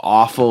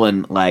awful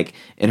and like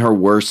in her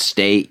worst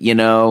state, you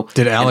know.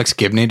 Did Alex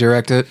Gibney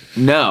direct it?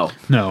 No.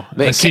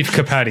 Asif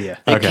Kapadia.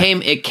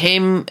 It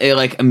came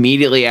like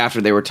immediately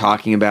after they were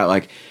talking about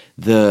like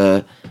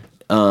the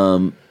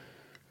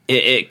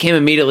it came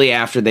immediately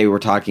after they were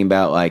talking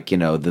about like, you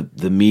know,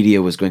 the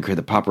media was going crazy,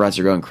 the paparazzi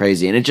are going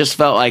crazy, and it just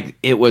felt like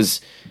it was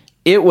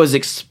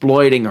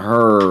exploiting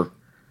her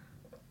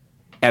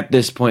at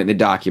this point in the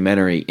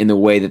documentary in the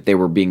way that they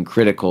were being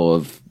critical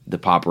of the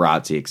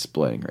paparazzi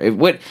exploiting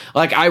her.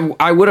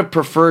 I would have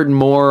preferred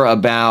more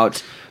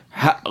about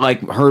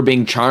like her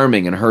being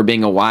charming and her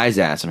being a wise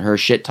ass and her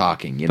shit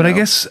talking. But I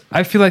guess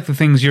I feel like the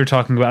things you're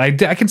talking about,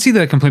 I can see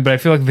that complaint, but I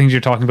feel like the things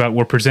you're talking about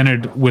were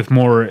presented with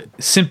more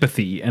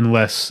sympathy and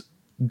less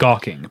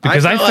gawking.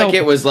 Because I felt like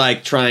it was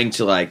like trying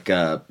to like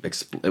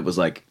it was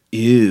like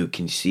ooh,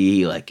 can you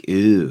see, like,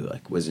 ooh,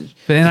 like, wasn't.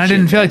 And I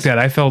didn't feel like that.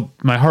 I felt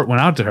my heart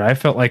went out to her. I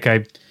felt like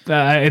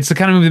it's the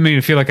kind of movie that made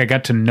me feel like I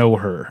got to know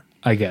her,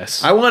 I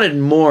guess. I wanted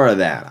more of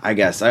that, I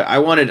guess. I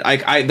wanted,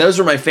 those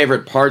were my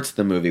favorite parts of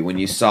the movie, when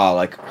you saw,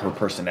 like, her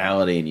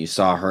personality and you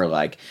saw her,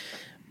 like,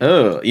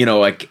 oh, you know,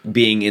 like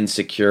being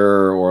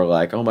insecure, or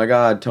like, oh my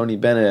God, Tony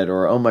Bennett,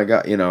 or oh my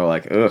God, you know,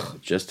 like, ugh,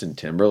 Justin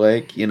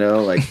Timberlake, you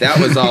know, like that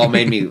was all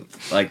made me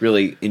like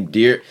really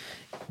endear.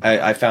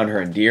 I found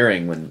her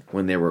endearing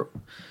when they were,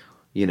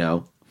 you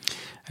know.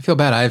 I feel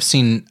bad. I've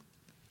seen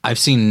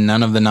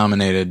none of the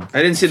nominated.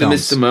 I didn't see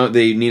films.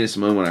 the Nina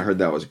Simone one. I heard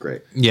that was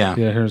great. Yeah,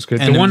 her was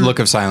good. And the one Look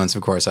of Silence,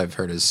 of course, I've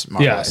heard is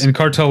marvelous. Yeah, in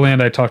Cartel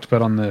Land, I talked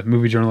about on the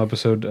Movie Journal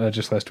episode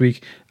just last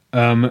week.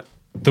 The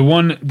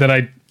one that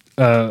I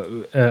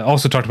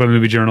also talked about in the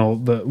Movie Journal,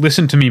 the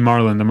Listen to Me,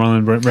 Marlon, the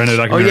Marlon Brando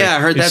documentary. Oh yeah, I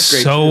heard that's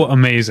great. So too.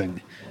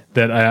 Amazing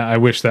that I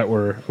wish that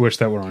were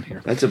on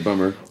here. That's a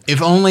bummer.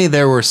 If only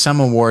there were some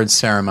awards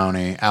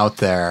ceremony out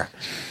there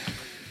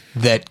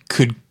that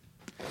could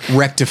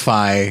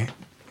rectify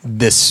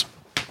this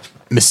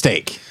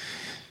mistake.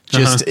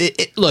 Just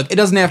look, it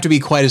doesn't have to be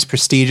quite as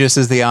prestigious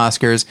as the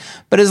Oscars,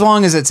 but as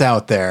long as it's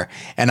out there,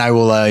 and I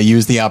will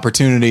use the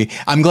opportunity.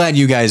 I'm glad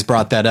you guys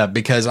brought that up,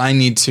 because I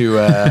need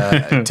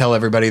to tell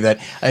everybody that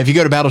if you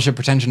go to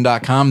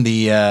battleshippretension.com,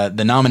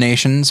 the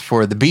nominations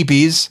for the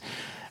Beepies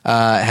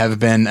have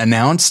been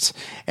announced,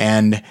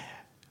 and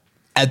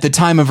at the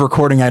time of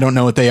recording, I don't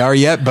know what they are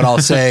yet, but I'll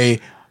say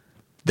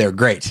they're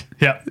great.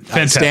 Yeah, fantastic.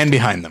 I stand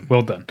behind them.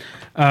 Well done.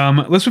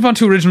 Let's move on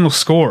to original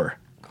score.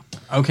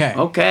 Okay.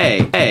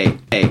 Hey.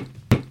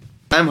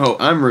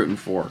 I'm rooting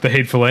for The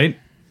Hateful Eight.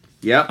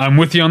 Yep. I'm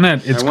with you on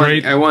that. It's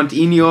great. I want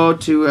Ennio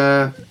to.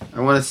 I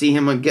want to see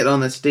him get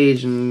on the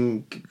stage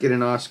and get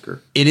an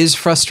Oscar. It is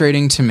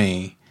frustrating to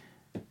me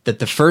that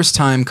the first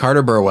time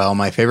Carter Burwell,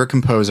 my favorite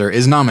composer,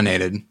 is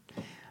nominated,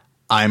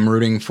 I'm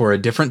rooting for a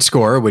different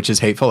score, which is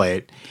Hateful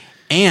Eight.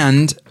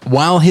 And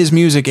while his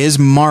music is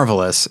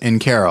marvelous in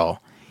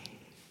Carol,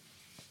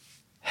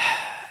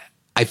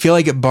 I feel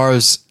like it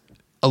borrows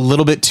a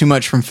little bit too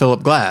much from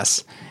Philip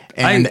Glass,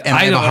 and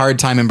I have a hard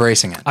time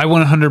embracing it. I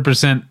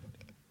 100%.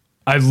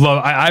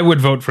 I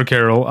would vote for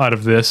Carol out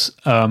of this,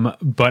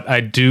 but I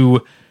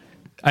do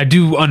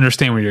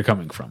understand where you're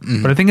coming from.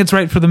 Mm-hmm. But I think it's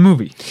right for the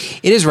movie.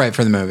 It is right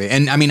for the movie,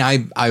 and I mean,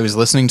 I was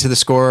listening to the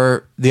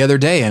score the other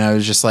day, and I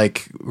was just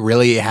like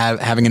really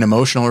having an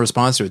emotional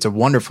response to it. It's a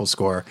wonderful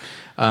score.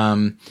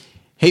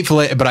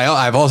 Hateful Eight, but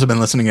I've also been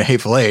listening to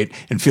Hateful Eight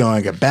and feeling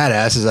like a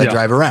badass as I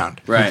drive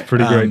around. Right, it's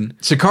pretty great.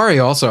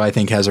 Sicario also, I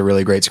think, has a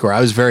really great score. I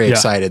was very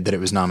excited that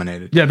it was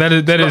nominated. Yeah, that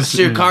is.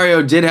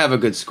 Sicario did have a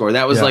good score.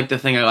 That was like the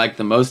thing I liked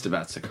the most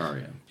about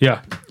Sicario.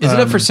 Yeah, is it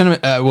up for cinema?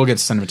 We'll get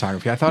to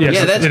cinematography. I thought.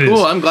 Yeah, that's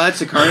cool. I'm glad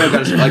Sicario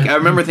got. Like, I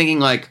remember thinking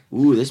like,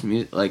 ooh, this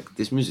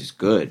music's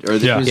good, or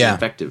this music's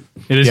effective.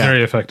 It is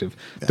very effective.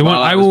 The one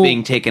I was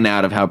being taken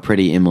out of how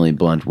pretty Emily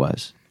Blunt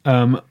was.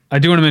 I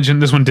do want to mention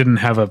this one didn't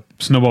have a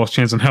snowball's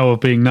chance in hell of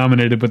being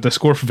nominated, but the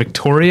score for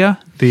Victoria,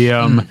 the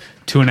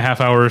 2.5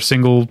 hour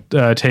single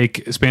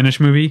take Spanish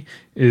movie,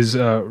 is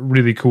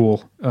really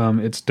cool.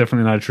 It's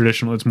definitely not a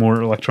traditional; it's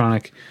more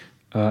electronic,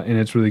 and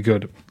it's really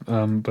good.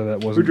 But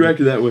that wasn't. Who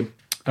directed that one?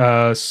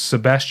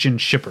 Sebastian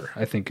Schipper,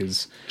 I think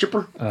is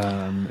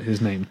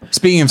his name.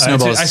 Speaking of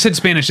snowballs, I said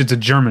Spanish. It's a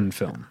German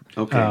film.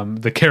 Okay.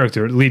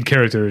 The lead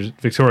character,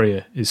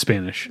 Victoria, is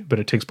Spanish, but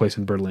it takes place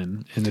in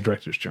Berlin, and the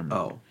director's German.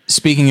 Oh.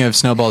 Speaking of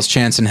Snowball's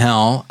Chance in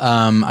Hell,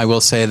 I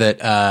will say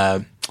that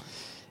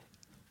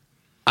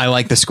I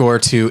like the score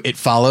to It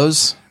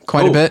Follows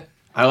quite a bit.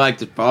 I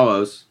liked It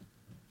Follows.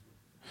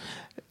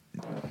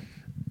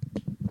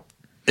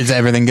 Is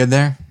everything good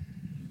there?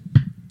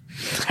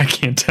 I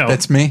can't tell.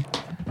 That's me.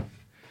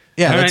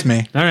 Yeah, that's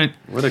me. All right.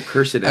 What a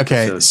cursed episode.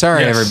 Okay,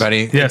 sorry,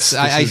 everybody. Yes.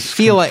 I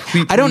feel like,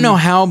 I don't know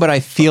how, but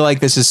I feel like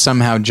this is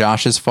somehow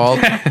Josh's fault.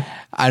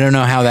 I don't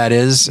know how that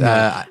is. And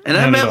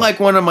I meant like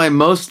one of my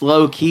most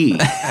low key.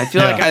 I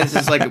feel like this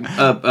is like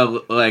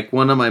like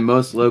one of my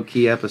most low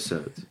key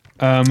episodes.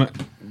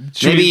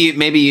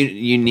 Maybe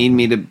you need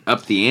me to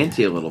up the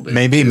ante a little bit.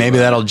 Maybe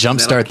that'll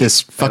jumpstart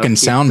this fucking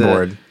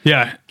soundboard.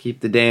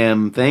 Keep the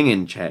damn thing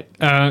in check.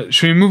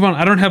 Should we move on?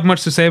 I don't have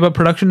much to say about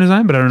production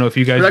design, but I don't know if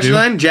you guys do. Production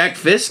design, Jack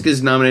Fisk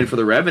is nominated for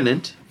The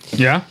Revenant.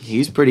 Yeah?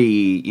 He's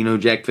pretty, you know who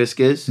Jack Fisk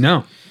is?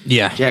 No.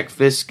 Yeah. Jack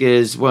Fisk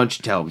is, why don't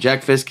you tell him?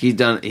 Jack Fisk, he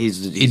does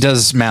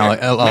Malick,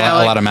 a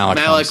lot of Malick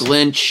Malick, films.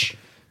 Lynch,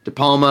 De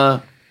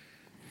Palma,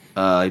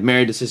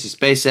 married to Sissy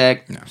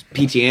Spacek,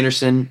 P.T.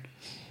 Anderson.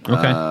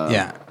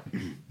 Okay.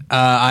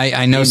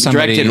 I know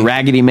somebody directed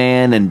Raggedy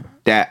Man and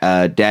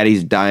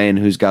Daddy's Dying,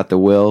 Who's Got the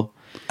Will.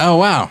 Oh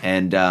wow!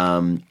 And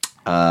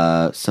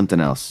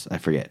something else, I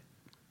forget.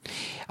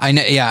 I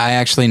know. Yeah, I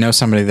actually know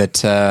somebody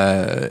that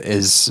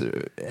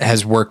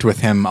has worked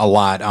with him a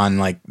lot on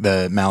like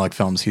the Malick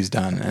films he's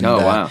done. And,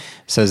 wow!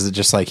 Says that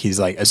just like he's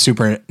like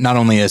not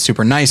only a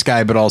super nice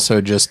guy, but also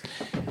just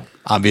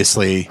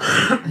obviously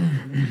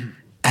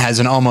has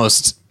an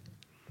almost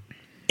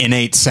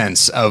innate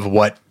sense of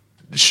what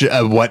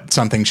what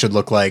something should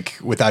look like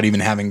without even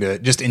having to,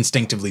 just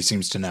instinctively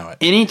seems to know it.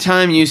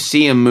 Anytime you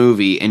see a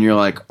movie and you're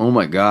like, oh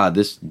my God,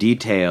 this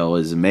detail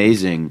is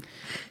amazing,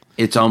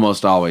 it's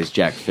almost always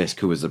Jack Fisk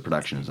who was the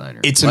production designer.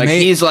 It's like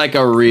he's like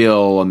a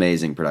real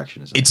amazing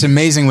production designer. It's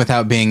amazing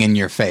without being in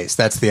your face.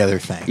 That's the other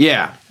thing.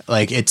 Yeah.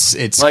 Like it's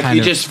like kind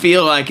you just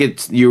feel like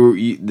it's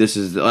you. This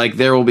is like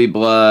There Will Be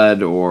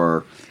Blood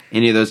or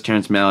any of those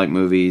Terrence Malick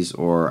movies,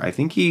 or I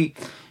think he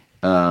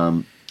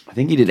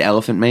did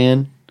Elephant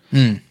Man.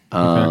 Okay.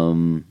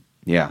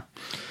 Yeah,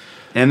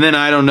 and then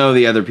I don't know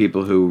the other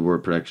people who were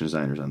production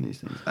designers on these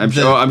things.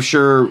 I'm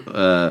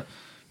sure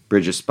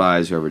Bridge of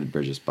Spies, whoever did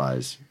Bridge of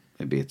Spies,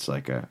 maybe it's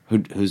like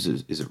is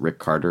it Rick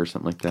Carter or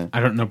something like that? I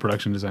don't know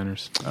production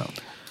designers.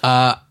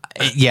 Oh.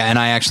 Yeah, and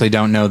I actually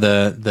don't know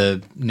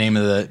the name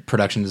of the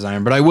production designer,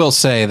 but I will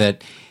say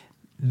that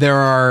there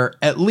are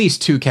at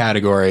least 2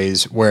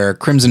 categories where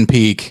Crimson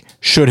Peak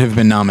should have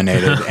been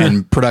nominated,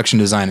 and production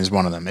design is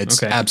one of them.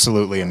 It's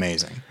absolutely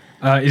amazing.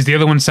 Is the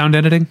other one sound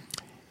editing?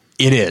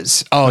 It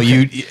is. Oh,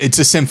 it's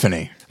a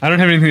symphony. I don't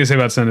have anything to say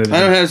about sound editing. I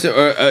don't have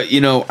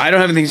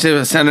anything to say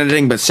about sound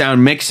editing, but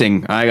sound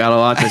mixing, I got a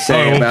lot to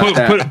say about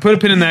that. Put a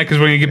pin in that because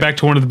we're going to get back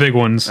to one of the big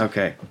ones.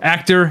 Okay.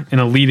 Actor in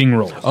a leading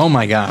role. Oh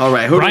my God. All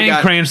right.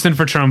 Bryan Cranston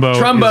for Trumbo.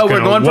 We're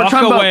going for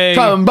Trumbo.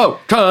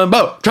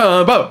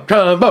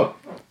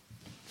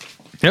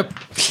 Yep.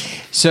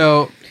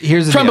 So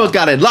here's the Trumbo's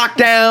got it locked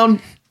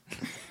down.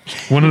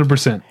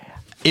 100%.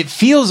 It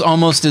feels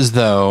almost as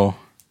though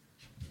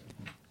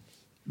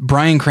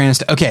Bryan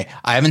Cranston. Okay,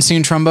 I haven't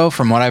seen Trumbo.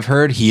 From what I've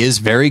heard, he is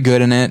very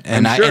good in it,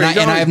 and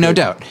I have no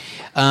doubt.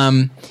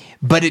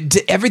 But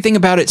everything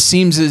about it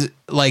seems as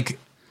like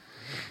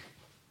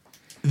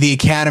the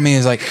Academy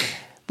is like,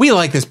 we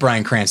like this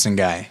Bryan Cranston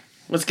guy.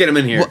 Let's get him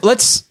in here.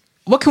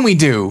 What can we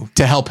do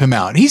to help him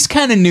out? He's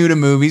kind of new to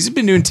movies. He's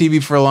been doing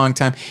TV for a long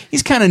time.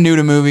 He's kind of new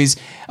to movies.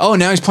 Oh,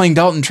 now he's playing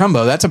Dalton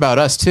Trumbo. That's about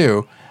us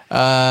too.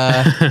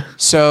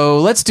 So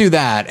let's do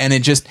that. And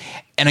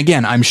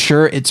again, I'm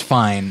sure it's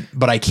fine,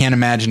 but I can't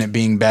imagine it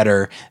being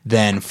better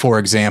than, for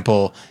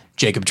example,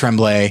 Jacob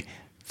Tremblay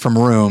from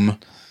Room,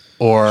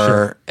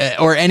 or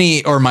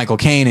Michael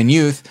Caine in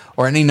Youth,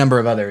 or any number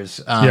of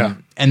others.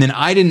 And then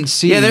I didn't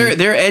see. Yeah,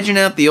 they're edging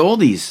out the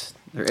oldies.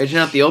 They're edging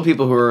out the old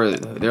people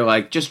they're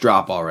like, just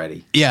drop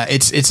already. Yeah,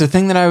 it's a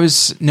thing that I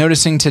was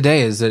noticing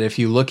today, is that if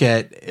you look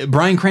at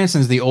Bryan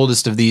Cranston's the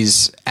oldest of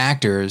these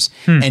actors,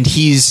 and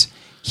he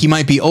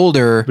might be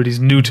older, but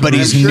he's new to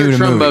movies. I'm sure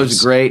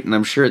Trumbo's great, and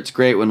I'm sure it's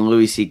great when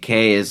Louis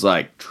C.K. is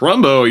like,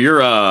 Trumbo, you're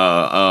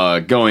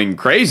going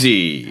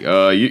crazy.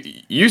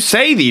 You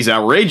say these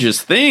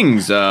outrageous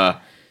things. Do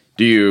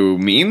you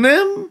mean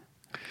them?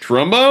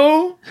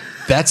 Trumbo?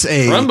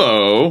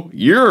 Trumbo,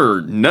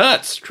 you're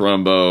nuts,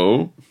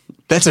 Trumbo.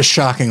 That's a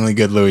shockingly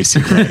good Louis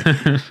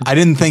C.K. I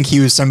didn't think he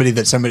was somebody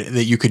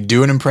that you could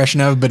do an impression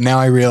of, but now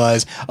I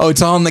realize,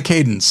 it's all in the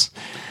cadence.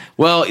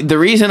 Well, the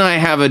reason I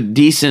have a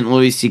decent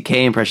Louis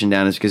C.K. impression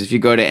down is because if you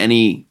go to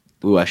any...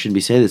 Ooh, I shouldn't be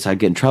saying this. I'd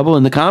get in trouble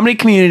in the comedy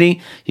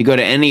community. You go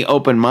to any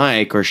open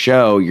mic or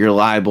show, you're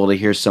liable to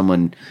hear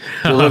someone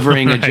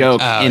delivering a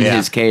joke in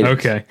his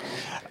cadence. Okay.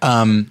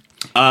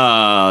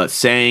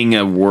 Saying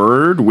a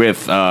word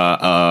with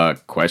a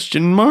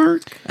question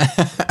mark?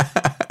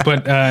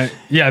 But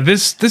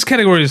this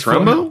category is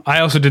Trumbo?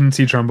 I also didn't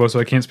see Trumbo, so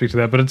I can't speak to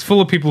that. But it's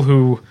full of people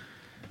who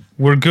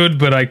were good,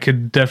 but I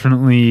could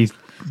definitely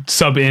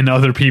sub in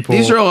other people.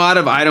 These are a lot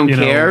of I don't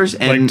cares.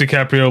 And like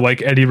DiCaprio,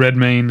 like Eddie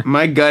Redmayne.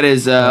 My gut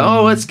is,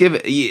 let's give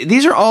it...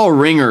 These are all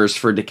ringers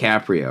for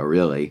DiCaprio,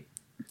 really.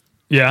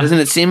 Yeah. Doesn't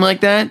it seem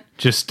like that?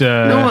 Just these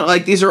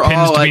are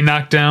pins all to be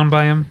knocked down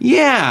by him.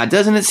 Yeah,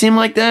 doesn't it seem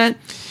like that?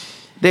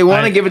 They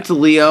want to give it to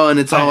Leo, and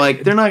it's all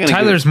like they're not going to.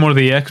 Tyler's more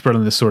the expert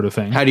on this sort of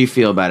thing. How do you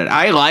feel about it?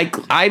 I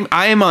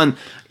am on.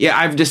 Yeah,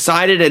 I've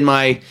decided in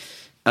my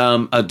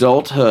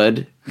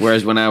adulthood.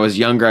 Whereas when I was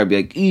younger, I'd be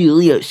like, "Ew,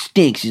 Leo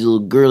stinks. He's a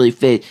little girly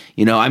face."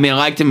 I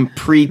liked him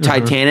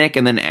pre-Titanic,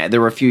 and then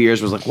there were a few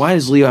years where I was like, "Why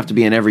does Leo have to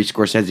be in every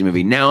Scorsese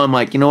movie?" Now I'm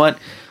like, you know what?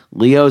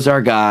 Leo's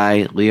our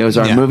guy. Leo's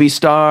our movie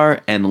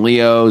star, and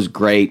Leo's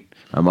great.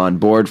 I'm on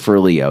board for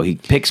Leo. He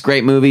picks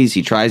great movies.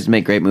 He tries to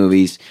make great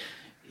movies.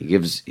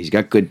 He's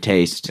got good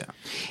taste. Yeah.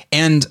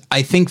 And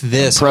I think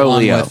this,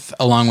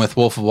 along with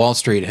Wolf of Wall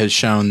Street, has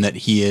shown that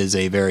he is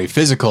a very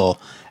physical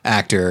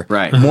actor.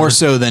 Right. More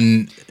so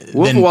than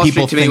Wolf of Wall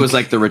people Street to me was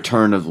like the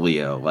return of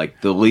Leo.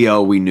 Like the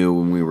Leo we knew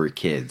when we were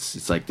kids.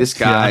 It's like this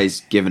guy's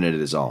giving it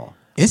his all.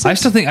 Is it?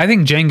 I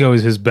think Django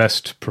is his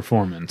best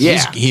performance.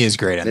 Yeah. He is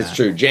great at that. That's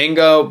true.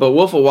 Django, but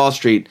Wolf of Wall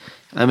Street,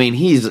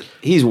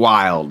 he's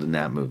wild in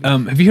that movie.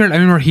 Have you heard? I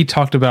remember he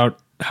talked about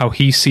how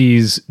he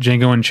sees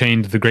Django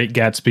Unchained, The Great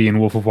Gatsby, and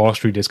Wolf of Wall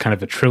Street as kind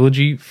of a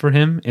trilogy for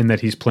him, in that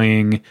he's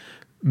playing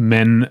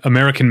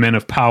American men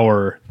of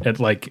power at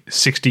like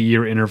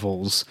 60-year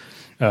intervals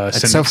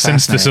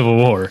since the Civil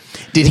War.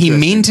 Did he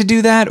mean to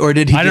do that, or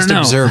did he just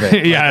observe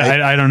it?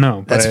 I don't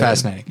know. That's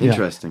fascinating.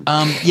 Interesting.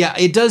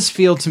 It does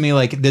feel to me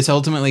like this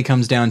ultimately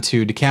comes down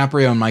to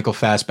DiCaprio and Michael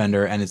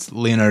Fassbender, and it's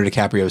Leonardo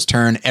DiCaprio's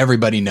turn.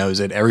 Everybody knows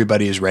it.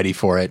 Everybody is ready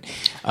for it.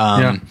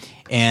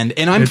 And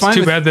I'm it's fine. It's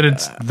too bad that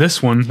it's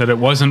this one, that it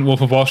wasn't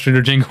Wolf of Wall Street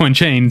or Django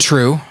Unchained.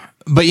 True.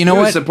 But you know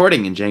what?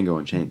 Supporting in Django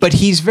Unchained. But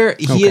he is very.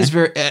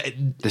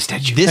 The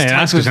statue. This an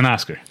Oscar's an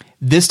Oscar.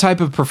 This type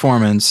of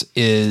performance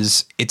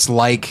it's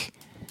like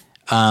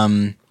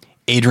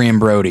Adrian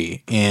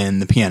Brody in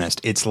The Pianist.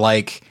 It's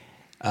like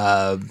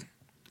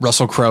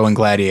Russell Crowe in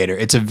Gladiator.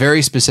 It's a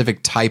very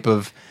specific type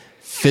of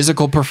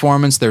physical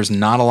performance. There's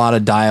not a lot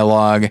of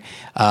dialogue.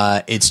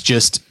 It's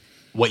just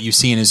what you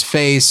see in his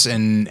face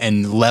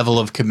and level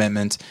of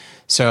commitment.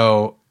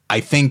 So I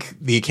think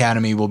the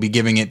Academy will be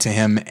giving it to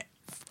him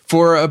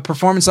for a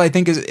performance I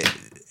think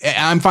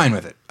I'm fine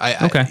with it.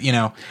 Okay.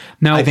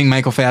 Now, I think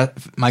Michael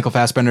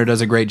Fassbender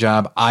does a great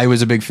job. I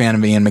was a big fan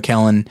of Ian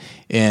McKellen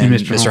in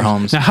Mr.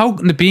 Holmes. Now,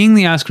 being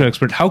the Oscar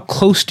expert, how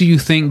close do you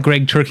think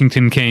Greg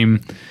Turkington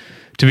came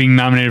to being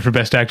nominated for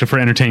Best Actor for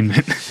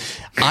Entertainment?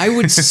 I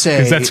would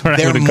say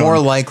they're more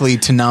likely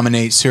to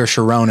nominate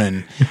Saoirse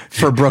Ronan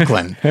for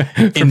Brooklyn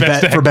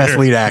for Best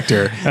Lead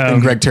Actor than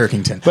Greg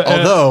Turkington.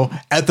 Although,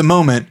 at the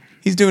moment,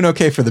 he's doing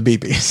okay for the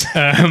Beepies.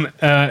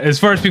 As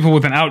far as people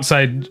with an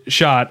outside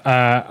shot,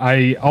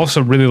 I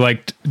also really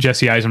liked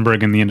Jesse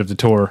Eisenberg in The End of the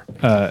Tour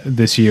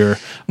this year.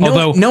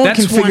 Although no one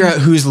can figure out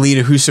who's lead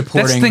or who's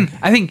supporting. That's the thing.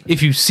 I think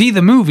if you see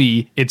the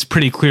movie, it's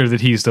pretty clear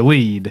that he's the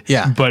lead.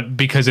 Yeah. But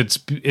because it's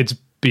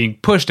being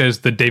pushed as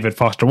the David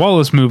Foster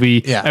Wallace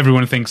movie,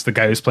 everyone thinks the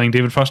guy who's playing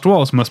David Foster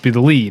Wallace must be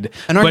the lead.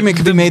 An argument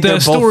could be made they're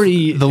both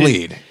the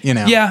lead.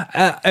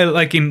 Yeah,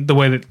 like in the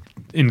way that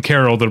in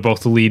Carol they're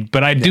both the lead.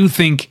 But I do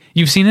think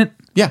you've seen it.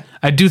 Yeah,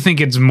 I do think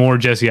it's more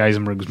Jesse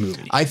Eisenberg's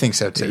movie. I think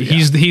so too.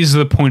 He's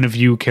the point of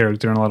view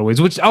character in a lot of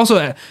ways, which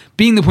also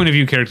being the point of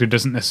view character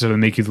doesn't necessarily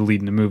make you the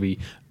lead in a movie.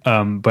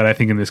 But I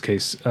think in this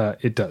case,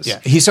 it does.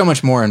 Yeah, he's so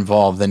much more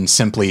involved than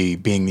simply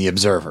being the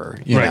observer.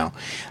 You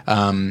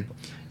know.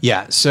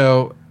 Yeah.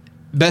 So,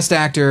 Best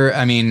Actor.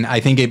 I mean,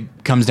 I think it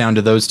comes down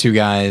to those two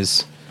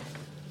guys,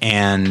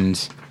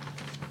 and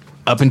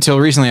up until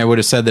recently, I would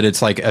have said that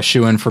it's like a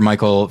shoo-in for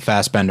Michael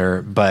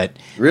Fassbender, but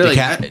really,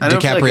 I don't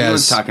feel like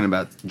anyone's talking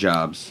about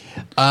jobs.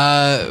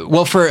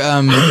 Well, for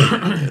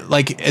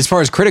like as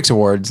far as critics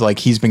awards, like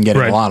he's been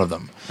getting a lot of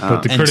them,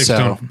 but the critics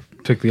don't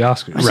pick the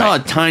Oscars. I saw a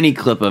tiny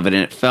clip of it,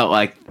 and it felt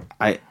like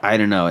I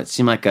don't know. It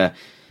seemed like a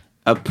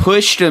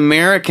pushed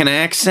American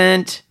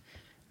accent.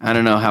 I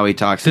don't know how he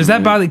talks. Does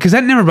that bother? Because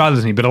that never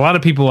bothers me, but a lot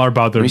of people are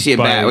bothered. When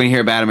you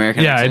hear a bad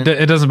American accent?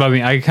 It doesn't bother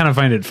me. I kind of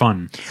find it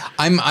fun.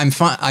 I'm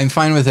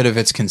fine with it if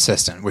it's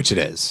consistent, which it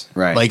is.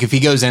 Right. Like if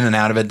he goes in and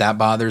out of it, that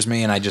bothers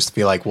me, and I just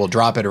feel like we'll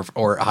drop it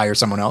or hire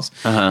someone else.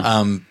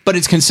 But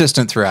it's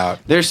consistent throughout.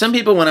 There's some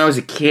people when I was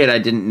a kid, I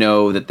didn't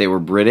know that they were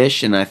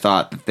British, and I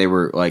thought that they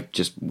were like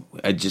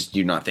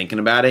you're not thinking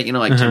about it,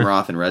 like Tim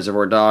Roth and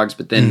Reservoir Dogs.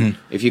 But then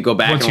if you go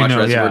back and watch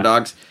Reservoir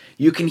Dogs,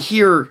 you can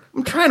hear,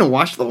 I'm trying to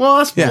watch The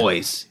Lost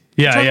Boys.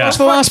 Watch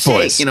The Lost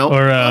Boys.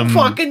 Or I'm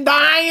fucking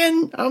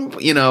dying.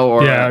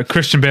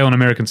 Christian Bale in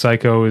American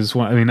Psycho is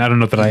one. I mean, I don't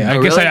know that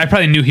I guess I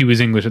probably knew he was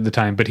English at the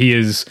time, but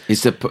he's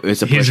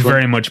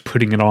very much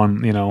putting it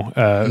on,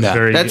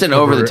 very. That's an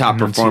over the top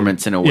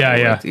performance in a way.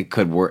 Yeah. It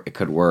could work.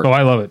 Oh,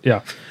 I love it.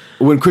 Yeah.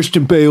 When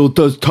Christian Bale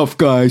does tough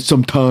guy,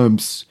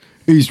 sometimes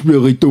he's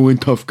really doing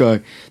tough guy.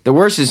 The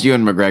worst is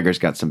Ewan McGregor's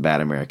got some bad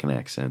American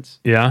accents.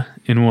 Yeah?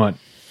 In what?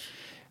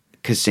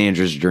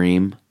 Cassandra's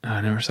Dream.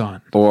 I never saw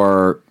it.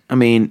 Or, I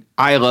mean,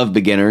 I love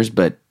Beginners,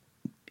 but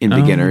in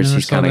Beginners,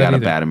 he's kind of got a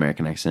bad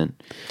American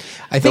accent.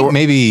 I think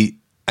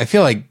I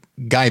feel like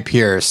Guy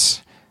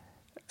Pearce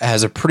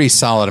has a pretty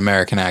solid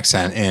American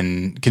accent,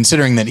 in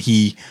considering that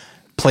he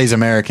plays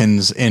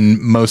Americans in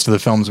most of the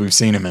films we've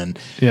seen him in.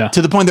 Yeah.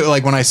 To the point that,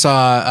 like, when I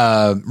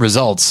saw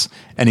Results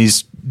and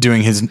he's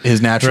doing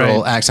his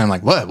natural accent, I'm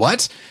like,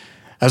 what?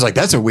 I was like,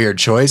 that's a weird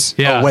choice.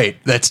 Yeah. Oh, wait,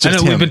 that's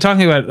just him. We've been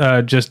talking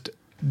about just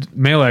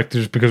male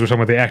actors because we're talking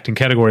about the acting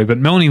category, but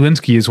Melanie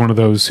Linsky is one of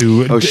those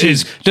who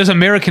does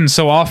Americans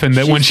so often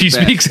that when she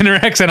speaks in her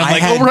accent, I'm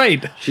like,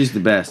 right. She's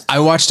the best. I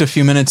watched a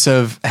few minutes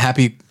of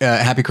Happy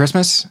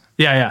Christmas.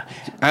 Yeah.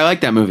 I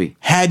like that movie.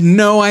 Had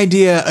no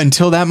idea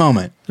until that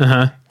moment.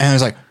 And I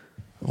was like,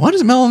 what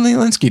is Melanie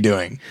Linsky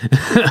doing?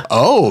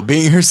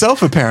 Being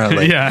herself,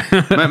 apparently. Yeah.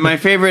 my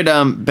favorite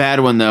bad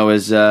one, though,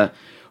 is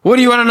what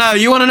do you want to know?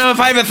 You want to know if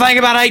I ever think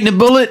about eating a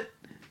bullet?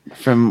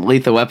 From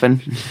Lethal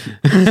Weapon. You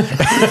want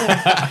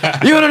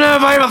to know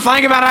if I ever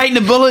think about eating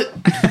a bullet?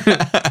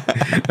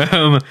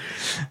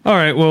 All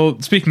right. Well,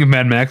 speaking of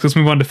Mad Max, let's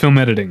move on to film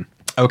editing.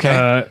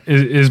 Okay.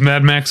 Is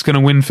Mad Max going to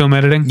win film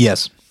editing?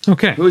 Yes.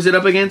 Okay. Who is it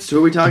up against? Who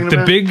are we talking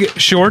about? The Big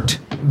Short,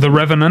 The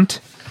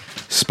Revenant,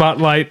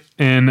 Spotlight,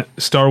 and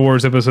Star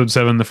Wars Episode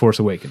 7, The Force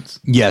Awakens.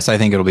 Yes, I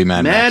think it'll be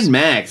Mad Max. Mad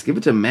Max. Give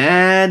it to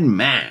Mad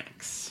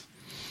Max.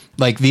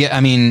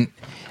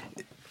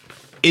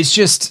 It's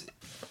just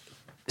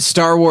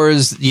Star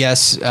Wars,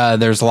 yes,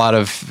 there's a lot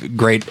of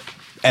great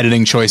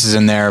editing choices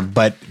in there,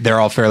 but they're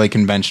all fairly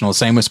conventional.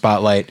 Same with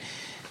Spotlight.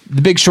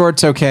 The Big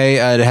Short's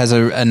okay. It has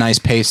a nice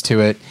pace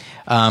to it.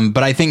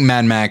 But I think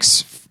Mad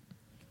Max...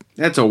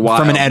 That's a wild...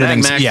 From an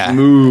editing... Mad Max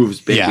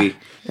moves, baby. Yeah.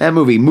 That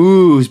movie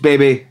moves,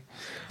 baby.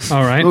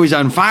 All right. Movie's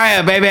on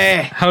fire,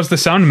 baby. How's the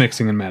sound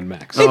mixing in Mad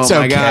Max? It's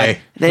okay.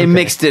 They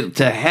mixed it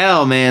to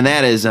hell, man.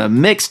 That is a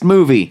mixed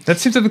movie. That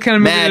seems like the kind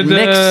of Mad movie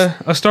Mix.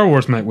 that a Star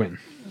Wars might win.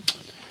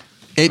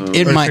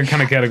 It Or might the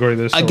kind of category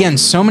that again.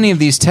 So many of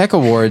these tech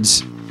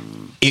awards,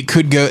 they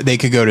could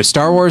go to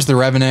Star Wars, The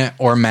Revenant,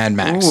 or Mad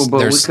Max. Oh,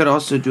 but we could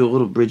also do a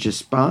little Bridge of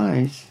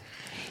Spies.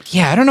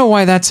 Yeah, I don't know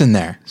why that's in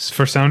there.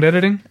 for sound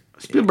editing.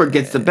 Spielberg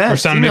gets the best. Or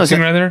sound He knows mixing,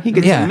 it. rather? He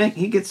gets Yeah.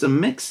 he gets some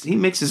mix. He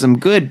mixes them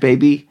good,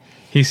 baby.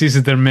 He sees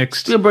that they're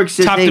mixed, Spielberg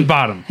says, top hey, to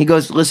bottom. He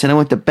goes, listen, I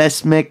want the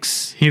best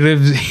mix. He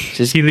leaves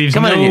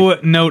come on no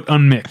note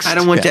unmixed. I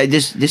don't want to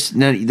just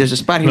no, there's a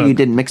spot here Look. you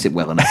didn't mix it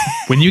well enough.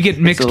 When you get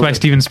mixed by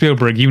Steven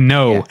Spielberg, you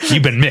know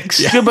you've been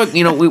mixed. Spielberg,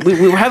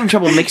 we were having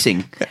trouble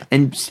mixing,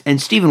 and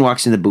Steven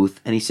walks in the booth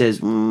and he says,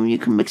 "You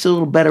can mix a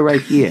little better right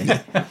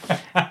here."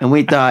 And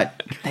we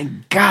thought,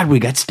 thank God we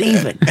got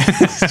Steven.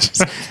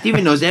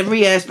 Steven knows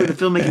every aspect of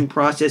the filmmaking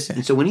process,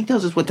 and so when he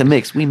tells us what to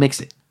mix, we mix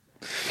it.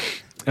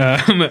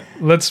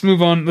 Let's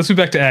move on. Let's move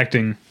back to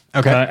acting.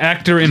 Okay.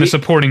 Actor in a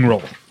supporting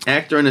role.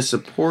 Actor in a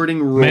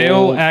supporting role.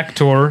 Male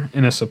actor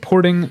in a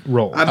supporting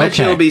role. I bet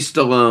you it'll be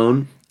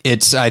Stallone.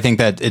 I think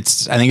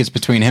it's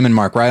between him and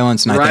Mark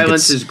Rylance, and I think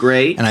Rylance is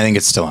great. and I think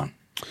it's Stallone.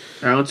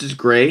 Rylance is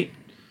great.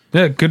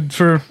 Yeah, good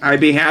for. I'd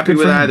be happy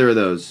with either of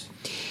those.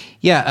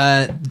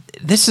 Yeah,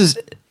 this is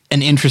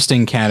an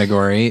interesting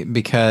category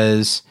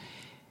because,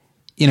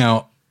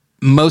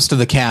 most of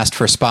the cast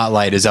for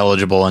Spotlight is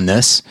eligible in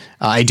this.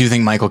 I do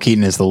think Michael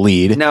Keaton is the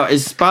lead. Now,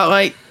 is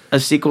Spotlight a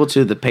sequel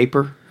to The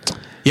Paper?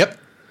 Yep.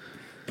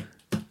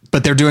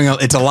 But they're doing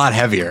it's a lot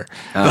heavier.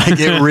 Like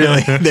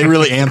they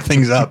really amp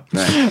things up.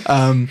 Right.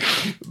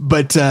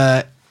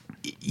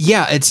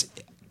 It's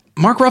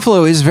Mark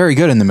Ruffalo is very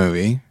good in the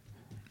movie.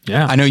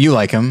 Yeah. I know you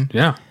like him.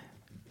 Yeah.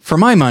 For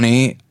my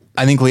money,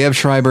 I think Liev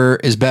Schreiber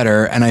is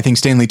better, and I think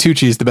Stanley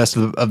Tucci is the best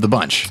of the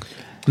bunch.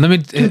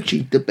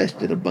 Tucci, the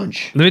best of the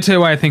bunch. Let me tell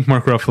you why I think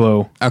Mark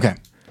Ruffalo. Okay.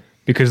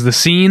 Because the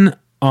scene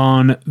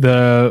on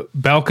the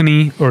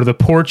balcony or the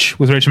porch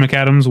with Rachel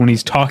McAdams when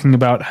he's talking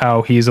about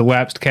how he is a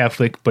lapsed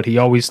Catholic, but he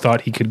always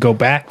thought he could go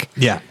back.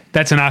 Yeah.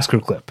 That's an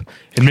Oscar clip.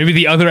 And maybe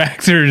the other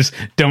actors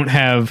don't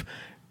have,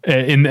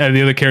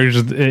 the other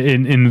characters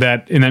in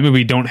that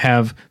movie don't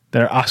have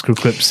their Oscar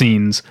clip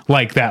scenes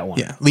like that one.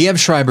 Yeah. Liev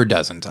Schreiber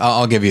doesn't.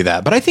 I'll give you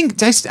that. But I think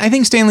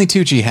Stanley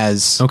Tucci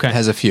has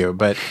a few.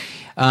 But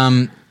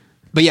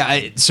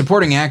yeah,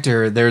 supporting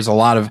actor, there's a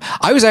lot of...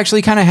 I was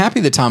actually kind of happy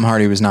that Tom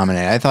Hardy was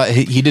nominated. I thought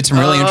he did some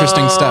really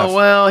interesting stuff.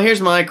 Well, here's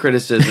my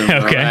criticism.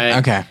 Okay.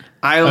 Okay.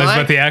 It's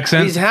about the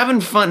accent? He's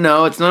having fun.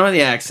 No, it's not about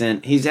the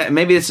accent.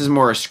 Maybe this is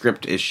more a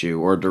script issue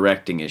or a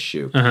directing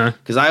issue.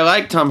 Because I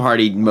like Tom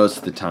Hardy most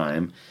of the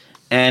time,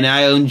 and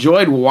I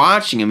enjoyed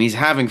watching him. He's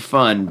having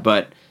fun,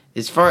 but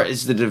as far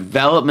as the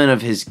development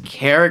of his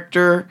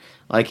character,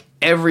 like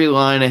every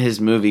line of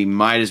his movie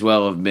might as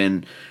well have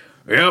been,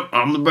 "Yep,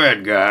 I'm the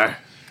bad guy.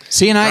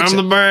 See, and I'm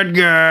the bad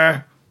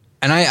guy."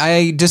 And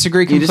I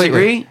disagree completely. You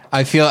disagree?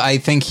 I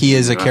think he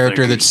is a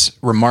character that's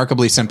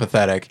remarkably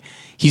sympathetic.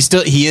 He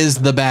is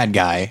the bad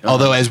guy.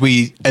 Although as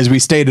we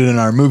stated in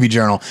our movie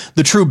journal,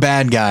 the true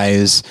bad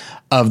guys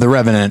of The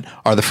Revenant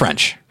are the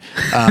French.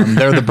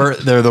 They're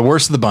the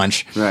worst of the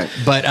bunch. Right.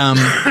 But I'm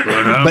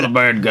the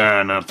bad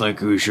guy, and I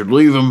think we should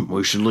leave him.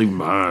 We should leave him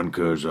behind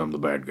because I'm the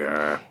bad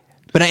guy.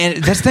 But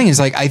that's the thing is,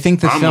 like, I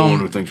think I'm the one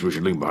who thinks we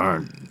should leave him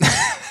behind.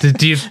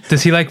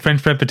 Does he like French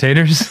fried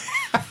potatoes?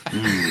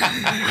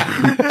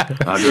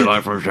 I do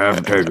like French fried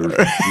potatoes.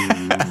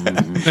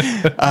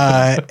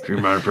 She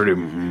might pretty.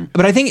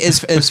 But I think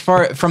as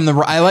far from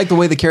I like the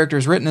way the character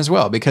is written as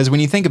well, because when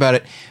you think about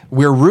it,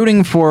 we're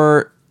rooting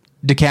for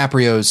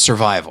DiCaprio's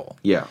survival.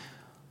 Yeah.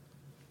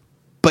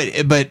 But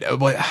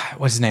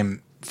what's his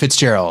name?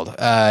 Fitzgerald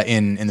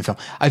in the film.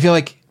 I feel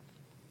like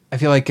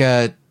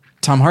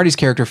Tom Hardy's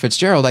character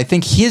Fitzgerald, I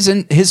think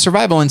his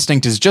survival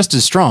instinct is just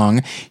as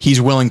strong. He's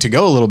willing to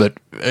go a little bit,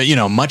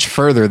 much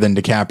further than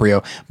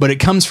DiCaprio, but it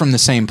comes from the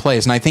same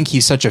place. And I think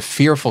he's such a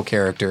fearful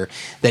character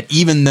that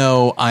even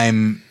though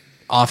I'm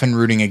often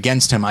rooting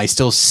against him, I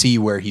still see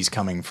where he's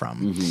coming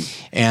from.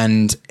 Mm-hmm.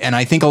 And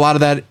I think a lot of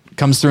that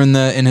comes through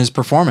in his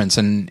performance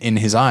and in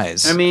his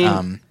eyes. I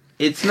mean,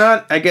 it's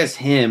not, I guess,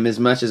 him as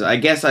much as I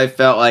guess I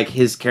felt like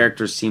his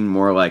character seemed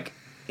more like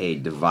a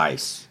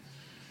device.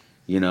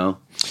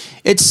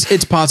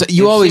 It's possible.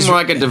 You always seem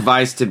more like a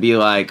device to be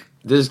like,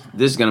 this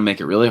is going to make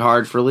it really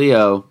hard for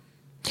Leo.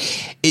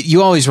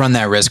 You always run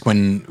that risk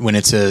when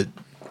it's an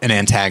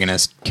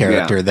antagonist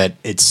character that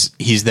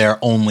he's there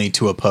only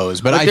to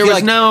oppose. But I there feel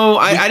was like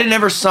I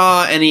never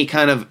saw any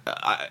kind of.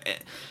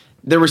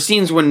 There were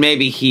scenes when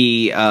maybe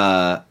he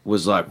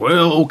was like,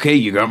 "Well, okay,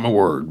 you got my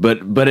word,"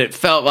 but it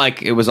felt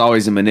like it was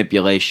always a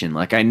manipulation.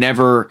 Like I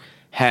never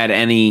had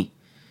any.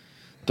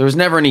 There was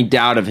never any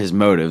doubt of his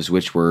motives,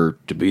 which were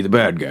to be the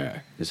bad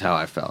guy, is how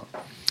I felt.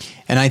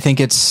 And I think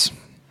it's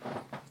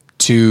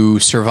to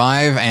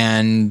survive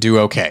and do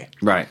okay.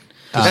 Right.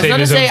 That's not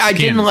to say I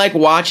didn't like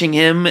watching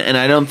him, and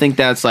I don't think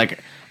that's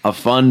like a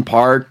fun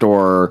part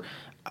or,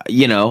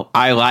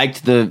 I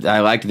liked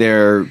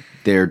their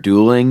they're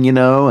dueling, you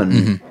know,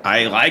 and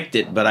I liked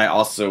it, but I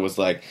also was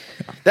like,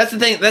 that's the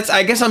thing.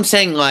 I guess I'm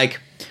saying, like,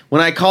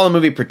 when I call a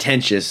movie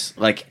pretentious,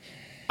 like,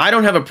 I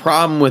don't have a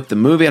problem with the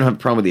movie. I don't have a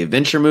problem with the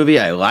adventure movie.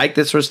 I like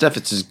this sort of stuff.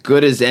 It's as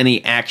good as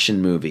any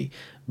action movie.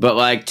 But,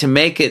 like, to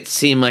make it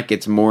seem like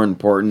it's more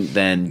important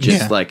than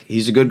just, like,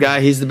 he's a good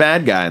guy, he's the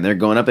bad guy, and they're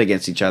going up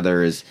against each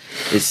other is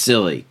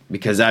silly.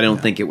 Because I don't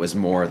think it was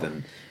more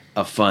than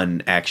a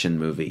fun action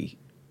movie,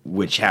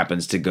 which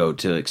happens to go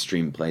to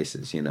extreme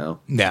places, you know?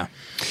 Yeah.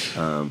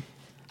 Who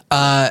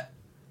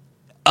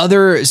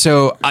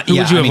would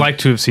you have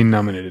liked to have seen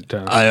nominated?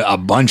 A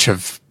bunch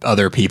of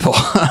other people.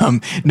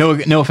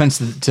 No offense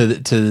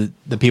to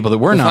the people that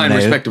were nominated.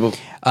 Fine, respectable.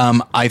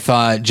 I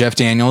thought Jeff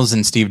Daniels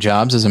and Steve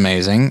Jobs is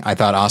amazing. I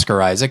thought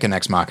Oscar Isaac and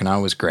Ex Machina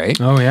was great.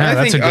 Oh yeah, I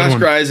think a good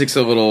Oscar one. Isaac's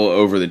a little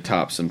over the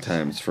top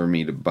sometimes for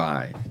me to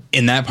buy.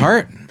 In that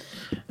part,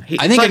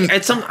 I think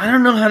I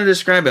don't know how to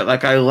describe it.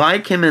 Like, I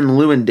like him in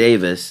Llewyn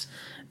Davis,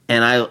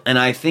 and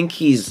I think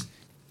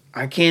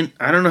I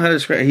don't know how to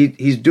describe it.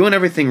 He's doing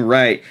everything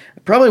right.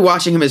 Probably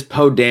watching him as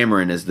Poe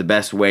Dameron is the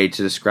best way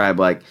to describe,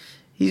 like,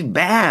 he's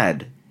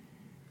bad.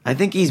 I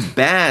think he's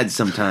bad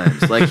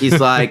sometimes. Like,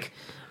 he's like,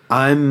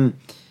 I'm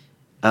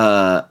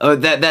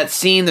that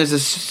scene, there's a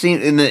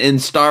scene in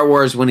Star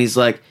Wars when he's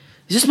like,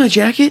 is this my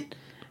jacket?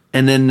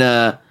 And then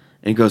and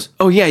he goes,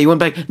 oh yeah, you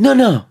went back.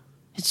 No,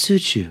 it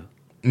suits you.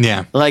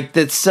 yeah. Like,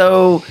 that's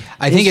so.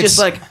 I think it's just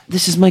like,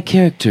 this is my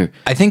character.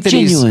 I think that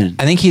genuine.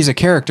 I think he's a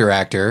character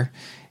actor,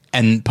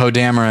 and Poe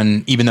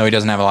Dameron, even though he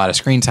doesn't have a lot of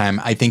screen time,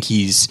 I think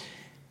he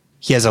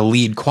has a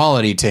lead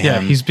quality to him.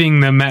 Yeah, he's being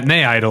the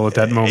matinee idol at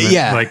that moment.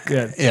 Yeah, like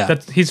yeah.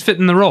 He's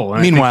fitting the role.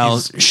 And Meanwhile,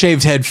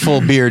 shaved head,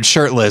 full beard,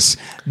 shirtless.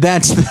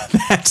 That's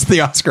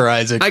the Oscar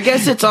Isaac. I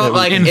guess it's all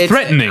like and it's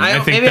threatening. I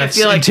think that's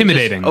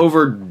intimidating.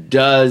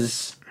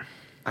 Overdoes.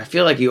 I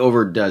feel like he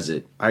overdoes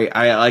it.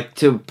 I like,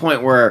 to a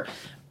point where,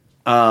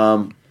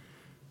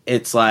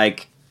 it's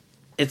like,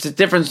 it's a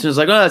difference. It's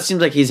like, oh, it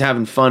seems like he's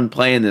having fun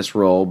playing this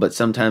role, but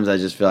sometimes I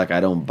just feel like I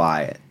don't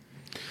buy it.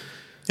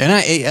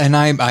 And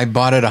I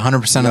bought it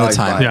 100% of the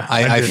time. Yeah,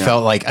 I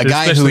felt like a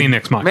guy especially who in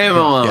Ex Machina. Maybe I'm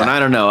alone. Yeah. I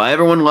don't know.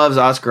 Everyone loves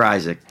Oscar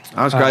Isaac.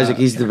 Oscar Isaac,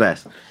 he's the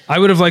best. I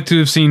would have liked to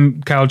have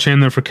seen Kyle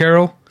Chandler for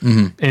Carol,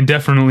 and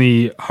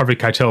definitely Harvey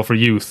Keitel for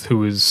Youth,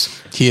 who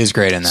is he is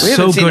great in that. We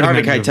haven't so seen good in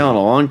Harvey that movie. Keitel in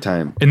a long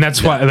time. And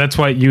that's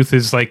why Youth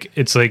is like,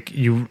 it's like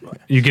you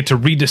get to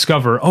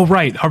rediscover. Oh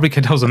right, Harvey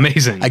Keitel's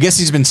amazing. I guess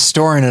he's been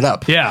storing it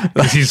up. Yeah,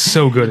 'cause he's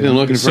so good. Been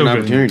looking for an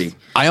opportunity.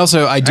 I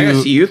I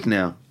gotta see Youth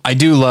now.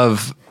 do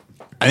love.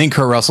 I think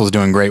Kurt Russell's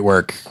doing great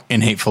work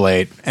in Hateful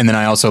Eight, and then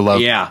I also love.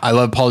 Yeah. I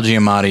love Paul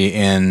Giamatti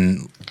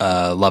in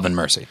Love and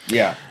Mercy.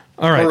 Yeah.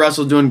 All right. Kurt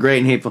Russell doing great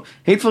in Hateful.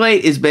 Hateful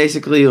Eight is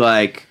basically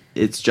like,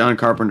 it's John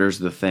Carpenter's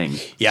The Thing.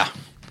 Yeah.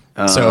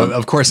 So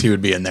of course he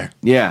would be in there.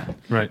 Yeah.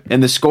 Right.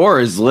 And the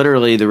score is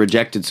literally the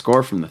rejected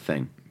score from The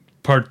Thing.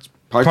 Parts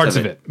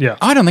of it. Yeah. Oh,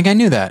 I don't think I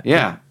knew that.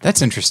 Yeah.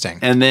 That's interesting.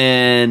 And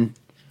then,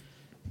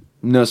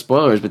 no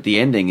spoilers, but the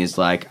ending is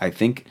like, I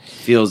think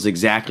feels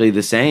exactly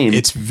the same.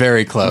 It's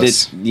very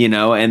close. You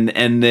know, and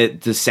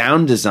the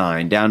sound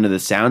design, down to the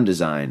sound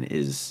design,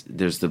 is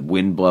there's the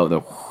wind blow,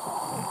 the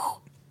How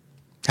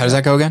does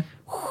that go again?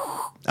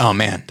 Oh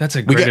man, That's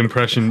a great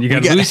impression. You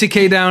got Louis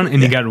C.K. down,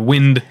 and you got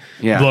wind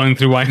blowing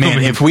through Wyoming.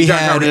 Man, if we John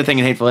had Carpenter thing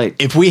in Hateful Eight.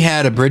 if we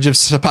had a Bridge of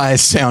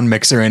Spies sound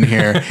mixer in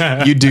here,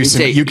 you'd do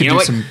some. You could know do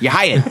what? some. You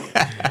hide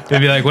it. They'd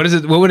be like, "What is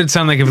it? What would it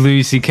sound like if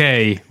Louis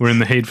C.K. were in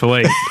the Hateful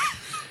Eight?"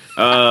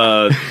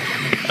 So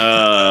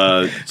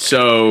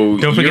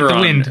Don't forget the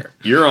wind.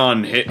 You're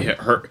on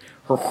her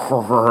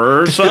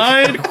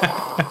side,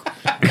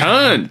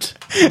 cunt.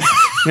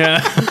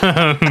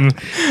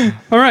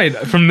 Yeah. All right.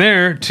 From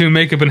there to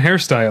makeup and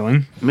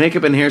hairstyling.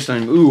 Makeup and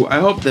hairstyling. Ooh, I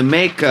hope the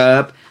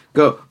makeup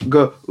go.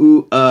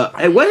 Ooh,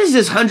 hey, what is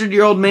this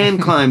 100-year-old man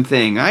climb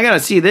thing? I gotta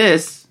see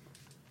this.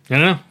 I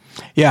don't know.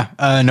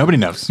 Yeah, nobody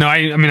knows. No,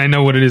 I mean I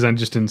know what it is. I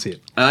just didn't see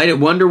it. I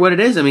wonder what it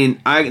is. I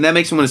mean, that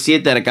makes me want to see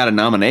it. That it got a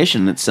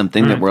nomination. It's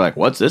something that we're like,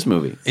 what's this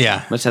movie?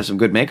 Yeah. Must have some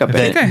good makeup in I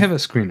think it. I have a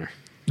screener.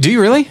 Do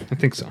you really? I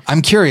think so.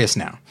 I'm curious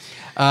now.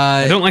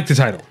 I don't like the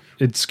title.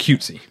 It's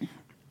cutesy.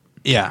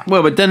 Yeah.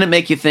 Well, but doesn't it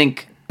make you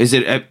think? Is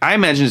it? I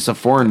imagine it's a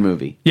foreign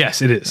movie.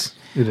 Yes, it is.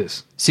 It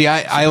is. See,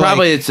 I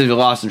Probably like it's a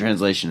lost in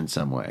translation in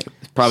some way.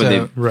 Probably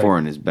So- the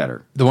foreign is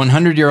better. the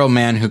 100-year-old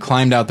man who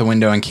climbed out the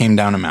window and came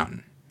down a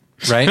mountain.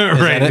 Right? Is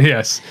that Right. it?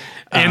 Yes.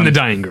 And the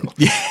dying girl.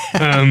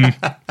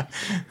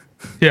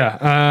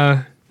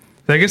 Yeah.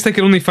 I guess they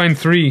could only find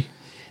 3.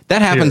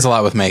 That happens Here. a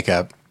lot with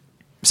makeup.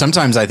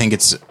 Sometimes I think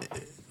it's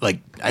like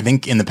I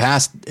think in the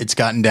past it's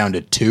gotten down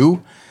to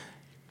 2.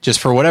 Just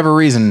for whatever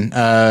reason,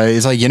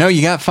 it's like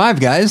you got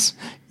 5 guys.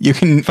 You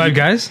can 5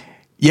 guys.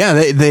 Yeah,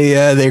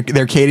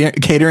 they're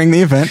catering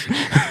the event.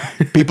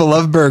 People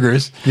love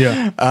burgers.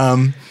 Yeah.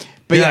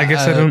 But yeah, I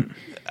guess I don't.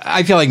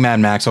 I feel like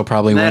Mad Max will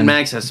probably Mad win.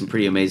 Max has some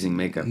pretty amazing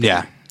makeup.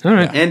 Yeah, All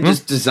right. And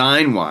just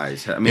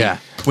design-wise. I mean,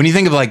 when you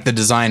think of like the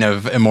design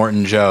of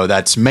Immortan Joe,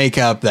 that's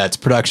makeup, that's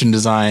production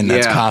design,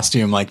 that's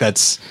costume, like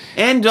that's.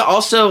 And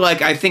also,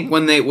 like I think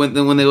when they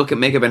look at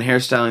makeup and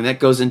hairstyling, that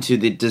goes into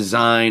the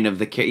design of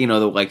the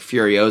the like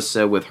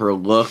Furiosa with her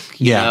look,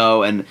 you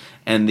know, and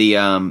the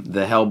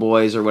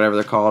Hellboys or whatever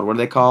they're called. What are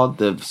they called?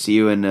 The See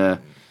You in. Oh,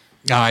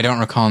 I don't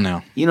recall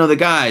now. You know the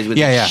guys with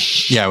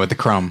with the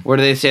chrome. Where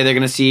do they say they're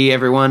going to see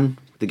everyone?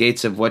 The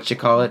gates of what you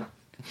call it?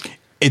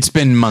 It's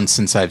been months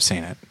since I've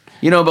seen it.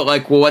 You know, but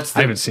like, well, what's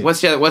I haven't seen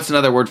what's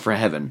another word for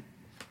heaven?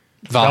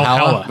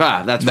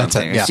 Valhalla. That's what I'm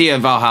saying. Yeah. See you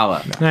in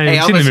Valhalla. No, I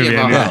haven't seen the movie.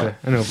 I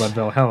know about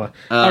Valhalla.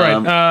 All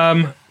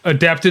right.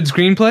 Adapted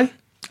screenplay.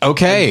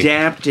 Okay.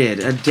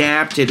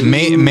 Adapted.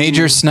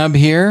 Major snub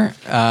here.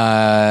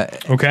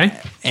 Okay.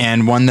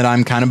 And one that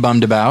I'm kind of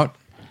bummed about,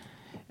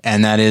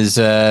 and that is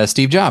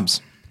Steve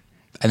Jobs.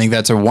 I think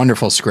that's a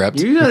wonderful script.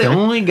 You're the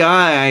only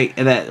guy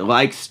that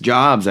likes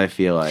Jobs, I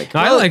feel like.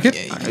 I like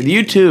it.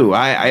 You too.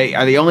 I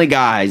are the only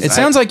guys. It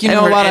sounds like you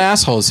know a lot of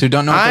assholes who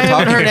don't know what they're talking about. I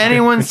haven't heard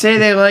anyone say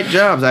they like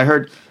Jobs.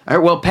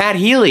 Well, Pat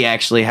Healy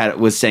actually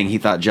was saying he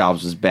thought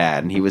Jobs was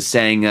bad, and he was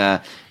saying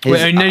now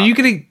you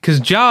could, because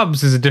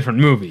Jobs is a different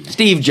movie.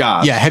 Steve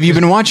Jobs. Yeah, have you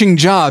been watching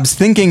Jobs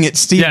thinking it's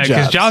Steve Jobs? Yeah,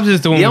 because Jobs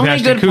is the one. The only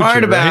good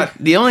part about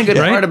Right?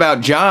 part about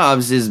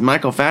Jobs is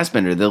Michael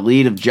Fassbender. The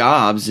lead of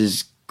Jobs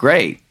is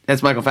great.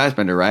 That's Michael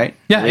Fassbender, right?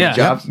 Yeah.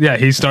 Jobs. Yeah,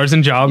 he stars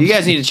in Jobs. You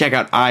guys need to check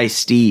out I,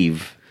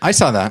 Steve. I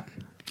saw that.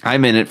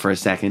 I'm in it for a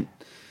second.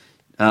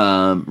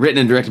 Written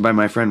and directed by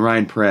my friend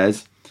Ryan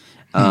Perez.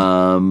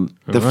 The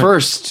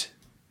first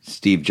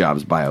Steve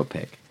Jobs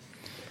biopic.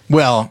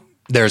 Well,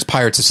 there's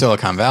Pirates of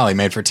Silicon Valley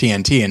made for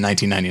TNT in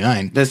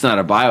 1999. That's not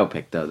a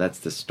biopic, though. That's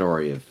the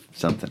story of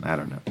something. I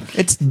don't know.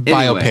 It's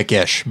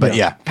biopic-ish, but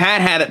yeah. Pat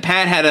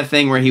had a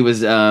thing where he was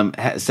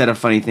said a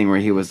funny thing where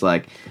he was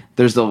like,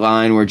 there's the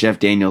line where Jeff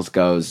Daniels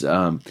goes,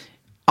 I'll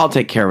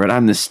take care of it.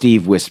 I'm the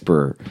Steve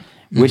Whisperer,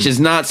 which is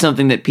not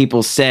something that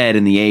people said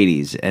in the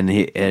 80s. And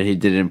he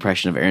did an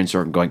impression of Aaron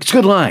Sorkin going, it's a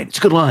good line. It's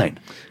a good line.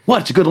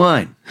 What? It's a good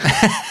line.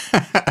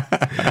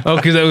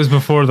 Because that was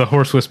before the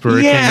Horse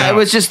Whisperer came out. It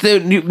was just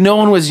that no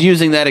one was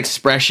using that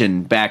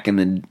expression back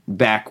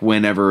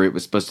whenever it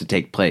was supposed to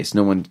take place.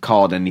 No one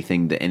called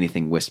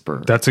anything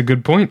Whisperer. That's a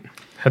good point.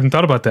 Hadn't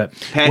thought about that.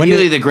 Pat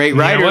Healy, the great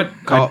writer, what?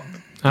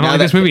 I don't like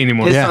this movie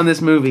anymore. Pissed on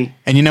this movie.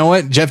 And you know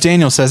what? Jeff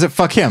Daniels says it.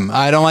 Fuck him.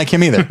 I don't like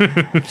him either.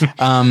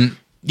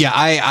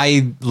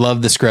 I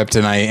love the script,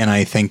 and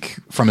I think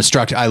from a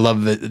structure, I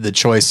love the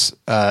choice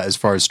as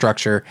far as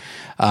structure.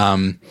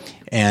 I'm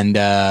bummed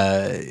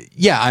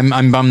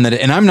that,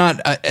 and I'm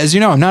not, as you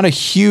know, I'm not a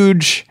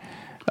huge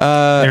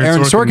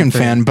Aaron Sorkin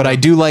fan, but I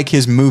do like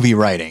his movie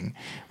writing,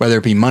 whether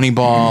it be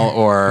Moneyball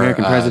or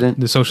American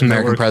President, the Social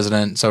Network.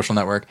 Social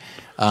Network.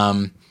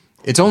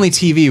 It's only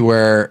TV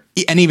where,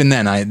 and even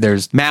then,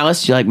 there's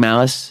Malice. You like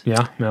Malice?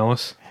 Yeah,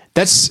 Malice.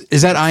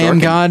 Is that I Am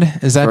God?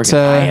 Is that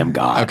I Am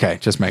God? Okay,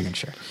 just making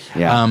sure.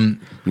 Yeah.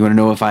 You want to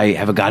know if I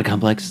have a God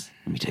complex?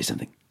 Let me tell you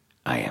something.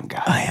 I am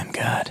God. I am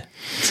God.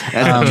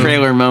 That's a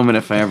trailer moment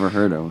if I ever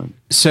heard of one.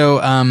 So,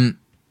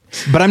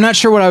 but I'm not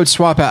sure what I would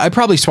swap out. I'd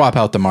probably swap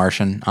out The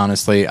Martian.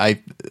 Honestly,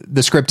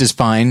 the script is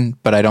fine,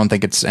 but I don't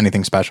think it's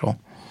anything special.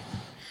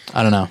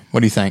 I don't know.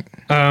 What do you think?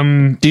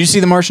 Did you see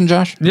The Martian,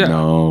 Josh? Yeah.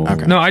 No.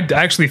 Okay. No, I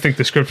actually think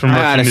the script from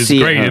Martian is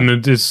great, and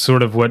it is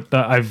sort of what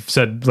I've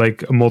said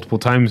like multiple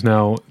times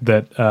now,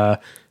 that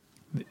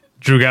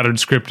Drew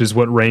Goddard's script is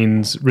what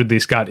reins Ridley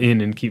Scott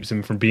in and keeps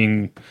him from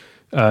being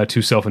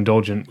too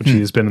self-indulgent, which he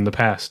has been in the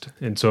past.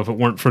 And so if it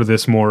weren't for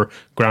this more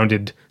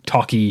grounded,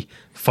 talky,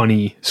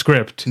 funny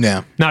script,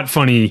 not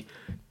funny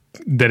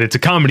that it's a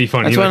comedy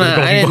funny. That's like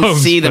I didn't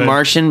see The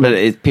Martian,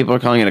 but people are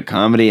calling it a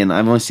comedy, and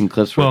I've only seen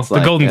clips where it's the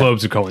Golden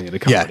Globes are calling it a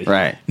comedy. Yeah,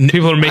 right.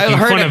 People are making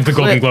fun of the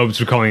Golden clip. Globes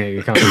for calling it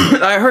a comedy.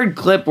 I heard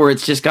clip where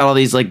it's just got all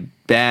these like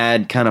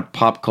bad kind of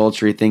pop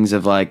culture things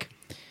of like,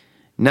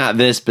 not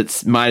this,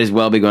 but might as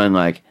well be going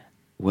like,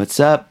 what's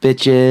up,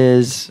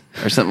 bitches?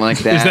 Or something like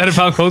that. Is that a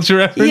pop culture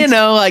reference? You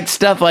know, like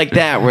stuff like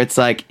that, where it's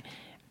like,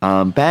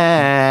 I'm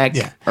back,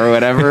 or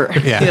whatever.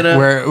 Yeah, you know?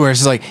 where it's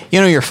just like,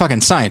 you're a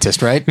fucking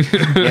scientist, right?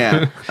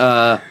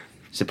 Yeah.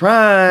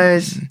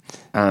 Surprise!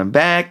 I'm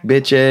back,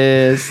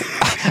 bitches.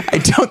 I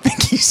don't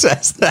think he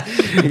says that.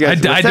 I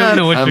don't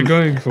know what you're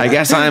going for. I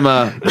guess I'm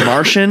a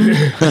Martian.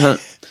 You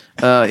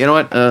know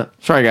what?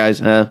 Sorry,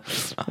 guys.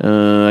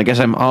 I guess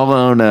I'm all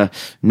alone.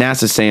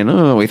 NASA's saying,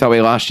 "Oh, we thought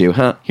we lost you."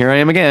 Here I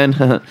am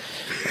again.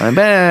 I'm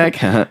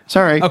back.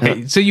 Sorry.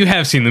 Okay, so you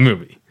have seen the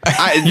movie.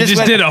 You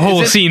just did a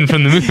whole scene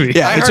from the movie.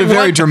 Yeah, it's a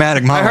very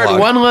dramatic monologue. I heard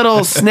one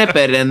little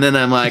snippet, and then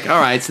I'm like, all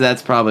right, so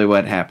that's probably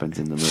what happens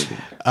in the movie.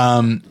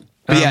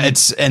 But yeah,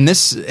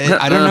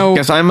 I don't know.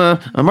 Guess I'm a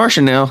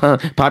Martian now.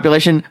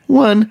 Population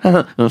 1.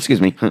 Oh,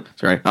 excuse me.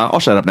 Sorry. I'll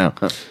shut up now.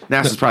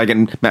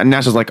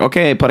 NASA's like,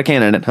 okay, put a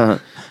cannon in it.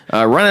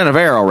 Run out of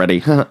air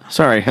already.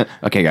 Sorry.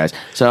 Okay, guys.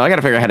 So I got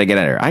to figure out how to get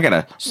out of here. I got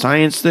to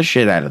science the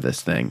shit out of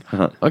this thing.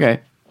 Okay.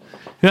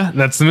 Yeah,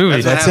 that's the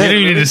movie. That's you it. don't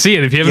even need to see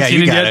it. If you haven't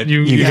seen it yet,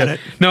 you get it.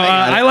 No,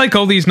 I like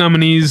all these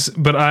nominees,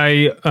 but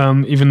I,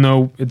 even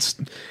though it's...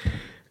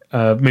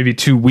 maybe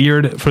too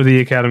weird for the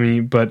Academy,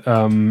 but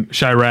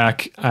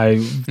Chirac, I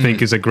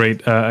think, is a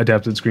great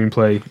adapted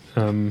screenplay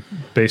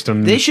based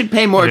on. They should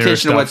pay more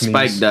attention to what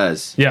Spike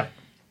does. Yeah.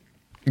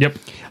 Yep.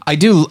 I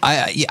do.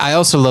 I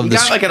also love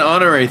this. He got like an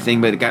honorary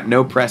thing, but it got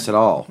no press at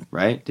all,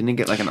 right? Didn't he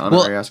get like an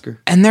honorary Oscar?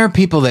 And there are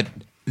people that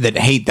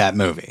hate that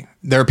movie.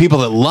 There are people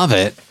that love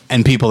it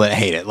and people that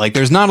hate it. Like,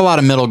 there's not a lot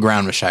of middle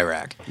ground with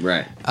Chirac.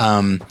 Right.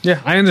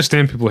 Yeah, I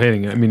understand people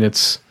hating it. I mean,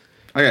 it's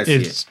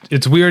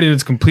it's weird and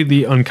it's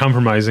completely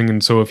uncompromising,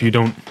 and so if you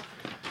don't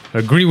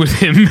agree with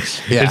him,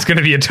 it's going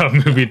to be a tough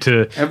movie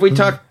to. Have we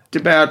talked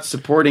about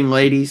supporting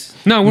ladies?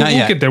 No, we'll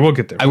get there. We'll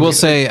get there. I will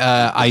say,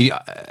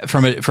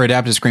 for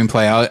adapted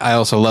screenplay, I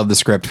also love the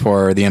script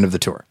for The End of the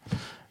Tour.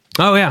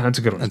 Oh yeah, that's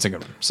a good one. That's a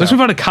good one. So, let's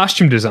move on to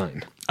costume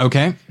design.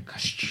 Okay.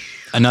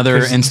 Another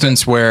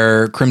instance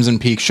where Crimson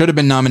Peak should have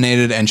been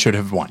nominated and should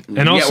have won.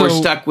 And also, we're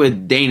stuck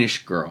with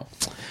Danish Girl.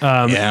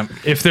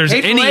 If there's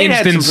Hateful any Eight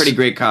instance, had some pretty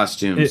great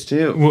costumes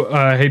too.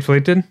 Hateful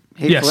Eight did.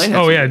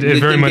 Hateful Eight it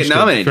very much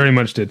did. Very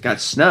much did.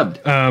 Got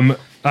snubbed.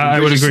 I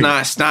would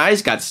agree.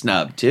 Snize got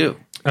snubbed too.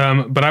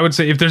 But I would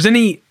say if there's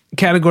any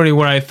category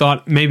where I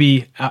thought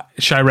maybe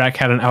Chirac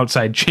had an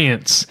outside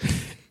chance,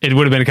 it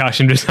would have been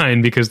costume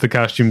design, because the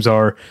costumes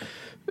are.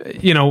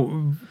 I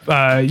know,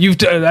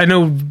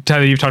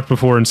 Tyler, you've talked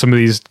before in some of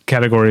these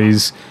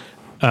categories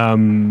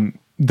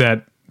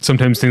that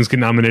sometimes things get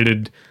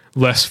nominated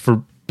less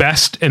for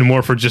best and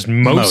more for just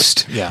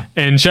most. Yeah.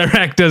 And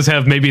Chirac does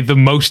have maybe the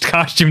most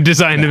costume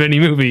design of any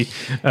movie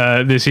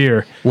this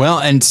year. Well,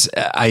 and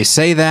I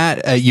say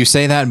that, you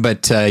say that,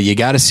 but you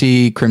got to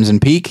see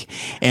Crimson Peak,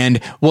 and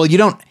you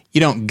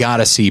don't got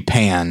to see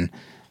Pan.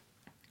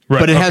 Right,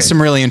 but it has some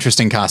really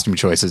interesting costume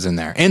choices in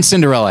there. And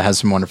Cinderella has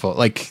some wonderful,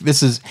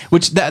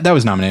 that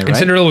was nominated, right? And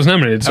Cinderella was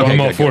nominated, so I'm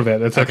all for good. that.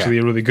 That's actually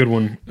a really good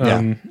one. But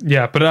I'm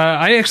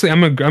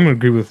gonna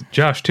agree with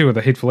Josh too.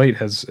 The Hateful Eight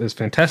has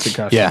fantastic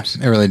costumes. Yeah,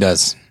 it really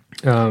does.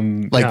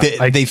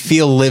 They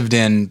feel lived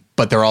in,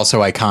 but they're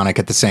also iconic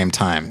at the same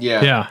time.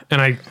 Yeah.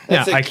 And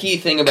that's a key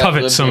thing about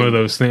covet some of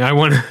those things. I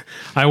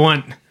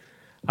want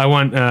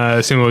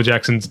Samuel L.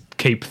 Jackson's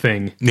cape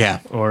thing.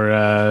 Yeah. Or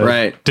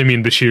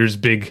Demian Bashir's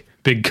big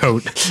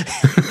coat.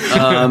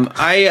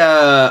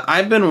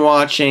 I've been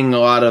watching a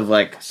lot of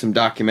some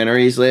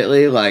documentaries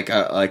lately,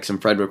 like some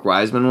Frederick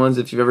Wiseman ones,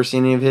 if you've ever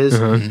seen any of his.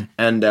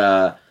 And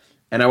I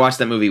watched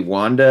that movie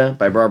Wanda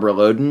by Barbara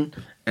Loden,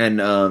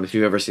 and if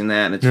you've ever seen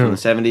that, and it's from the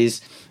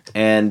 70s.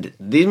 And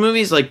these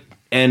movies,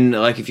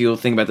 if you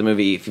think about the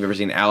movie, if you've ever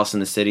seen Alice in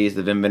the Cities,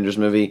 the Wim Wenders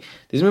movie,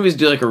 these movies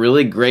do a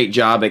really great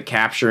job at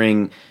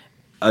capturing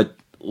a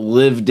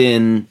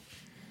lived-in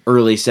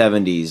early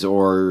 70s,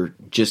 or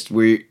just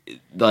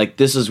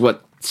this is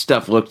what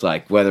stuff looked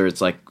like, whether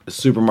it's a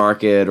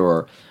supermarket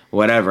or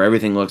whatever.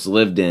 Everything looks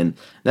lived in.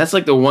 That's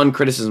the one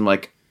criticism,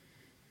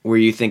 where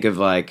you think of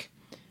a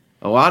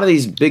lot of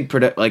these big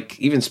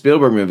even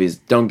Spielberg movies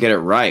don't get it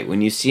right.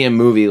 When you see a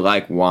movie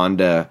like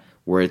Wanda,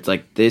 where it's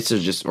this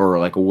is just, or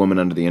A Woman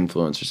Under the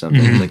Influence or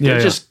something, they're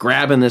just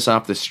grabbing this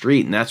off the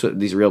street, and that's what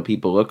these real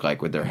people look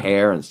like with their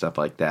hair and stuff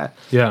like that.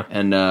 Yeah.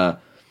 And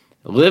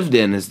lived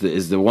in is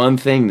the one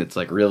thing that's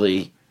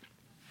really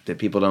that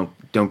people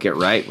don't get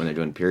right when they're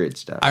doing period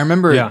stuff. I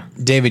remember,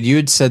 David, you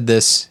had said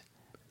this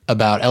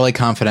about LA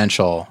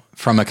Confidential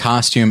from a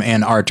costume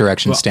and art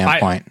direction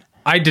standpoint.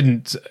 I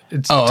didn't.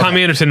 Tom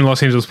Anderson in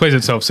Los Angeles Plays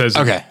Itself says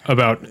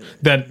about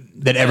that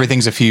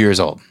everything's a few years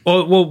old.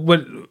 Well,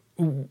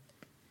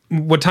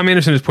 what Tom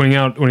Anderson is pointing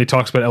out when he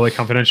talks about LA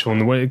Confidential, and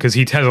the way, because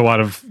he has a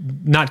lot of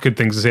not good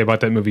things to say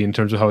about that movie in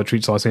terms of how it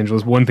treats Los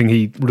Angeles. One thing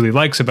he really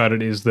likes about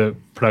it is the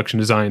production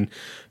design,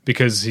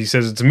 because he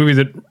says it's a movie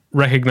that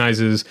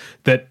recognizes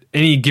that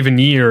any given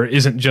year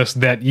isn't just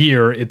that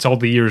year; it's all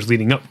the years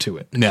leading up to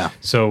it. Yeah.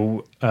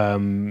 So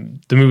the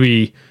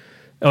movie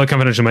LA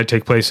Confidential might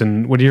take place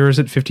in, what year is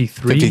it?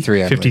 53?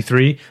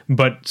 53.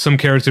 But some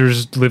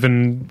characters live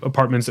in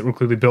apartments that were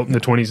clearly built in the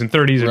 20s and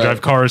 30s, or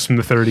drive cars from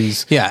the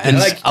 30s. Yeah, and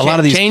a lot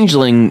of these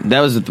Changeling. That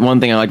was the one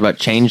thing I liked about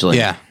Changeling.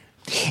 Yeah,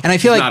 and I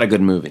feel not a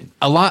good movie.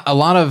 A lot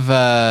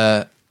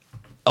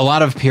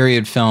of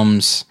period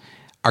films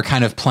are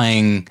kind of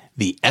playing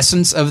the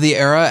essence of the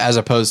era as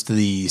opposed to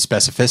the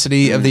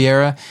specificity of the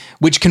era,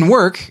 which can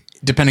work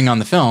depending on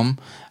the film.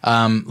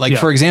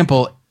 For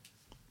example,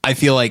 I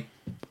feel like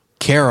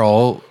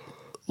Carol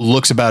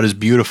looks about as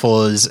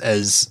beautiful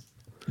as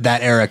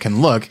that era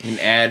can look,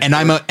 and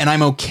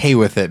I'm okay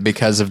with it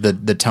because of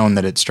the tone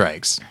that it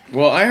strikes.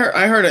 Well, I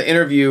heard an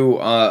interview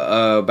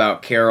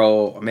about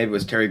Carol, maybe it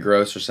was Terry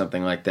Gross or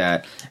something like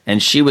that,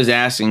 and she was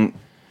asking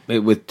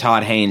with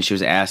Todd Haynes. She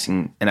was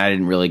asking, and I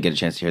didn't really get a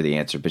chance to hear the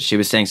answer, but she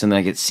was saying something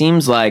like, it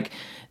seems like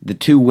the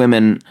two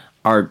women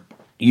are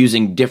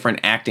using different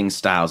acting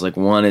styles.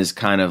 One is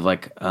kind of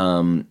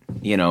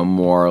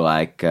more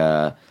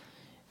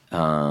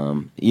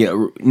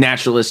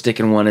naturalistic,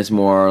 and one is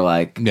more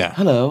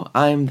hello,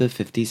 I'm the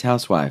 50s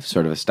housewife,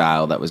 sort of a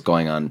style that was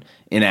going on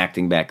in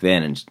acting back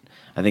then. And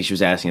I think she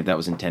was asking if that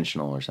was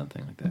intentional or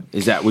something like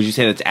that. Would you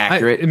say that's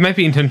accurate? It might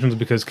be intentional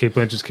because Cate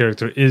Blanchett's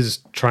character is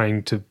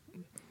trying to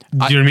Do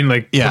you know what I mean?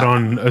 Like Yeah. put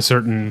on a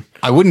certain.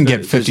 I wouldn't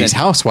get 50s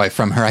Housewife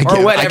from her. I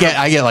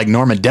get like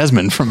Norma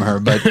Desmond from her,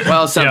 but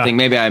Well, something. Yeah.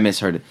 Maybe I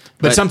misheard it.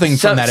 But something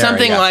from that era,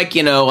 Something yeah. like,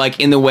 like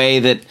in the way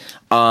that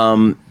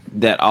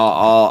that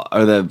all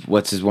or the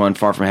what's his one,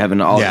 Far From Heaven,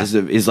 all Yeah.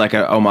 is like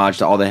a homage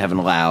to All That Heaven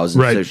Allows.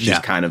 And Right. So she's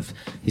Yeah.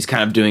 he's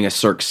kind of doing a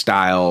Cirque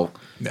style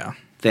yeah.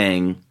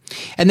 thing.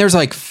 And there's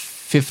like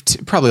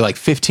probably like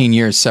 15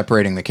 years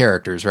separating the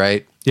characters,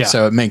 right? Yeah.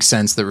 So it makes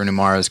sense that Rooney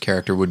Mara's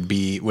character would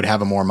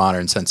have a more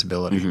modern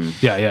sensibility.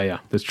 Yeah.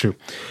 That's true.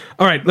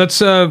 All right,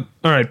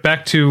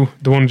 back to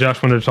the one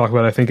Josh wanted to talk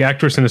about. I think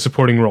actress in a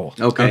supporting role.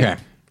 Okay.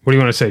 What do you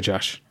want to say,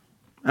 Josh?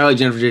 I like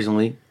Jennifer Jason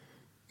Leigh.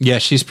 Yeah,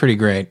 she's pretty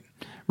great.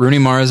 Rooney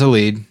Mara's a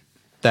lead.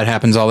 That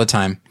happens all the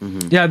time.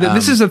 Yeah,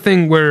 this is a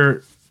thing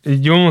where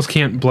you almost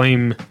can't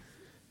blame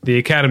the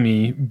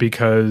Academy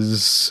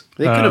because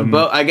They could have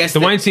both. I guess the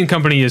Weinstein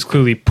Company is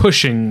clearly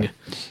pushing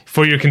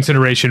for your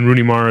consideration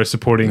Rooney Mara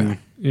supporting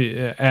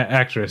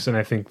actress, and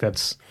I think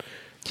that's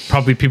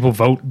probably people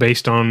vote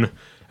based on.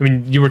 I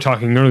mean, you were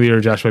talking earlier,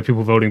 Josh, about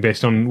people voting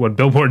based on what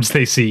billboards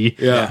they see.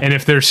 Yeah. And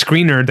if their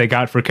screener they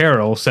got for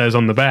Carol says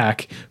on the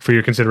back, for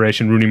your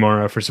consideration, Rooney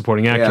Mara for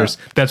supporting actress,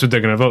 that's what they're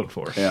going to vote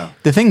for. Yeah.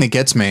 The thing that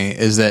gets me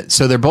is that,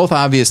 so they're both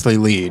obviously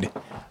lead,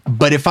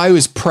 but if I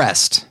was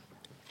pressed,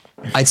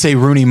 I'd say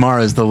Rooney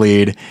Mara's the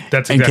lead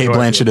That's and exactly Kate what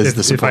I Blanchett feel. is the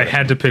If supporter. I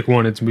had to pick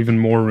one, it's even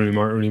more Rooney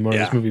Mara's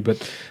Yeah. movie.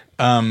 But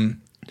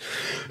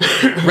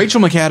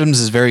Rachel McAdams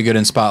is very good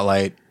in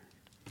Spotlight,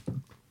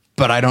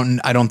 but I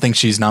don't think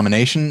she's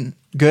nomination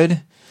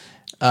good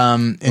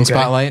in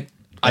Spotlight.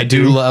 I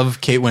do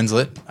love Kate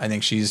Winslet. I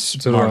think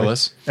she's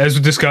marvelous. As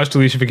we discussed,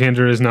 Alicia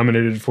Vikander is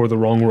nominated for the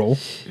wrong role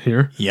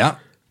here. Yeah,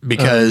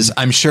 because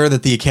I'm sure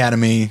that the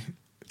Academy,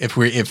 if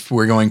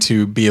we're going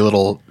to be a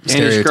little And this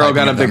girl stereotyping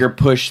got a of them- bigger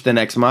push than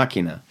Ex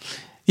Machina.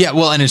 Yeah,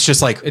 well, and it's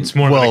just like It's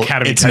more of an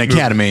Academy It's an type movie.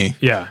 Academy.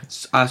 Yeah.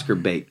 It's Oscar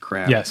bait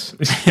crap. Yes.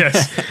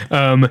 Yes.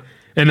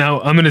 And now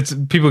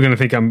people are going to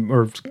think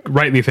or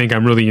rightly think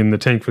I'm really in the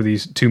tank for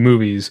these two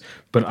movies,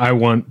 but I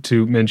want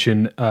to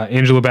mention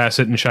Angela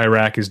Bassett in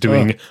Chirac is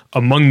doing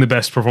among the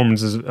best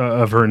performances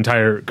of her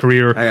entire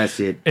career. I gotta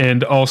see it.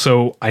 And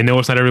also, I know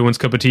it's not everyone's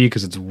cup of tea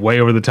because it's way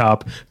over the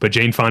top, but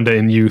Jane Fonda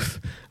in Youth,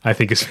 I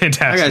think is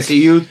fantastic. I gotta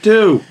see you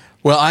too.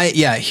 Well,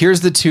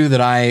 here's the two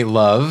that I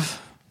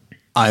love.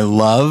 I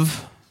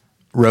love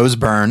Rose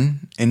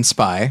Byrne in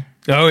Spy,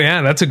 Oh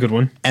yeah, that's a good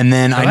one. and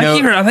then I know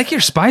I like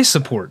your spy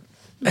support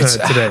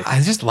today.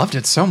 I just loved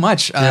it so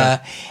much.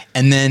 And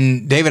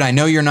then David, I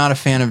know you're not a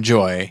fan of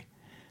Joy,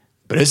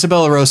 but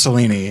Isabella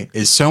Rossellini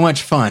is so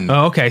much fun.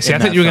 Oh, okay. See, I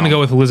in thought that you were going to film. go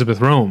with Elizabeth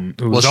Rome.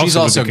 Who Well, she's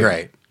also good.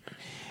 great.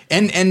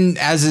 And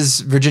as is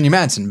Virginia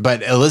Madsen,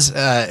 but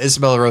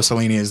Isabella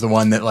Rossellini is the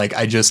one that like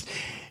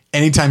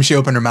anytime she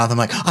opened her mouth, I'm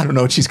like, I don't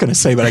know what she's going to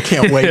say, but I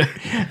can't wait.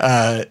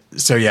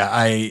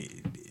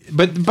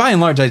 But by and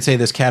large, I'd say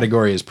this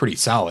category is pretty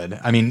solid.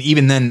 I mean,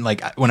 even then,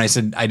 like when I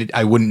said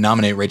I wouldn't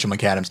nominate Rachel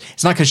McAdams,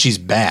 it's not because she's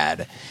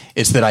bad.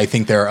 It's that I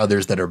think there are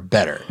others that are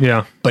better.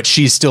 Yeah. But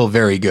she's still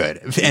very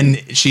good. And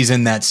she's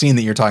in that scene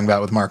that you're talking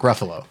about with Mark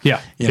Ruffalo. Yeah,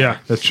 You know? yeah,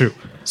 that's true.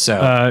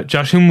 So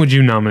Josh, whom would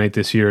you nominate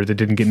this year that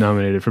didn't get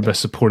nominated for Best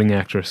Supporting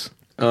Actress?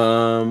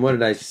 What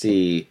did I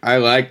see? I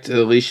liked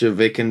Alicia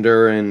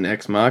Vikander in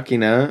Ex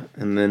Machina,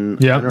 and then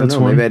Yeah, I don't that's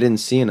know. one. Maybe I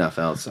didn't see enough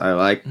else. I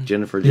liked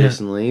Jennifer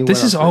Jason Leigh. What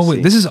This is else did I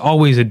see? this is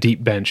always a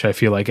deep bench. I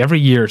feel like every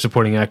year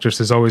supporting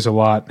actress is always a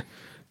lot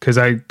because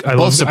I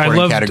both supporting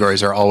loved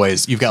categories are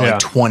always, you've got Yeah. like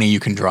 20 you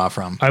can draw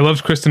from. I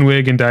loved Kristen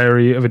Wiig in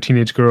Diary of a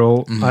Teenage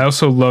Girl. Mm-hmm. I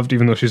also loved,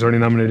 even though she's already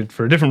nominated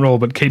for a different role,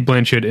 but Kate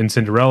Blanchett in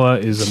Cinderella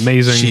is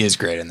amazing. She is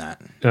great in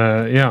that.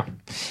 Yeah.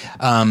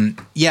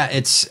 Yeah,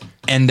 it's,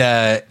 and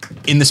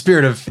in the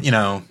spirit of,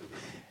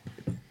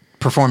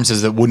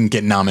 performances that wouldn't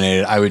get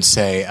nominated, I would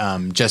say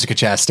Jessica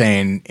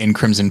Chastain in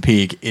Crimson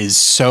Peak is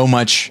so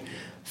much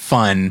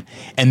fun.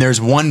 And there's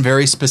one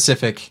very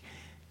specific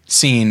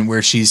scene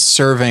where she's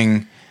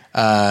serving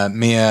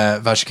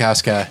Mia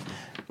Wasikowska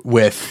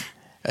with,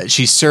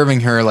 she's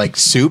serving her like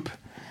soup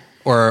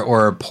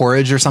or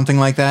porridge or something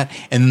like that.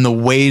 And then the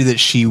way that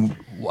she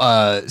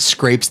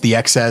scrapes the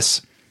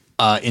excess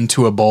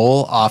into a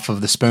bowl off of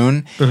the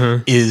spoon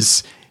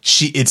is...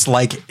 it's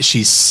like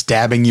she's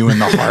stabbing you in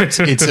the heart.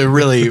 It's a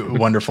really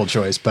wonderful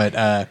choice. But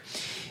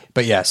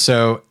yeah,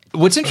 so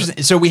what's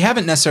interesting, so we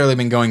haven't necessarily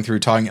been going through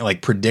talking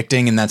like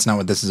predicting, and that's not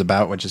what this is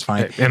about, which is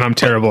fine. And I'm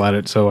terrible at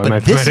it, so I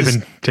might this have is-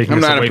 been taking I'm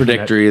this not away a from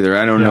predictor that. either.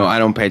 I don't know. Yeah. I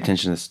don't pay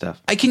attention to stuff.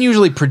 I can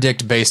usually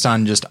predict based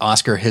on just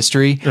Oscar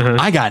history.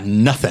 I got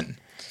nothing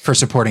for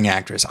supporting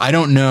actress. I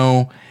don't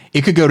know.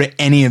 It could go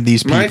to any of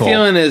these people. My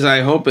feeling is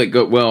I hope it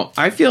go well.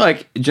 I feel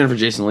like Jennifer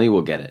Jason Leigh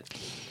will get it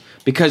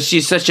because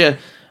she's such a,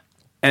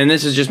 and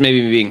this is just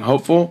maybe me being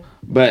hopeful,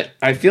 but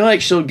I feel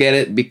like she'll get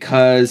it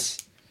because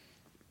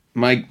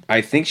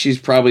I think she's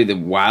probably the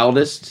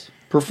wildest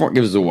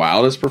gives the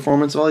wildest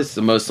performance of all these. It's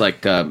the most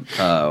like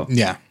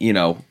Yeah.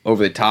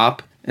 over the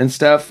top and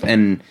stuff,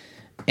 and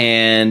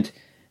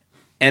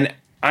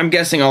I'm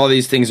guessing all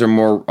these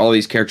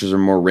characters are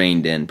more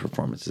reined in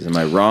performances. Am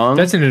I wrong?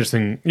 That's an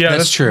interesting. Yeah,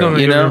 that's true. No,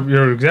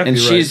 you're exactly and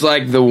right. she's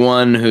like the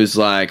one who's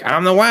like,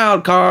 I'm the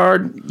wild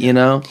card, you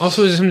know?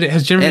 Also,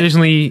 has Jennifer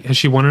Lee, has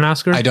she won an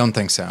Oscar? I don't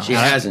think so. She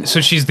hasn't.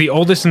 So she's the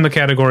oldest in the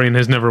category and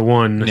has never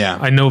won. Yeah.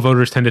 I know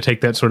voters tend to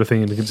take that sort of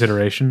thing into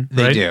consideration.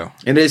 They right? do.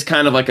 It is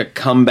kind of like a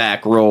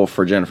comeback role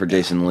for Jennifer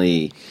Jason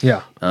Leigh.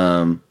 Yeah.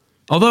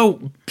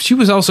 Although she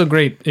was also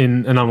great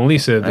in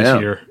Anomalisa this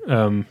year,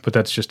 but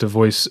that's just a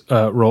voice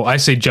role. I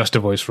say just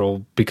a voice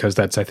role because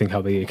that's, I think,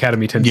 how the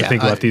Academy tends to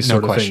think about these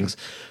sort of things.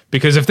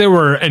 Because if there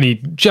were any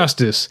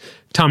justice,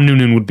 Tom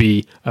Noonan would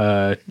be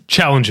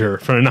challenger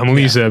for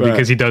Anomalisa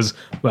because he does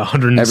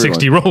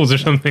 160 roles or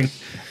something.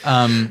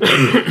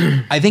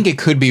 I think it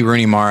could be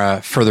Rooney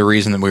Mara for the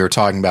reason that we were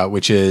talking about,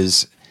 which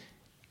is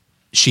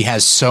she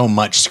has so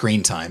much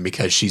screen time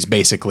because she's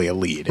basically a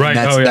lead. Right.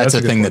 And that's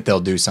a thing point. that they'll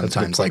do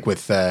sometimes, like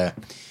with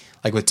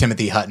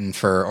Timothy Hutton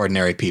for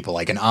Ordinary People,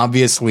 like an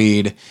obvious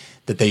lead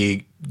that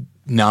they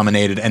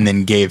nominated and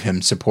then gave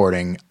him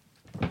supporting,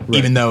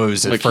 even though it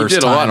was the first time. He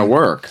did a lot of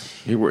work.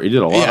 He did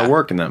a lot of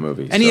work in that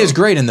movie. And he is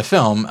great in the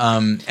film.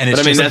 And it's but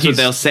I mean, that's what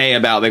they'll say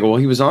about, they go, well,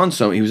 he was in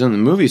the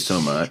movie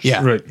so much.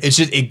 Yeah. Right. It's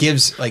just, it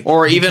gives like,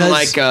 or even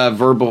like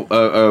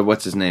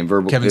what's his name?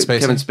 Kevin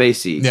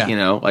Spacey. Yeah. You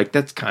know, like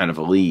that's kind of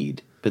a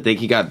lead, but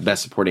he got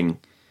best supporting.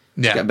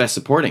 Yeah. Got best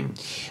supporting.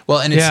 Well,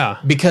 and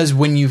it's because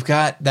when you've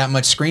got that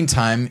much screen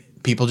time,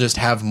 people just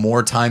have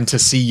more time to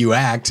see you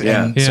act.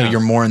 And so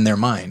you're more in their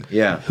mind.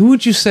 Yeah. Who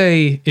would you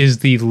say is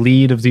the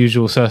lead of The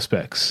Usual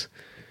Suspects?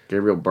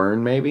 Gabriel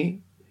Byrne,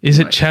 maybe? Is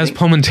it Chaz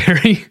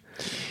Palminteri?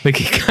 Like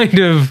he kind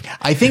of...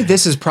 I think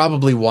this is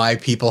probably why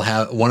people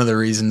have... One of the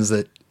reasons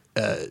that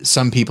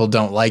some people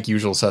don't like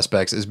Usual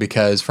Suspects is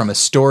because from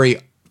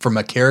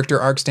a character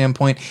arc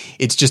standpoint,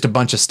 it's just a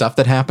bunch of stuff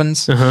that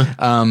happens.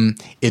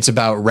 It's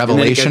about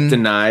revelation. And then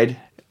it gets denied.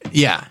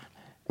 Yeah.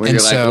 When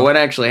you're like, well, what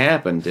actually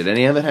happened? Did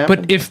any of it happen?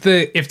 But if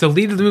the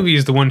lead of the movie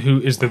is the one who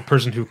is the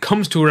person who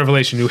comes to a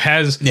revelation, who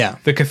has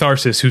the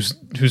catharsis,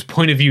 whose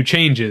point of view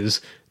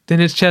changes, then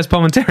it's Chaz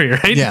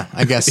Palminteri, right? Yeah,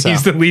 I guess so.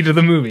 He's the lead of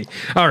the movie.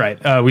 All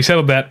right, we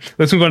settled that.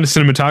 Let's move on to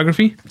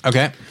cinematography.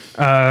 Okay.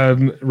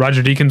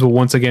 Roger Deakins will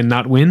once again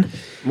not win.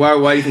 Why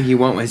do you think he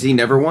won't? Has he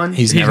never won?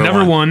 He's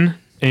never won.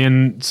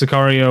 And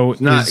Sicario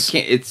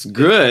it's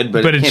good,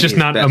 but it's just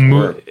not a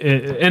movie.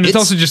 And it's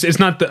also just it's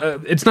not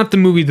the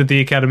movie that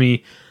the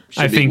Academy.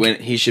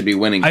 He should be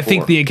winning. I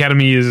think the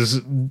Academy is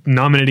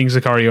nominating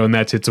Sicario, and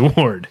that's its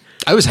award.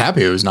 I was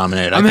happy it was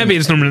nominated. I'm happy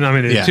it's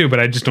nominated too, but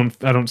I just don't.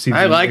 I don't see.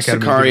 I like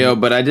Sicario,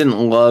 but I didn't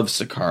love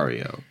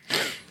Sicario.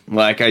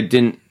 Like I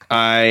didn't.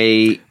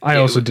 I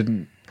also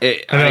didn't.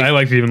 I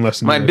liked it even less.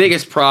 Than my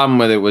biggest problem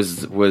with it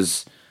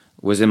was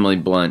Emily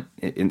Blunt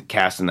in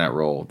casting that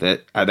role.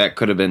 That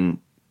could have been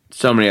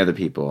so many other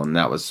people, and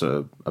that was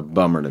a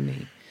bummer to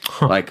me.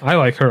 Like I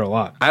like her a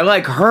lot. I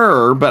like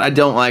her, but I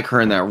don't like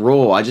her in that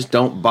role. I just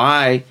don't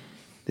buy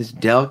this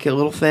delicate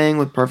little thing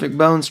with perfect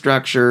bone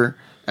structure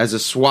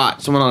as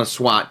someone on a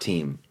SWAT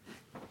team.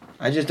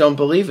 I just don't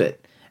believe it.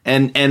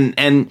 And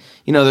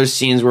you know, there's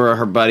scenes where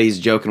her buddy's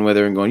joking with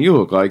her and going, "You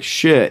look like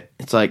shit."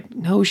 It's like,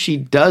 no, she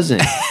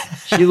doesn't.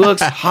 She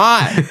looks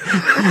hot,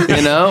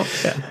 you know?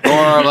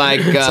 Or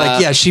like, it's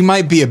like, yeah, she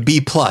might be a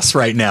B+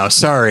 right now.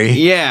 Sorry.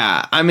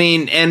 Yeah, I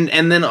mean,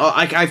 and then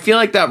I feel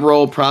like that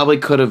role probably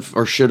could have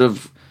or should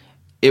have.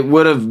 It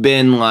would have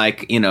been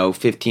like, you know,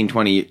 15,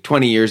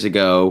 20 years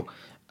ago.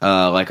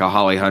 Like a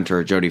Holly Hunter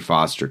or Jodie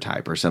Foster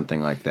type or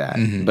something like that.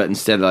 Mm-hmm. But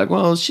instead, like,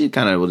 well, she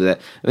kind of will do that.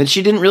 I mean,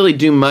 she didn't really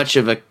do much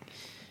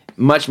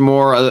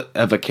more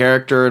of a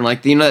character. And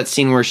like, you know that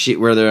scene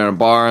where they're in a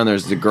bar and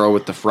there's the girl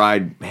with the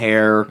fried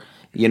hair,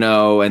 you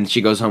know, and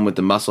she goes home with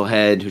the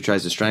musclehead who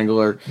tries to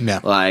strangle her. Yeah.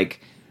 Like,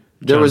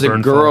 there was a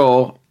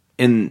girl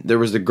in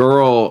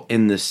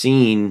the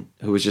scene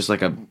who was just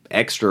like a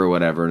extra or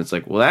whatever, and it's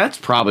like, well, that's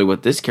probably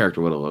what this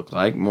character would have looked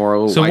like.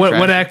 More. So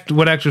what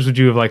actress would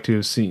you have liked to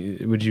have seen?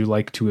 Would you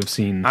like to have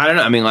seen? I don't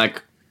know. I mean,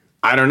 like,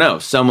 I don't know,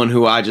 someone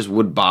who I just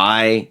would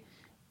buy,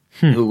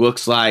 who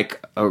looks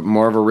like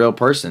more of a real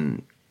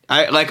person.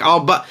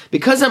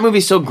 Because that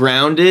movie's so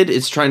grounded,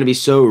 it's trying to be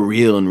so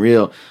real and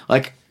real.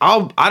 Like,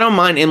 I don't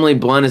mind Emily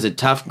Blunt as a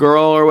tough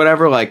girl or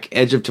whatever, like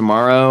Edge of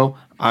Tomorrow.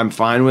 I'm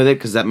fine with it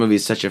because that movie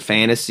is such a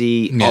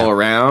fantasy all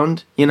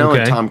around, you know.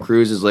 Okay. And Tom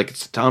Cruise is like,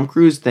 it's a Tom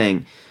Cruise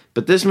thing,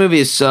 but this movie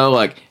is so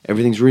like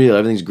everything's real,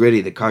 everything's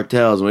gritty, the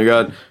cartels. And we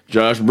got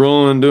Josh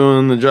Brolin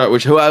doing the job,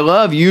 who I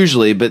love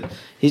usually, but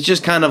he's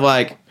just kind of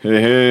like,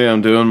 hey,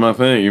 I'm doing my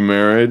thing. You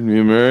married?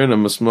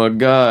 I'm a smug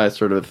guy,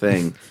 sort of a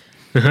thing.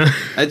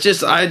 I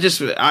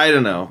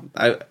don't know.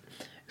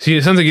 See,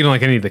 it sounds like you don't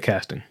like any of the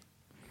casting.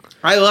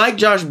 I like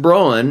Josh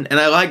Brolin and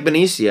I like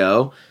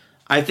Benicio.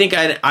 I think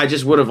I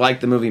just would have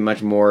liked the movie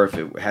much more if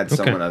it had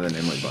someone other than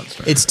Emily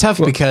Blunt. It's tough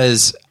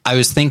because I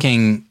was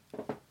thinking,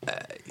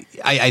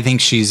 I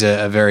think she's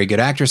a very good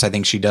actress. I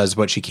think she does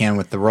what she can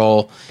with the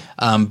role.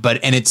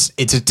 But it's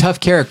a tough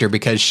character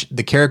because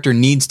the character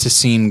needs to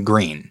seem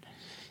green.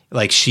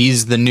 Like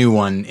she's the new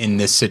one in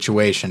this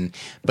situation,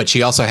 but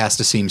she also has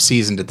to seem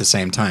seasoned at the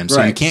same time.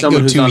 So you can't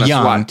go too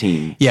young. SWAT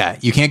team. Yeah,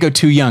 you can't go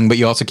too young, but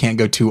you also can't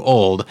go too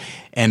old.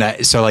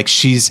 And so like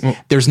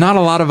there's not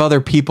a lot of other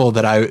people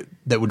that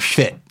would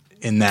fit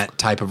in that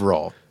type of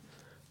role.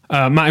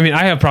 I mean,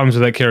 I have problems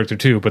with that character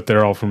too, but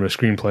they're all from a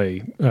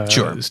screenplay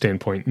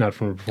standpoint, not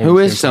from a performance Who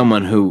is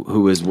standpoint. someone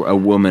who is a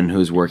woman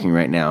who's working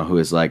right now who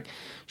is like,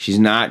 she's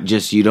not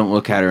just, you don't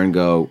look at her and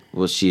go,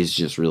 well, she's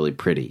just really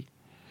pretty.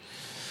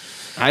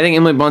 I think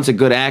Emily Blunt's a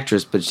good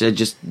actress, but she's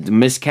just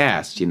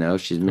miscast,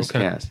 she's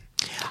miscast.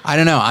 Okay. I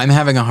don't know. I'm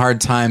having a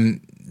hard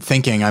time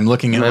thinking. I'm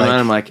looking at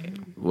I'm like,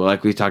 well,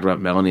 like we talked about,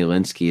 Melanie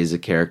Linsky is a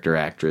character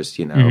actress,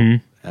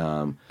 and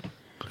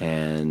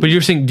But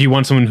you're saying, do you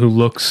want someone who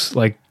looks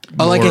like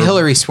like a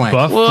Hillary Swank,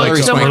 buff, well,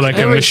 or like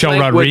a Michelle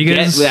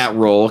Rodriguez? Would get that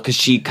role because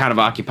she kind of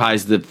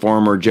occupies the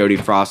former Jodie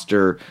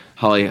Foster,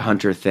 Holly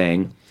Hunter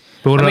thing.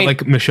 But what about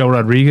like Michelle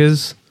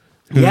Rodriguez?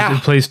 Who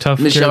plays tough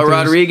Michelle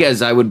characters?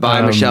 Rodriguez. I would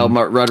buy Michelle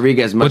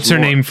Rodriguez much What's her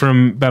more. name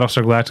from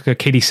Battlestar Galactica?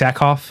 Katie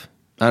Sackhoff?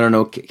 I don't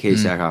know Katie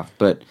Sackhoff,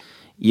 but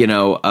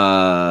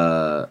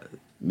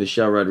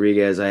Michelle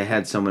Rodriguez. I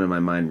had someone in my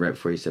mind right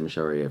before you said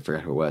Michelle Rodriguez. I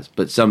forgot who it was,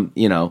 but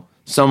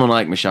someone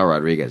like Michelle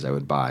Rodriguez, I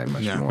would buy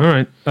much more. All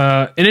right.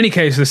 In any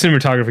case, the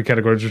cinematography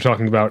categories we're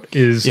talking about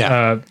is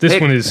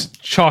this one is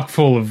chock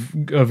full of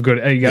good.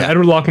 You got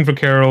Edward Lockman for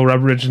Carol,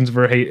 Robert Richardson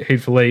for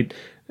Hateful Eight,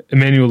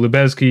 Emmanuel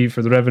Lubezki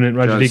for The Revenant,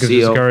 Roger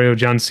Deakins for Sicario,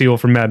 John Seal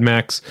for Mad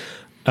Max.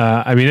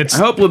 I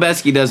hope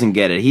Lubezki doesn't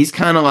get it. He's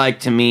kind of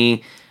like, to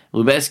me,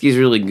 Lubezki's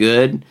really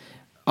good,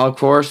 of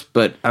course,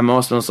 but I'm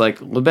also like,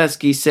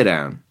 Lubezki, sit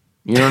down.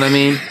 You know what I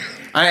mean?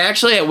 I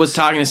actually was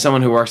talking to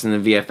someone who works in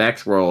the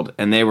VFX world,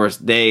 and they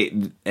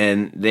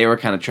were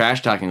kind of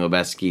trash talking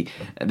Lubezki.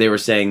 They were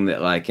saying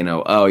that, like,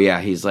 oh yeah,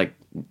 he's like,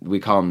 we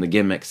call him the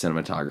gimmick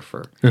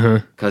cinematographer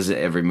because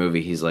every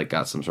movie he's like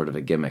got some sort of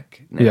a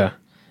gimmick now. Yeah.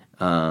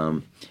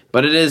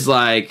 But it is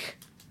like,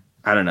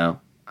 I don't know.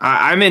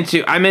 I'm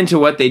into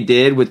what they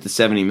did with the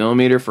 70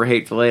 millimeter for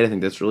Hateful Eight. I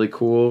think that's really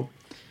cool.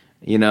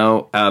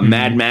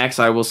 Mad Max.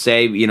 I will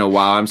say,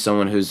 while I'm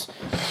someone who's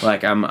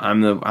like,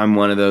 I'm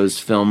one of those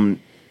film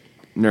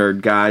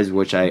nerd guys,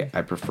 which I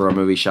prefer a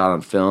movie shot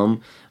on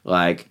film.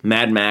 Like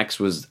Mad Max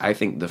was, I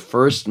think, the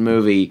first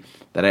movie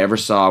that I ever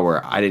saw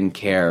where I didn't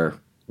care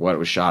what it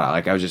was shot at.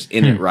 Like I was just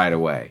in it right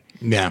away.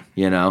 Yeah.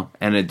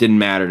 And it didn't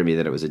matter to me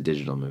that it was a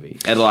digital movie.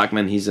 Ed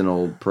Lockman, he's an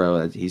old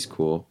pro. He's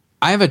cool.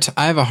 I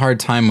have a hard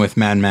time with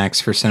Mad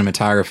Max for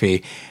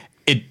cinematography.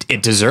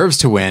 It deserves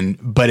to win,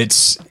 but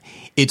it's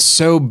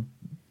so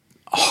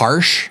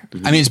harsh.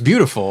 Mm-hmm. I mean, it's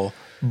beautiful,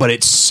 but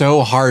it's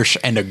so harsh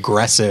and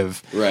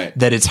aggressive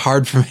that it's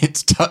hard for me.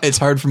 It's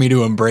hard for me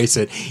to embrace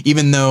it,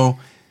 even though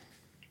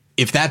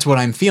if that's what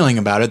I'm feeling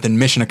about it, then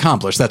mission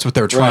accomplished. That's what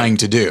they're trying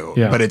to do.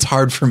 Yeah. But it's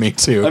hard for me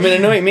to. I mean, I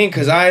know what you mean,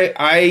 because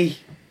I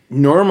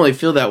normally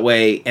feel that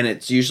way, and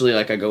it's usually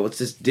like I go, what's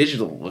this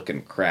digital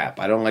looking crap?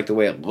 I don't like the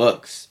way it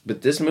looks.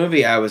 But this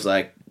movie, I was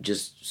like,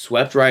 just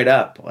swept right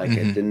up. Like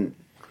it didn't.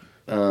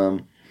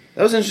 That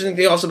was an interesting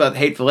thing also about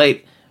Hateful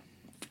Eight.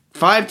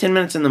 5-10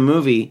 minutes in the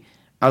movie,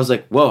 I was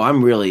like, whoa,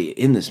 I'm really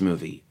in this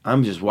movie.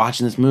 I'm just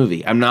watching this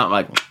movie. I'm not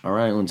like, all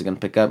right, when's it going to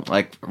pick up?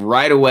 Like,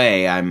 right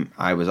away,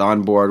 I was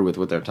on board with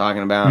what they're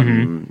talking about.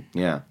 And,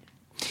 yeah.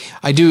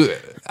 I do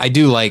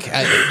like,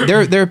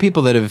 there are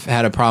people that have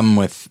had a problem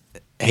with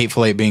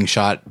Hateful Eight being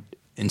shot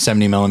in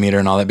 70 millimeter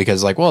and all that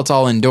because, like, well, it's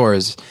all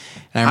indoors.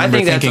 And I remember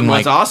think thinking,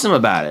 that's what's awesome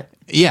about it.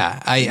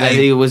 Yeah, I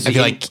feel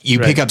like you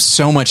pick up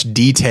so much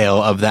detail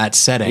of that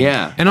setting.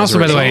 Yeah. And also,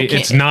 by the way,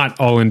 it's not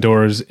all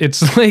indoors.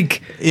 It's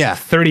like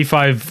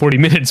 35, 40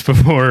 minutes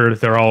before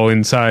they're all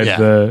inside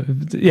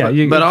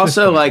but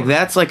also, like,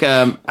 that's like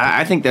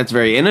I think that's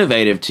very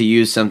innovative to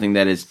use something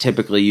that is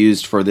typically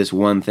used for this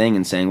one thing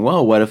and saying,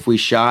 well, what if we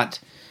shot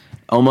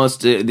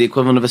almost the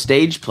equivalent of a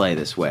stage play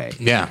this way?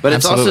 Yeah, but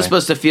it's also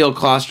supposed to feel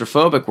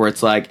claustrophobic where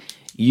it's like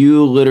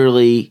you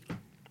literally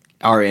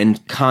are in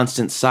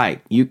constant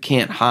sight. You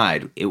can't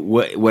hide.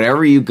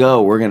 Whatever you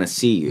go, we're going to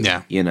see you.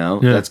 Yeah.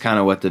 That's kind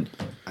of what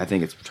I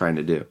think it's trying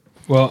to do.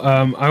 Well,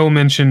 I will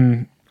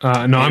mention.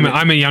 I'm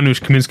a Janusz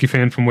Kaminski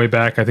fan from way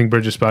back. I think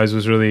Bridge of Spies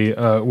was really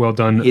well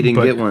done. He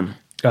didn't get one.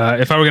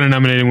 If I were going to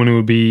nominate anyone, it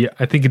would be,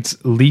 I think it's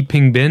Lee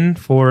Ping Bin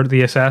for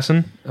The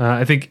Assassin.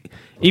 I think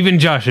even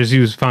Josh, as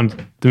he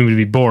found the movie to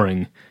be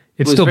boring,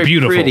 it was still a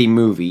beautiful. Pretty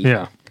movie.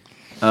 Yeah.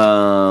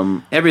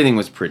 Everything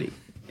was pretty.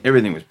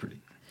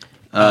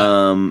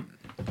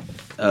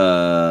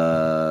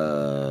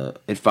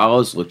 It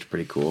Follows looked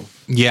pretty cool.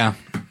 Yeah.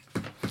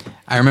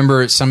 I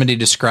remember somebody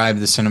described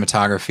the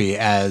cinematography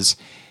as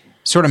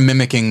sort of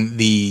mimicking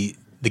the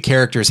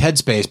character's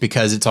headspace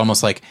because it's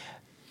almost like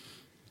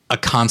a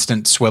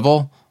constant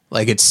swivel.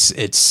 Like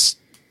it's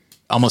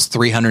almost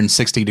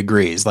 360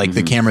 degrees. Like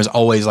the camera's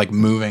always like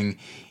moving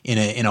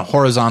in a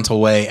horizontal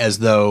way as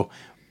though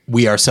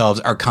we ourselves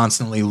are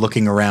constantly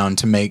looking around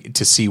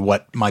to see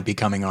what might be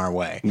coming our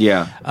way.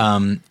 Yeah.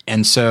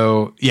 And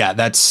so, yeah,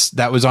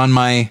 that was on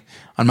my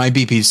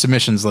BP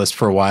submissions list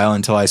for a while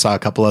until I saw a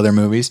couple other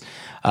movies.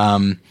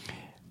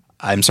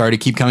 I'm sorry to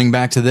keep coming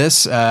back to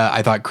this.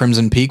 I thought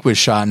Crimson Peak was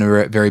shot in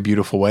a very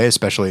beautiful way,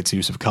 especially its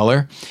use of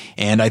color.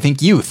 And I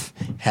think Youth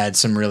had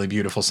some really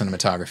beautiful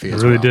cinematography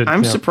as well. Did.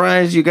 I'm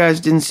surprised you guys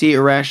didn't see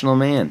Irrational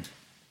Man.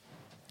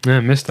 Yeah, I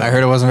missed that. I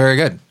heard it wasn't very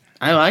good.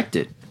 I liked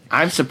it.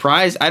 I'm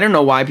surprised. I don't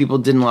know why people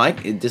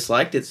disliked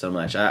it so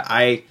much.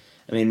 I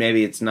mean,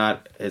 maybe it's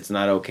not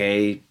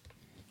okay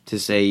to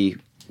say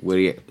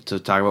to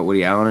talk about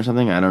Woody Allen or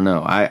something. I don't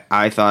know.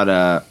 I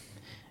thought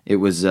it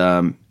was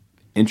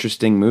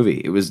interesting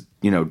movie. It was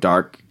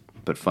dark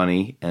but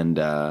funny, and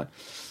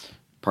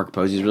Parker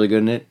Posey's really good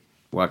in it.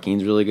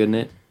 Joaquin's really good in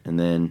it, and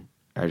then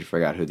I just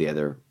forgot who the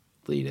other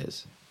lead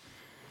is.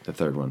 The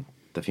third one,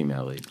 the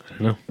female lead. I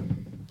don't know.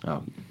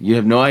 Oh, you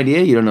have no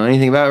idea? You don't know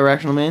anything about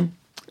Irrational Man?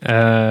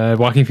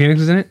 Joaquin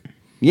Phoenix is in it?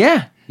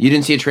 Yeah. You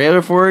didn't see a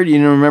trailer for it? You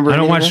don't remember? I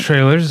don't watch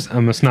trailers.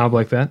 I'm a snob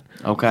like that.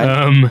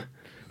 Okay.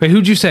 Wait,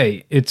 who'd you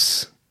say?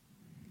 It's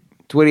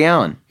Woody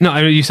Allen. No,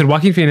 you said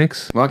Joaquin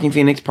Phoenix. Joaquin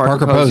Phoenix,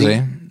 Parker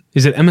Posey.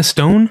 Is it Emma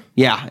Stone?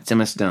 Yeah, it's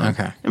Emma Stone.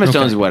 Okay. Emma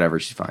Stone's whatever,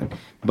 she's fine.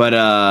 But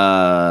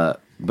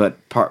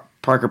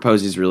Parker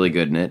Posey's really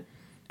good in it,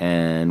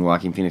 and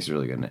Joaquin Phoenix is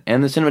really good in it.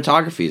 And the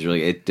cinematography is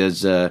really, it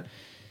does,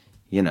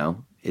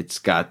 it's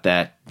got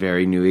that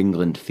very New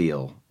England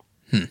feel.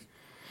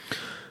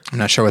 I'm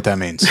not sure what that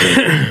means.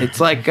 It's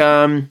like,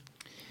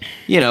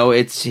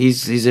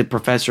 he's a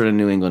professor at a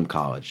New England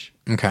college.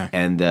 Okay.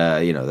 And,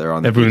 they're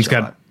on the Everyone's beach a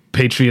got lot.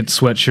 Patriot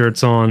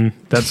sweatshirts on,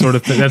 that sort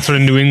of thing. That sort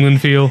of New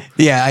England feel.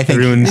 Yeah, I think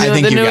the you New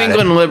got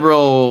England it.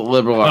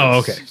 liberal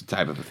arts okay.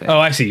 type of a thing. Oh,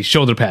 I see.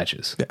 Shoulder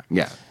patches.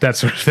 Yeah. That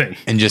sort of thing.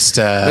 And just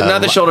But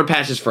not the shoulder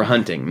patches for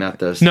hunting, not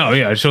those. No,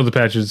 yeah, shoulder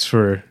patches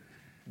for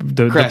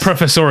the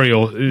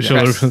professorial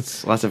shoulder.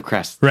 Crests. Lots of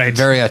crests. Right.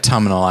 very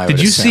autumnal. I would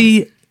Did you assume.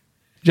 see,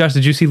 Josh?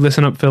 Did you see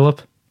Listen Up,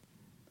 Philip?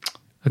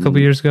 A couple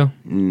years ago.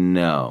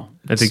 No.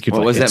 I think you'd What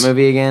like was it. that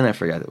movie again? I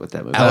forgot what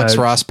that movie was. Alex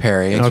Ross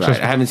Perry? That's right.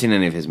 I haven't seen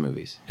any of his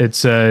movies.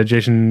 It's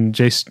Jason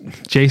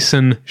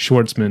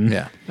Schwartzman.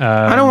 Yeah.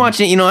 I don't watch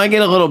it. I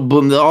get a little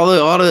boom. All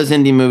of those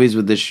indie movies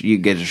with this, you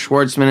get a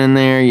Schwartzman in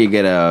there, you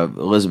get a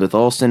Elizabeth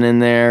Olsen in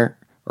there,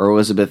 or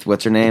Elizabeth,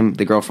 what's her name?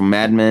 The girl from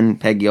Mad Men,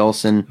 Peggy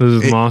Olsen.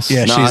 This is Moss.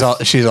 Yeah,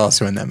 Nos. she's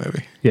also in that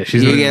movie. Yeah,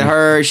 she's. You get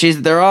her.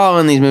 They're all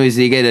in these movies.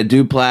 You get a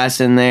Duplass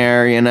in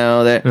there.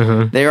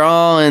 They're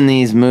all in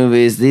these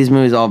movies. These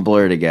movies all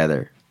blur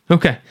together.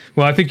 Okay.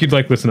 Well, I think you'd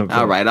like Listen Up,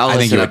 Philip. All right, I'll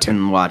think listen you up would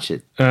and watch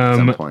it at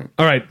some point.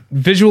 All right.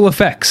 Visual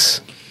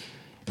effects.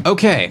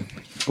 Okay.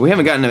 We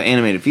haven't gotten an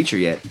animated feature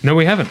yet. No,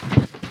 we haven't.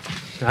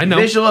 I know.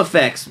 Visual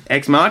effects.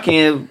 Ex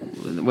Machina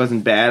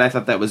wasn't bad. I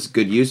thought that was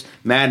good use.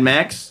 Mad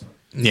Max.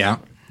 Yeah.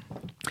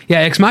 Yeah,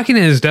 Ex Machina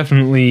is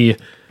definitely.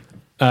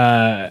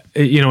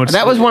 It's,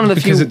 That was one of the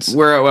few it's,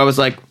 where I was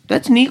like,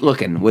 "That's neat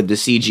looking" with the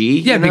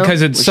CG. Yeah,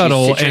 because it's She's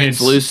subtle and it's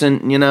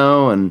translucent.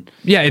 And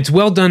yeah, it's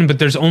well done, but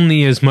there's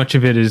only as much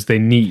of it as they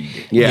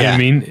need. Yeah. You know what I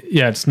mean,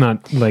 yeah, it's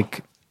not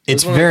like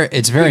It's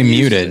very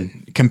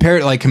muted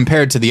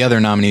compared to the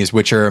other nominees,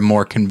 which are a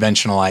more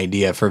conventional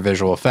idea for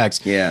visual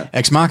effects. Yeah.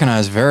 Ex Machina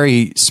is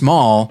very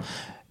small.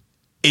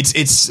 It's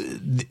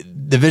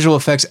the visual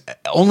effects.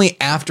 Only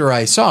after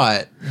I saw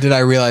it did I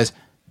realize,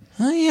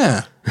 oh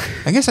yeah,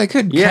 I guess I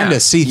could kind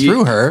of see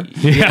through her.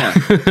 yeah,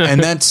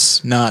 And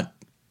that's not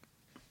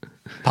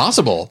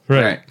possible.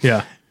 Right.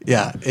 Yeah.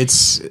 Yeah,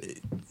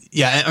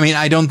 I mean,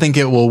 I don't think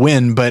it will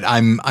win, but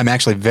I'm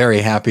actually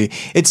very happy.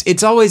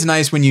 It's always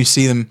nice when you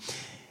see them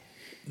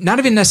not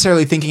even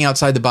necessarily thinking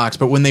outside the box,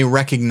 but when they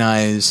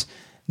recognize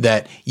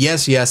that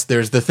yes,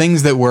 there's the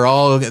things that we're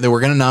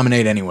going to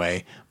nominate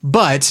anyway,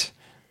 but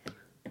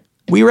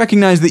we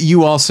recognize that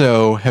you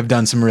also have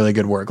done some really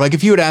good work. Like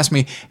if you had asked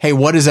me, "Hey,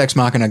 what is Ex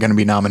Machina going to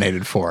be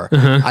nominated for?"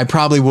 I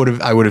probably would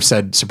have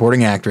said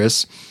supporting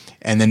actress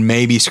and then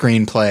maybe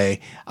screenplay.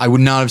 I would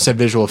not have said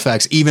visual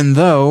effects, even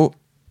though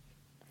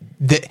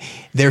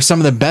they're some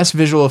of the best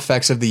visual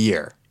effects of the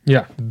year.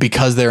 Yeah.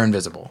 Because they're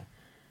invisible.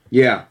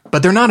 yeah.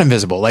 But they're not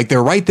invisible. Like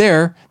they're right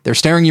there. They're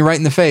staring you right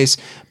in the face,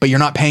 but you're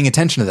not paying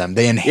attention to them.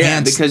 They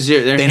enhance because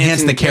they're they enhance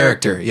enhancing the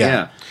character.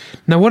 Yeah.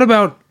 Now, what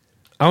about?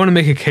 I want to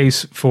make a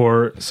case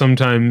for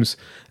sometimes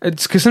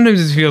it's because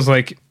sometimes it feels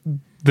like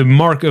the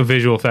mark of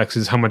visual effects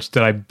is how much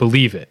that I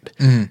believe it.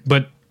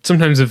 But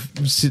sometimes if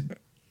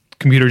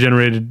computer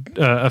generated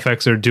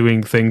effects are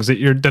doing things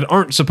that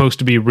aren't supposed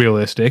to be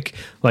realistic,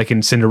 like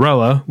in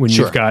Cinderella when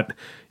Sure. you've got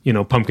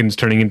pumpkins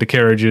turning into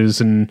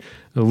carriages and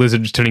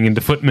lizards turning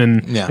into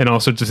footmen and all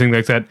sorts of things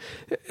like that.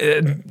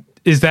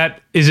 Is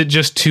it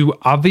just too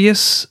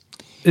obvious?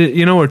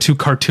 Or too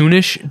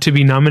cartoonish to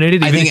be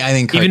nominated. I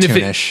think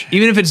cartoonish.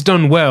 Even if it's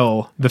done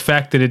well, the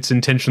fact that it's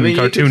intentionally You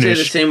could say the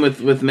cartoonish. same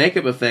with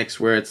makeup effects,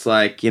 where it's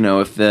like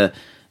if the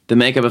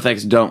makeup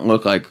effects don't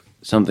look like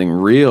something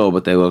real,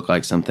 but they look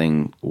like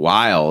something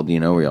wild.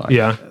 Where you're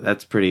like,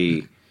 that's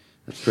pretty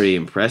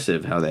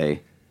impressive how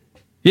they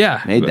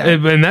made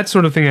that. And that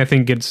sort of thing I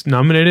think gets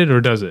nominated, or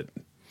does it?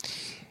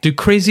 Do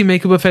crazy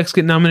makeup effects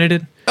get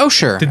nominated? Oh,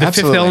 sure. Did the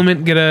absolutely. Fifth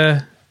Element get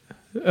a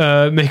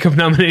makeup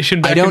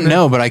nomination? I don't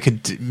know, but I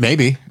could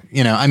maybe.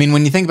 I mean,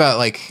 when you think about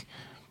like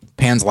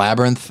Pan's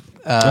Labyrinth,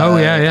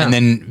 And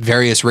then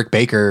various Rick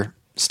Baker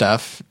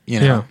stuff,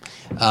 Yeah.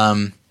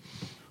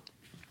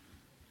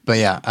 But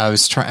yeah, I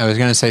was going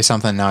to say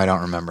something. Now I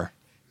don't remember.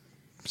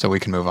 So we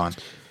can move on.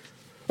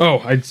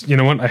 Oh, you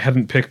know what? I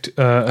hadn't picked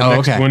a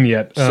next one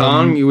yet.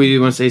 Song?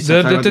 You want to say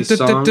something about these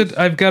songs?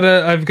 I've got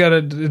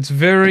a. It's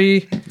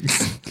very.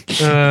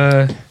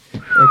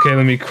 Okay,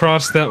 let me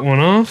cross that one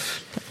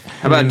off.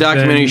 How about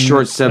documentary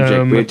short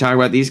subject? We talk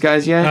about these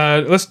guys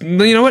yet?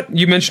 You know what?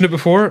 You mentioned it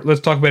before.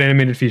 Let's talk about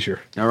animated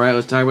feature. All right,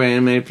 let's talk about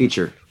animated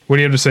feature. What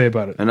do you have to say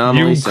about it?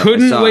 Anomalisa. You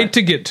couldn't wait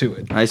to get to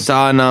it. I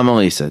saw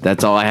Anomalisa.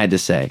 That's all I had to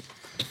say.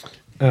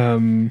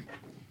 And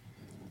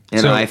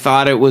I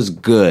thought it was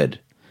good.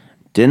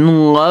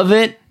 Didn't love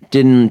it.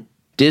 Didn't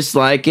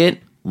dislike it.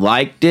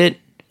 Liked it.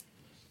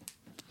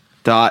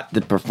 Thought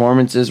the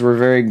performances were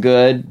very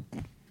good.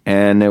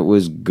 And it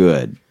was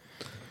good.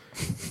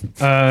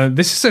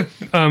 This is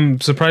a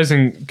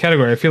surprising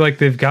category. I feel like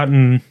they've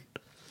gotten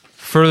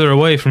further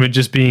away from it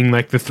just being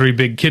like the three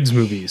big kids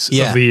movies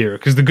of the year,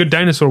 because The Good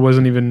Dinosaur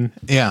wasn't even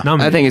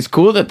nominated. I think it's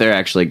cool that they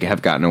actually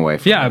have gotten away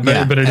from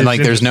it. But and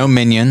like there's no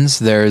Minions.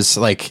 There's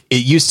like,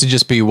 it used to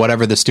just be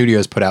whatever the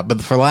studios put out,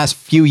 but for the last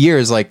few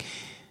years, like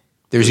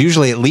there's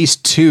usually at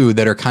least two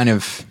that are kind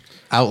of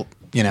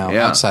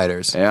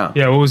outsiders. What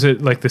was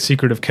it, like The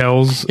Secret of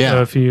Kells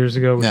a few years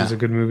ago, which is a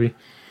good movie.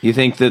 You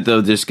think that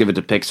they'll just give it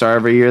to Pixar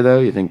every year, though?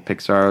 You think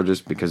Pixar will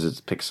just because it's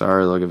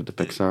Pixar, they'll give it to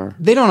Pixar?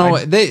 They don't know.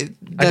 I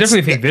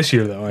definitely think this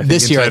year, though. I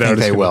think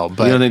they will.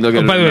 But you don't think they'll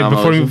get by the way,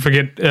 before we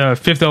forget,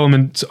 Fifth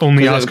Element's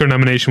only Oscar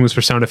nomination was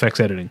for sound effects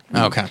editing.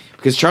 Okay.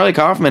 Because Charlie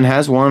Kaufman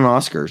has won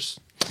Oscars.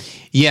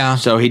 Yeah.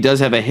 So he does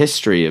have a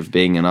history of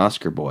being an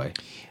Oscar boy.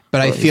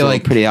 But I feel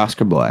like... pretty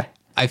Oscar boy.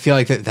 I feel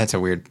like that's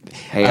a weird...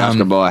 Hey,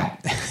 Oscar boy.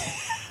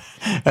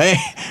 Hey,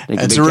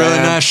 that's a really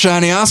nice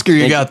shiny Oscar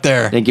you got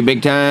there. Thank you,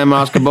 big time,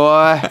 Oscar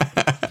boy.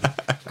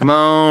 Come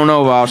on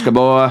over, Oscar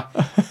boy.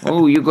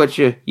 Oh, you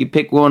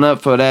picked one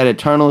up for that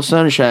eternal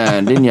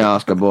sunshine, didn't you,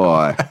 Oscar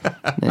boy?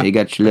 Now you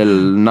got your little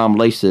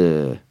Noms.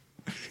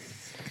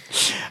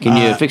 Can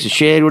you fix a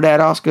shed with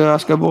that,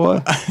 Oscar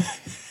boy?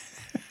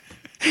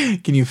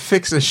 Can you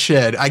fix a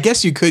shed? I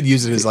guess you could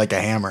use it as like a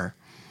hammer.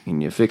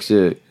 Can you fix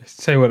it?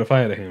 Tell you what, if I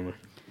had a hammer.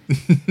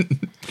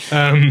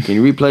 Can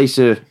you replace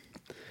a...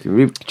 Can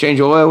we change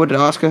your oil with the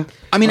Oscar?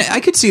 I mean, I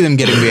could see them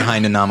getting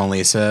behind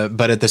Anomalisa,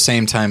 but at the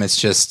same time, it's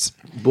just...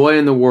 Boy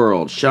in the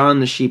World, Shaun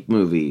the Sheep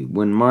movie,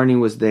 When Marnie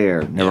Was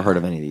There. Never heard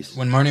of any of these.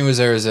 When Marnie Was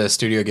There is a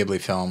Studio Ghibli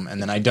film, and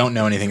then I don't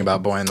know anything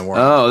about Boy in the World.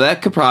 Oh,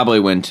 that could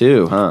probably win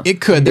too, huh? It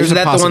could. There's Isn't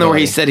that the one where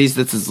he said that's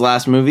that's his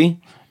last movie?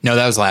 No,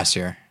 that was last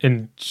year.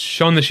 And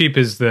Shaun the Sheep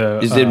is the...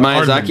 Did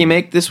Miyazaki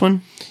make this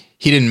one?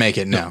 He didn't make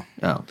it, no.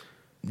 Oh.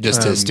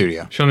 Just his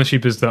studio. Shaun the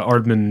Sheep is the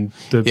Aardman,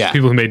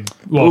 people who made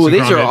Wallace and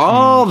these are Gromit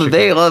all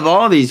they love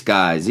all these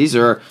guys. These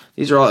are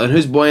all. And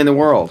who's Boy in the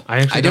World?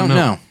 I don't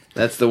know.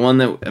 That's the one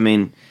that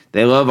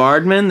they love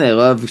Aardman, they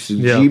love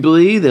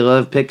Ghibli, they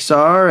love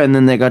Pixar, and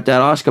then they got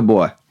that Oscar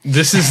boy.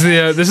 This is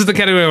the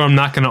category where I'm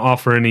not going to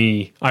offer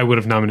any I would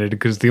have nominated,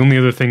 because the only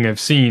other thing I've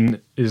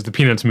seen is the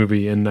Peanuts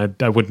movie, and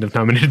I wouldn't have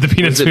nominated the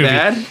Peanuts movie. Is it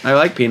bad? I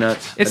like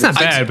Peanuts. It's not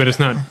bad, but it's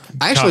not.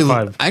 I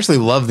actually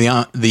love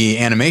the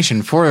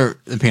animation for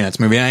the Peanuts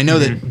movie, and I know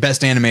that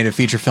Best Animated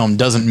Feature Film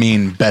doesn't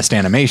mean Best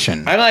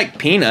Animation. I like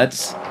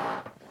Peanuts.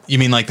 You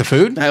mean like the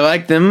food? I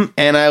like them,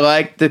 and I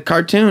like the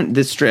cartoon,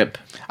 the strip.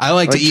 I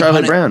like to eat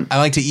Charlie Brown. I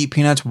like to eat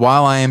peanuts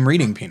while I am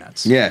reading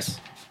Peanuts. Yes.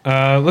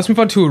 Let's move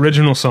on to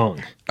original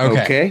song.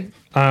 Okay.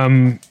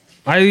 I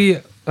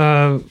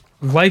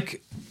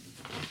like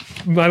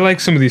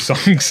some of these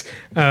songs.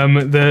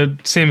 The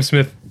Sam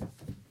Smith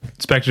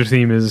Spectre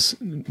theme is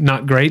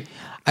not great.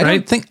 I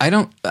mean,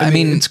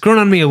 it's grown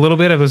on me a little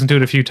bit. I've listened to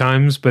it a few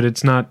times, but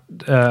it's not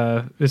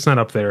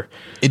up there.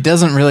 It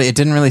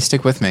didn't really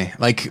stick with me.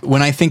 Like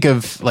when I think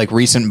of like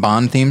recent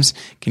Bond themes,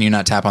 can you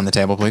not tap on the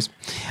table, please?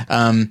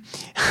 Well,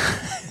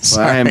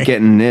 I am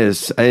getting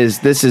this.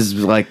 This is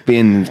like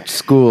being in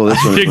school.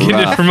 This You're getting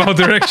it from all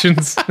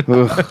directions.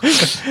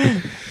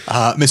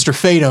 Mr.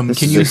 Fadem,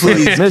 can you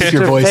please keep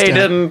your voice down? Mr.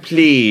 Fadem,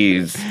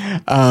 please.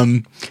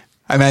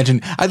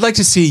 I'd like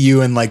to see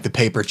you in like the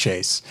Paper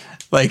Chase.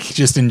 Like,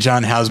 just in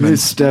John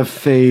Houseman's... Mr.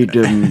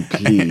 Fadem,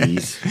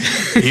 please.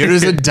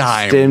 Here's a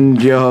dime.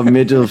 Extend your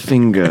middle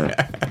finger.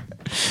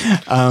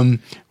 What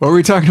were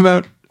we talking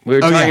about? We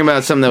were talking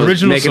about something that was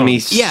original making song. me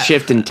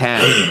shift and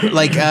tab.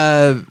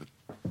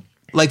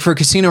 Like for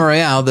Casino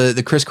Royale,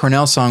 the Chris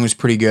Cornell song was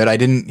pretty good. I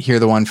didn't hear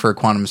the one for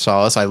Quantum of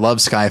Solace. I love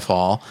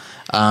Skyfall.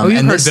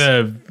 You've heard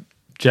the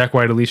Jack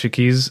White, Alicia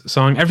Keys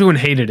song? Everyone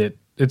hated it.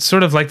 It's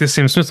sort of like the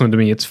Sam Smith one to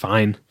me. It's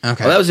fine.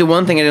 Okay. Well, that was the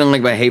one thing I didn't like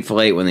about Hateful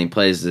Eight when he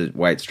plays the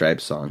White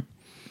Stripes song.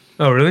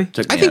 Oh, really?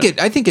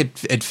 I think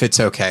it fits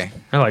okay.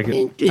 I like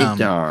it.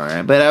 It's all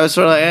right. But I was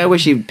sort of like, I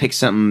wish he'd pick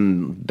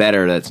something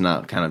better that's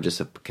not kind of just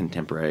a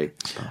contemporary.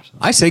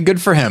 I say good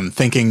for him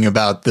thinking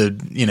about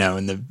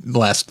in the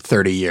last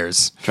 30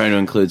 years. Trying to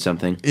include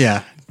something.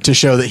 Yeah. To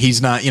show that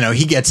he's not,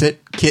 he gets it.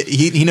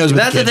 He knows what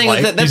that's the kid's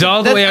like. He's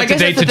all the way up to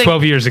date to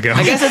 12 years ago.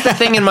 I guess that's the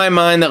thing in my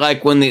mind that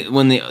like when the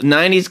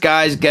 90s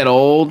guys get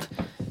old,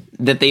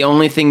 that the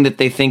only thing that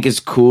they think is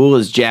cool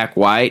is Jack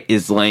White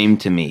is lame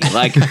to me.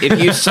 Like,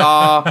 if you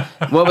saw,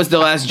 what was the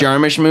last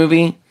Jarmusch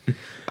movie?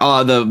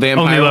 The vampire.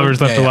 Only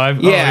Lovers Left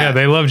Alive? Yeah. Oh, yeah,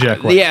 they love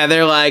Jack White. Yeah,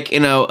 they're like,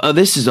 oh,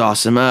 this is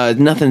awesome.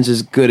 Nothing's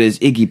as good as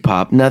Iggy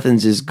Pop.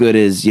 Nothing's as good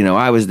as,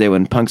 I was there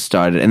when punk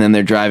started. And then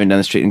they're driving down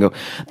the street and go,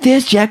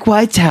 there's Jack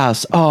White's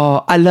house.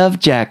 Oh, I love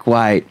Jack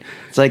White.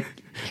 It's like,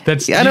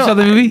 Did you saw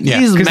the movie? Yeah.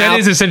 Because that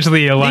is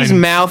essentially a line. These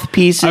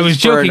mouthpieces I was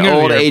joking for an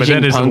old earlier, but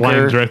aging that is a line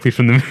punker. directly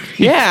from the movie.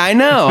 Yeah, I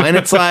know. And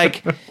it's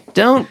like,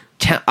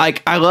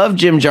 I love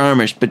Jim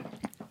Jarmusch, but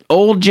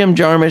old Jim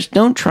Jarmusch,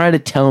 don't try to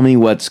tell me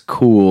what's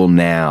cool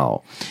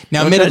now.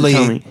 Now, Don't try to tell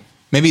admittedly, me.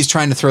 maybe he's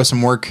trying to throw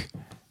some work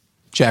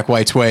Jack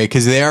White's way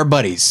because they are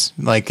buddies.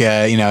 Like,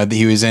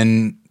 he was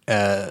in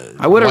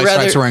I would have White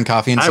Stripes rather Wearing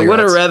Coffee and I Cigarettes. would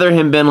have rather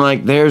him been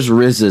like, there's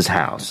RZA's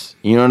house.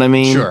 You know what I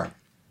mean? Sure.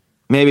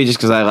 Maybe just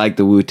because I like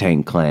the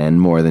Wu-Tang Clan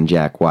more than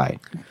Jack White.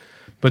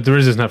 But the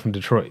RZA's not from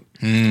Detroit.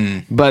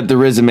 But the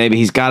RZA, maybe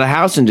he's got a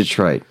house in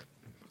Detroit.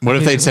 What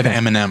if they'd said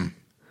Eminem?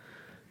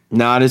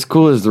 Not as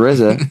cool as the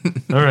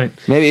RZA. All right.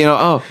 Maybe,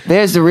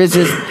 there's the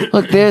RZA's,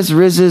 look, there's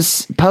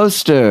RZA's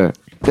poster.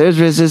 There's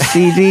RZA's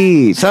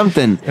CD.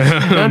 Something.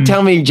 Don't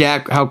tell me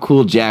how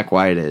cool Jack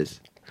White is.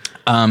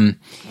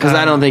 Because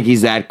I don't think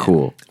he's that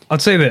cool. I'll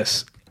say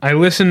this. I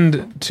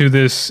listened to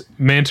this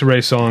Manta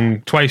Ray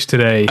song twice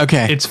today.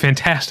 Okay. It's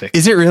fantastic.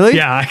 Is it really?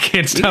 Yeah, I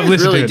can't stop You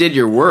listening really to it. did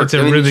your work. It's a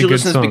did really you good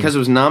listen song. because it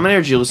was nominated,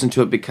 or did you listen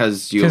to it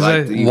because you 'Cause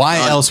liked it? Why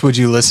else would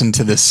you listen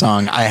to this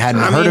song? I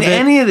hadn't heard of it.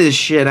 Any of this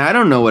shit. I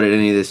don't know what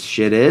any of this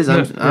shit is.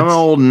 I'm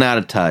old and out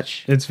of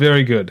touch. It's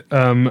very good.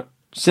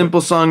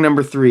 Simple song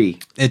number 3.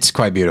 It's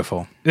quite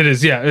beautiful. It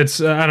is, yeah. It's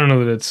I don't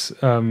know that it's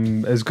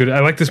as good.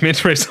 I like this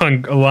Manta Ray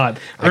song a lot.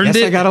 I guess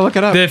I gotta look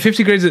it up. The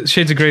 50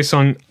 Shades of Grey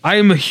song. I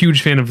am a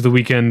huge fan of The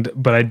Weeknd,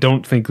 but I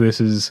don't think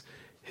this is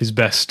his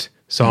best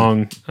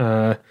song.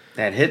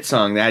 That hit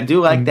song. I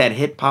do like that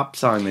hit pop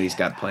song that he's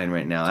got playing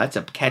right now. That's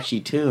a catchy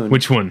tune.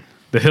 Which one?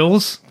 The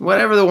Hills?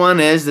 Whatever the one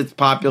is that's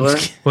popular.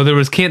 Well, there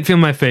was Can't Feel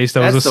My Face.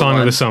 That was That's a the song of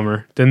one. the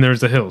summer. Then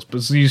there's The Hills.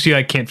 But you see,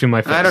 I Can't Feel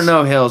My Face. I don't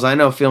know Hills. I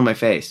know Feel My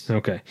Face.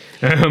 Okay.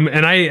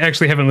 And I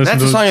actually haven't listened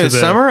That's to the song to of the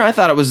summer? I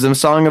thought it was the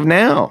song of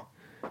now.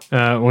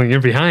 Well,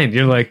 you're behind.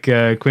 You're like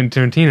Quentin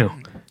Tarantino.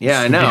 Yeah,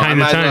 I know. Behind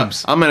the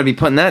times. I'm going to be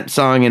putting that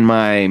song in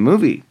my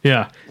movie.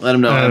 Yeah. Let them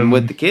know I'm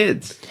with the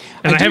kids.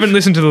 And I haven't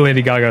listened to the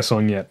Lady Gaga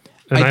song yet.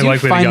 And I do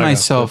like Lady find Gaga.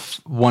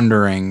 myself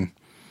wondering,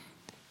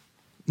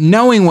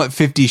 knowing what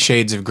 50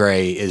 Shades of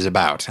Grey is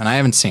about, and I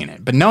haven't seen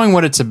it, but knowing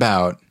what it's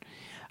about,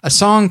 a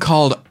song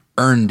called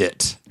Earned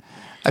It.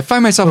 I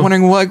find myself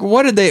wondering,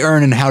 what did they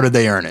earn and how did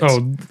they earn it?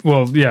 Oh,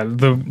 well, yeah.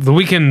 The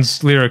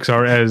Weeknd's lyrics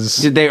are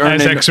as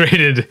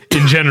X-rated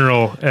in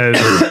general as...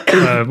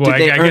 I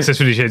guess that's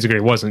 50 Shades of Grey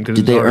wasn't.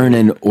 Did they earn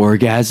an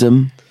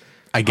orgasm?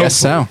 I guess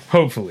so.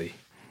 Hopefully.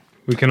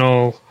 We can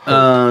all...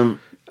 What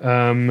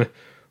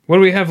do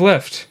we have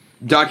left?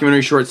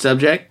 Documentary short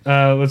subject.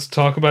 Let's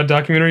talk about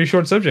documentary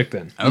short subject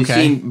then. You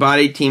seen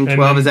Body Team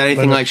 12? Is that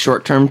anything like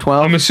Short Term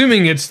 12? I'm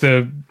assuming it's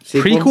the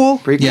Sequel?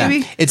 prequel? Yeah,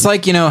 maybe? it's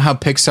like, how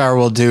Pixar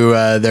will do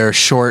their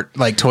short,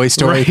 like Toy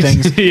Story Right.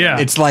 things. Yeah.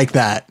 It's like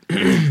that.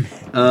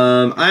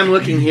 I'm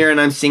looking here and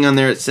I'm seeing on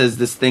there it says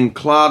this thing,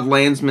 Claude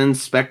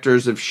Lanzmann's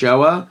Spectres of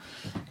Shoah,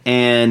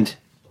 and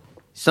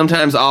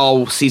sometimes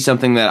I'll see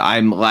something that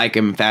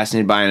I'm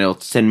fascinated by, and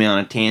it'll send me on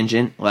a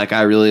tangent. Like,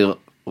 I really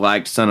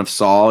liked Son of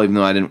Saul, even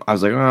though I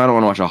was like, I don't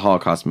want to watch a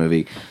Holocaust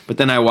movie. But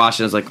then I watched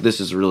it, I was like,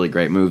 this is a really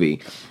great movie.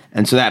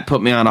 And so that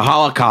put me on a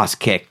Holocaust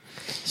kick.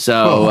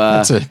 So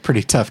That's a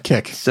pretty tough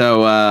kick.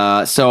 So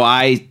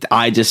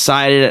I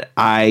decided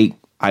I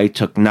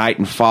took Night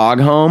and Fog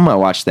home. I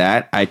watched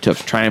that. I took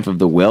Triumph of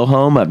the Will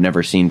home. I've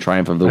never seen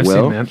Triumph of the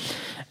Will. Seen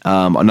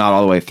that. Not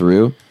all the way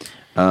through.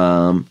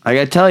 I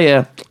gotta tell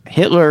you,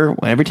 Hitler,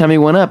 every time he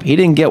went up, he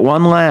didn't get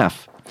one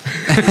laugh.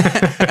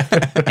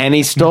 And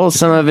he stole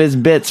some of his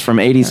bits from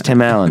 80s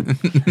Tim Allen.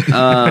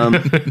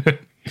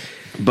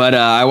 But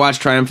I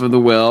watched Triumph of the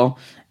Will.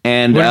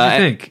 And What did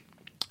you think?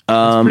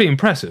 It's pretty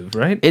impressive,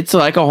 right? it's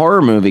like a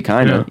horror movie,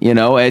 kind of.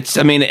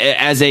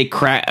 As a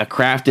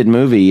crafted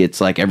movie, it's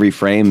like every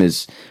frame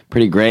is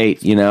pretty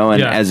great, and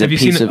as a Have you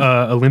piece seen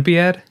of...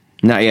 Olympiad?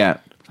 Not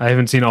yet. I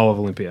haven't seen all of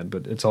Olympiad,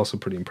 but it's also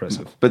pretty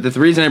impressive. But the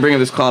reason I bring up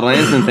this Claude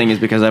Lanzmann thing is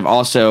because I've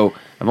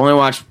only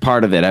watched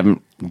part of it. I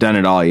haven't done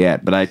it all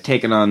yet, but I've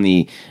taken on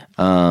the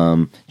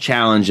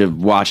challenge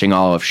of watching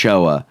all of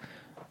Shoah.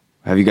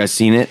 Have you guys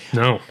seen it?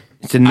 No.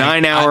 It's a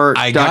 9-hour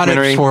I got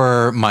documentary. it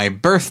for my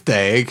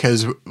birthday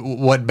because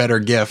what better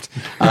gift?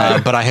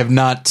 But I have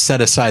not set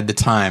aside the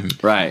time.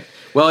 Right.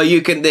 Well,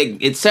 you can.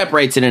 It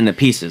separates it into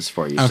pieces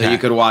for you, so Okay. you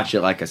could watch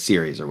it like a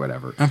series or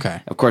whatever. Okay.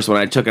 Of course, when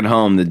I took it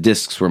home, the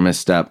discs were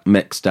mixed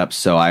up.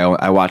 So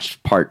I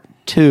watched part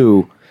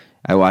 2.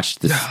 I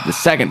watched the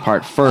second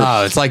part first.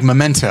 Oh, it's like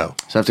Memento.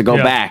 So I have to go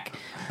Yeah. back.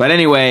 But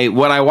anyway,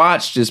 what I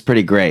watched is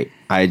pretty great.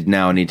 I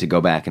now need to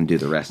go back and do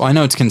the rest. Well, I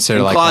know it's considered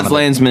And like Claude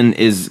one of the-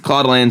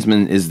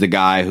 Lanzmann is the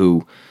guy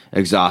who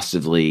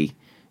exhaustively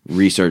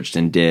researched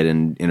and did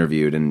and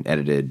interviewed and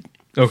edited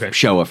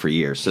Showa for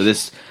years. So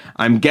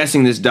I'm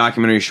guessing this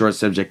documentary short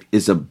subject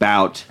is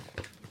about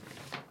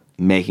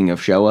making of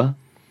Showa.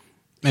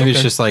 Maybe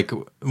it's just like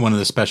one of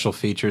the special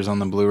features on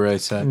the Blu-ray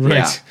set. Right.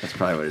 Yeah, that's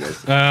probably what it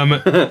is.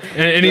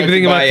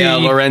 Anything about the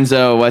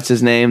Lorenzo? What's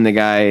his name? The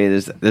guy.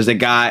 There's a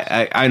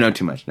guy. I know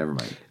too much. Never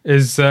mind.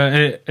 Is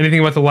anything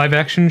about the live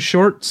action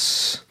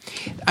shorts?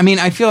 I mean,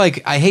 I feel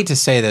like I hate to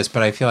say this,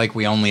 but I feel like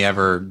we only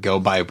ever go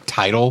by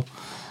title,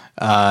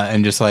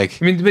 and just like.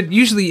 I mean, but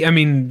usually,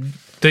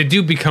 they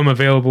do become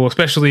available,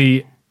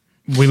 especially.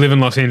 We live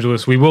in Los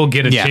Angeles. We will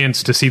get a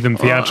chance to see them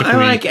theatrically. I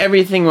like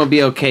Everything Will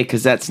Be Okay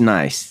because that's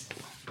nice.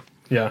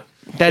 Yeah.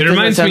 That it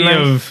reminds me nice.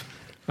 of,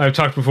 I've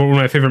talked before, one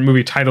of my favorite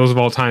movie titles of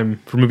all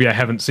time for a movie I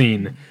haven't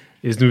seen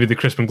is the movie that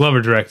Crispin Glover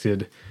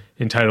directed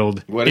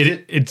entitled, what is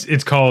it?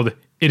 It's called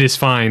It Is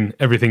Fine,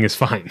 Everything Is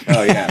Fine.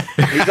 Oh, yeah.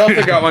 He's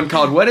also got one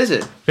called What Is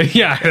It?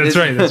 Yeah, that's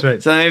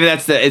right. So maybe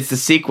it's the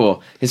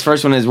sequel. His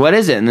first one is What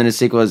Is It? And then his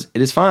sequel is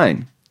It Is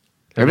Fine.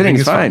 Everything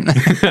is fine.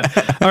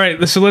 All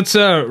right, so let's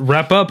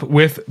wrap up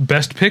with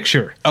Best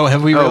Picture. Oh,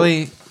 have we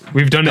really?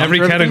 We've done every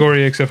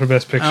category except for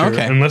Best Picture,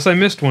 unless I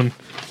missed one.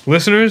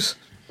 Listeners,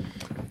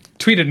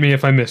 tweet at me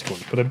if I missed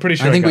one, but I'm pretty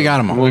sure I think we got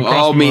them all. We'll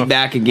all meet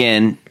back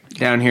again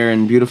down here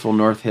in beautiful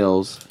North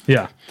Hills.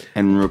 Yeah.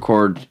 And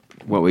record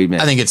what we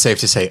missed. I think it's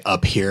safe to say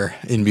up here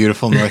in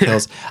beautiful North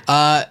Hills.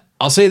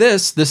 I'll say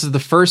this. This is the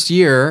first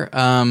year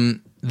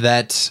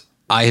that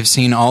I have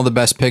seen all the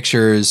Best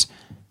Pictures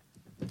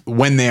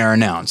when they are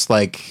announced.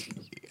 Like,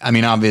 I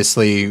mean,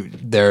 obviously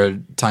there are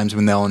times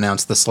when they'll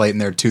announce the slate and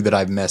there are two that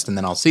I've missed and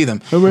then I'll see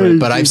them.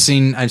 But I've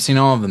seen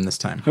all of them this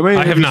time. How many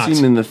I have not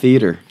seen in the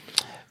theater?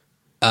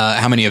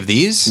 How many of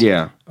these?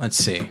 Yeah. Let's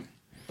see.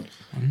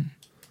 1,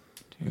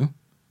 2,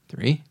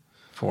 3,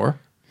 4,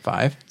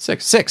 5,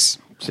 6. 6.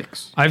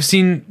 I've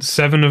seen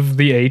 7 of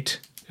the 8,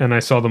 and I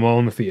saw them all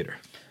in the theater.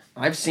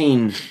 I've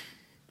seen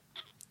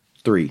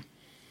 3.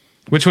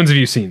 Which ones have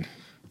you seen?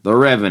 The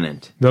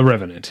Revenant. The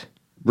Revenant.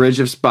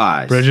 Bridge of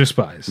Spies. Bridge of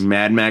Spies.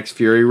 Mad Max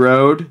Fury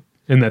Road.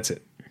 And that's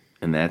it.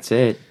 And that's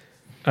it.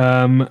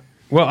 Well,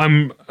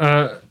 I'm...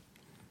 what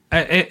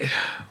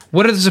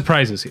are the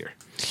surprises here?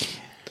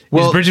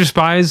 Well, is Bridge of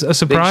Spies a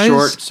surprise? Big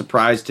short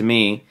surprise to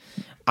me.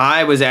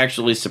 I was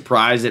actually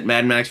surprised that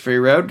Mad Max Fury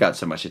Road got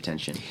so much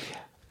attention.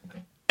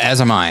 As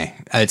am I.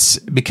 It's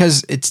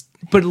because it's...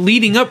 But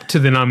leading up to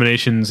the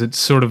nominations, it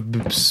sort of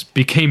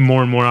became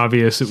more and more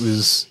obvious it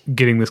was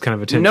getting this kind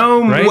of attention.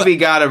 No right? movie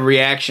got a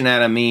reaction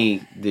out of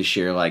me this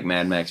year like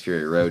Mad Max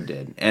Fury Road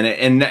did.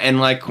 And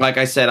like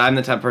I said, I'm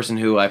the type of person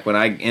who, like, when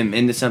I am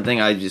into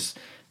something, I just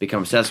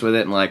become obsessed with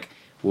it and, like,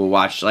 will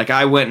watch. Like,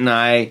 I went and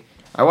I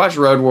watched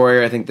Road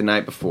Warrior, I think, the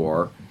night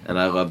before, and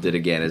I loved it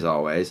again, as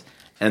always.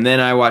 And then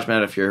I watched Mad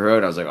Max Fury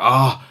Road. I was like,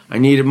 oh, I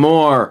needed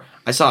more.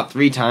 I saw it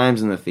 3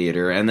 times in the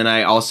theater, and then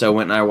I also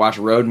went and I watched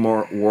Road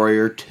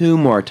Warrior 2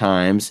 more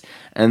times,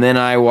 and then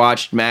I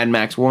watched Mad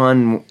Max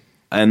 1,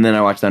 and then I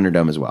watched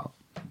Thunderdome as well.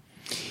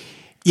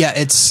 Yeah,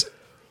 it's...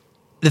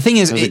 The thing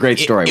is... It was a great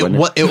story, wasn't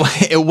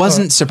it? It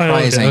wasn't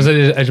surprising. I was at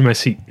the edge of my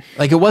seat.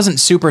 Like, it wasn't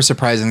super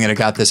surprising that it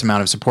got this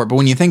amount of support, but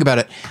when you think about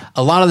it,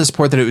 a lot of the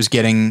support that it was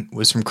getting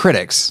was from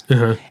critics,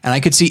 and I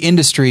could see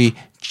industry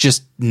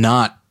just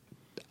not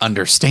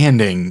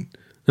understanding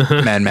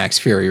Mad Max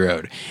Fury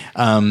Road.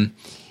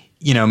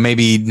 You know,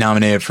 maybe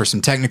nominated for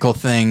some technical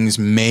things,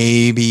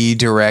 maybe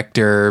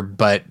director,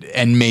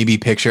 and maybe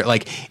picture.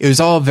 Like, it was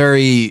all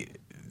very,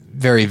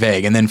 very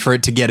vague. And then for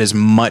it to get as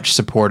much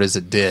support as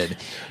it did, is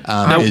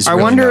I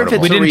really wonder notable. if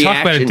We it's didn't talk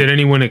about reaction. it. Did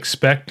anyone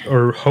expect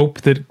or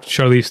hope that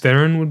Charlize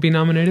Theron would be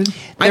nominated?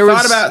 I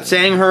thought about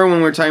saying her when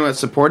we were talking about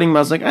supporting, but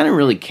I was like, I didn't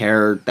really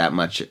care that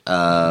much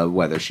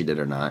whether she did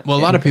or not. Well,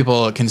 a lot of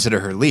people consider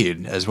her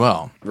lead as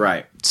well.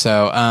 Right.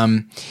 So,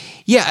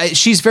 yeah,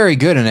 she's very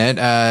good in it.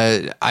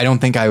 I don't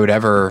think I would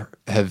ever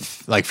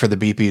have, like, for the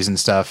BPs and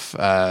stuff,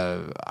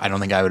 I don't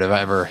think I would have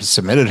ever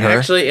submitted her.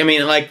 Actually, I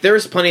mean, like,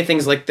 there's plenty of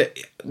things, like,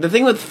 the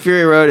thing with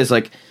Fury Road is,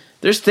 like,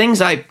 there's things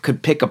I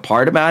could pick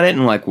apart about it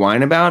and, like,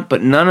 whine about,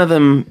 but none of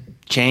them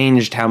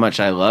changed how much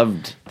I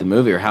loved the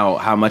movie or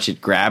how much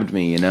it grabbed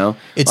me, you know?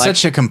 It's like,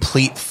 such a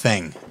complete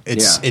thing.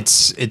 Yeah.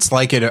 It's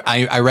like it.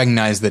 I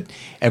recognize that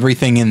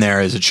everything in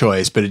there is a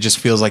choice, but it just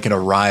feels like it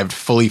arrived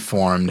fully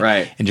formed,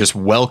 Right. and just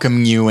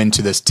welcoming you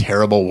into this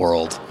terrible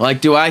world.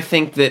 Like, do I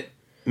think that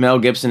Mel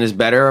Gibson is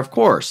better? Of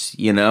course,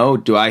 you know.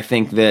 Do I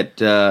think that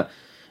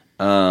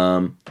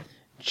Charlize,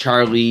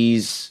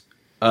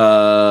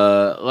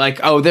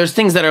 there's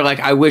things that are like,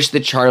 I wish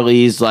that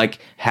Charlize, like,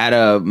 had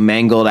a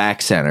mangled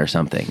accent or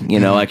something, you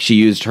know, like she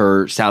used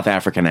her South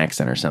African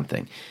accent or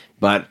something.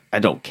 But I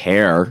don't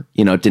care,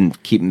 you know. It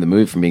didn't keep the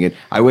movie from being good.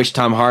 I wish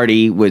Tom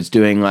Hardy was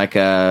doing like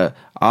a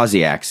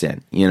Aussie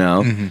accent, you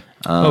know.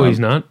 He's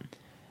not.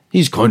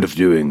 He's kind of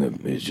doing.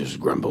 He just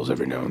grumbles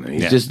every now and then.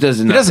 He just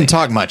doesn't. He doesn't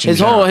talk much. His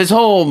whole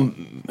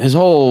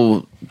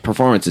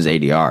performance is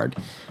ADR'd.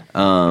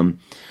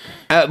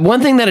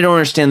 One thing that I don't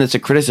understand that's a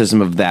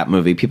criticism of that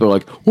movie. People are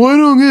like, "Well, I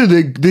don't get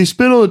it. They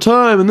spend all the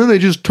time and then they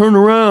just turn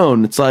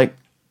around." It's like,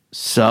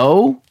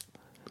 so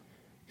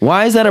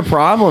why is that a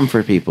problem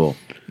for people?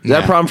 Is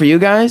that a problem for you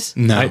guys?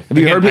 No. Have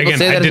you heard people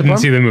say that? I didn't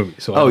see the movie.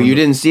 So oh, you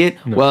didn't see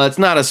it? No. Well, it's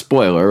not a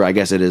spoiler. I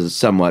guess it is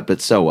somewhat,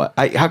 but so what?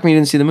 How come you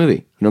didn't see the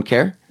movie? You don't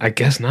care? I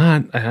guess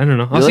not. I don't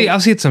know. Really? I'll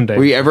see it someday.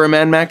 Were you ever a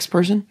Mad Max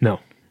person? No.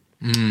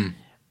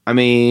 I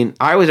mean,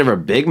 I was never a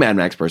big Mad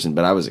Max person,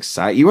 but I was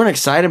excited. You weren't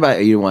excited about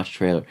it. You didn't watch the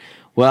trailer.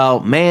 Well,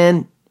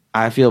 man,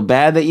 I feel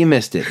bad that you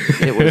missed it.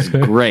 It was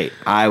great.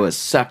 I was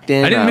sucked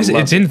in. I didn't miss it.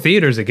 It's in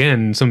theaters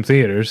again, in some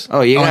theaters.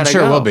 Oh, I'm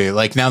sure it will be.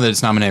 Like now that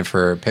it's nominated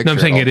for picture. No, I'm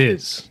saying it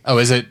is. Oh,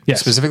 is it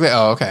specifically?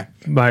 Oh, okay.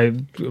 By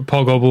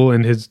Paul Goebel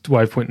and his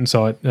wife went and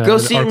saw it. Go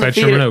see it in the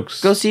theater.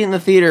 Oaks. Go see it in the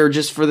theater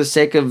just for the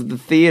sake of the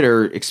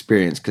theater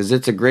experience because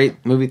it's a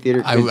great movie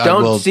theater.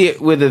 Don't see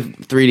it with the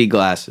 3D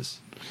glasses.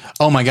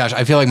 Oh my gosh,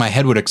 I feel like my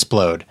head would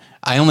explode.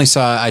 I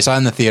saw it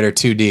in the theater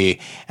 2D,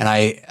 and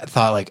I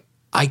thought like,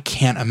 I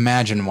can't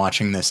imagine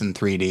watching this in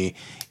 3D.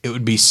 It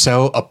would be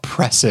so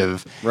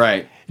oppressive.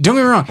 Right. Don't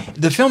get me wrong.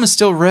 The film is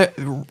still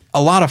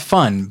a lot of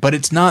fun, but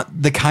it's not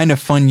the kind of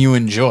fun you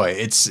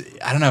enjoy.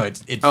 I don't know. It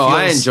feels...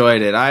 I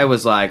enjoyed it. I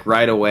was like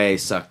right away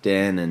sucked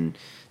in, and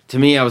to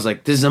me, I was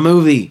like, this is a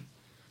movie.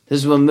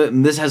 This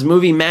has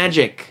movie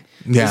magic.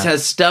 Yeah. This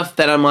has stuff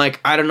that I'm like,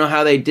 I don't know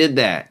how they did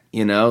that.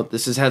 You know,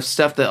 has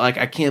stuff that like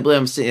I can't believe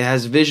I'm seeing. It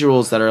has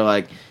visuals that are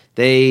like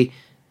they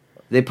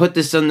put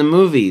this in the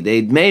movie.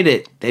 They made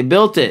it. They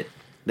built it.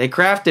 They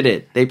crafted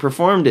it. They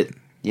performed it.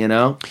 You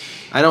know,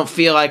 I don't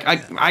feel like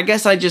I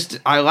guess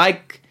I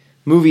like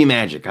movie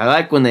magic. I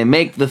like when they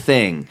make the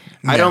thing.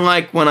 Yeah. I don't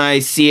like when I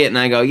see it and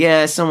I go,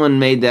 yeah, someone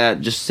made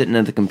that just sitting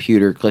at the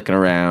computer clicking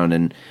around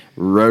and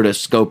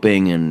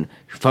rotoscoping and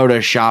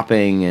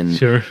photoshopping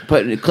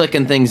and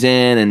clicking things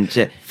in and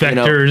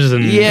vectors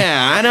and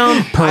I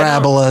don't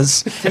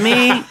parabolas. To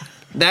me,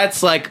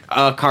 that's like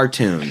a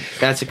cartoon.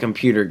 That's a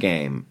computer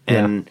game,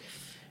 and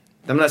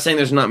I'm not saying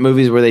there's not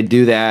movies where they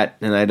do that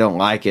and I don't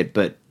like it,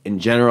 but in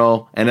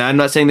general, and I'm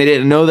not saying they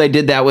didn't know they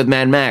did that with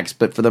Mad Max,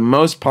 but for the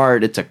most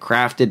part, it's a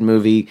crafted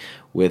movie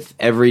with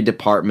every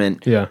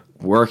department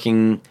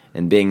working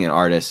and being an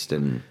artist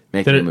and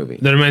making a movie.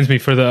 That reminds me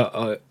for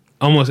the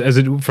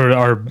for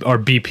our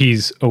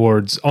BP's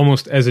awards,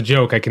 almost as a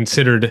joke, I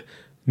considered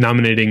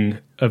nominating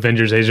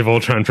Avengers: Age of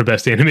Ultron for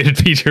Best Animated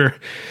Feature.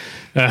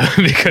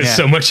 Because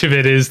so much of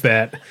it is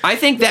that. I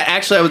think that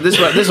actually, this is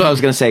what I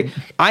was going to say.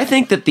 I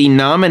think that the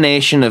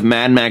nomination of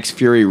Mad Max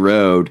Fury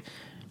Road,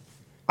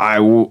 I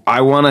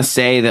want to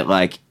say that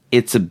like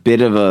it's a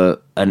bit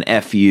of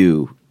an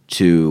FU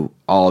to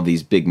all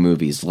these big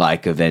movies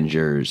like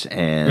Avengers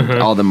and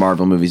all the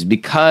Marvel movies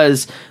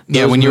because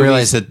when you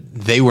realize that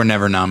they were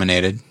never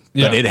nominated,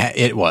 but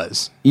it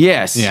was.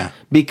 Yes. Yeah.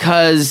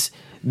 Because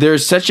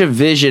there's such a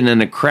vision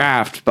and a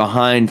craft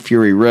behind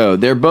Fury Road.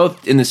 They're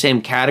both in the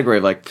same category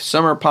of like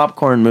summer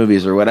popcorn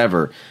movies or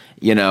whatever,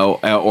 you know,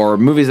 or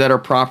movies that are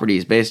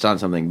properties based on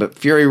something. But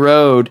Fury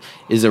Road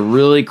is a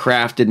really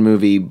crafted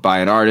movie by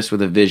an artist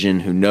with a vision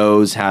who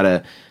knows how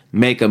to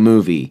make a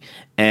movie.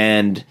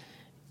 And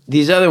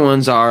these other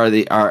ones are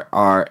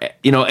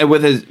you know,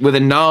 with a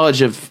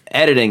knowledge of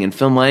editing and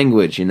film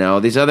language, you know.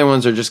 These other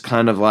ones are just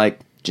kind of like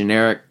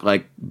generic,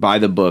 like by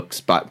the books,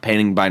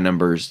 painting by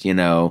numbers, you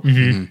know.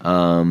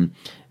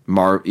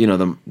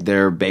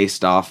 They're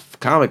based off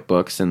comic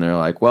books, and they're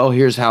like, well,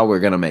 here's how we're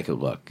gonna make it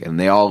look, and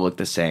they all look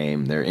the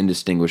same. They're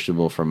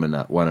indistinguishable from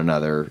one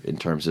another in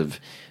terms of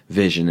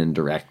vision and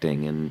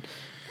directing, and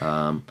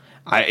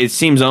it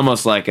seems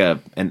almost like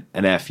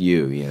an FU,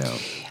 you know.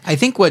 I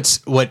think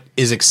what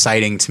is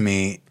exciting to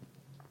me.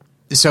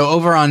 So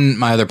over on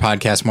my other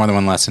podcast, More Than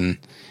One Lesson,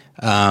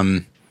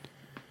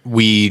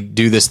 we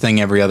do this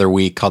thing every other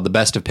week called the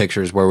Best of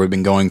Pictures, where we've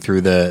been going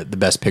through the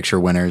Best Picture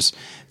winners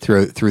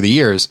through the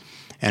years,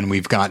 and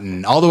we've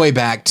gotten all the way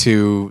back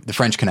to The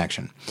French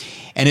Connection.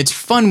 And it's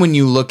fun when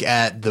you look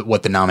at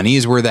what the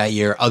nominees were that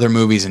year, other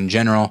movies in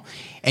general,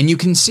 and you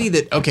can see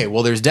that, okay,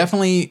 well, there's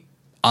definitely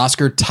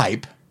Oscar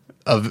type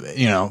of,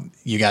 you know,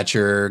 you got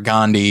your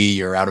Gandhi,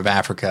 your Out of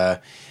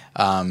Africa,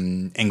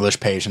 English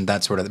Patient,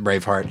 that sort of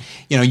Braveheart,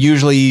 you know,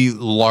 usually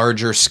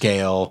larger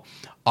scale,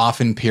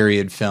 often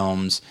period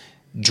films,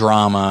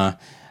 drama,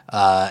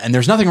 and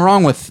there's nothing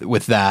wrong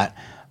with that,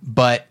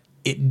 but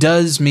it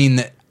does mean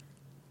that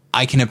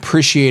I can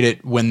appreciate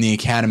it when the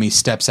Academy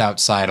steps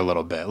outside a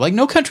little bit. Like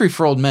No Country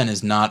for Old Men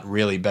is not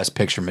really Best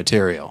Picture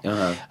material.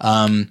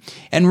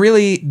 And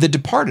really, The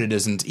Departed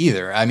isn't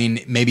either. I mean,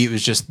 maybe it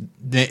was just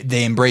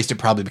they embraced it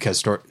probably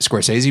because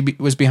Scorsese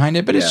was behind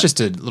it, but it's just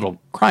a little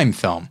crime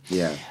film.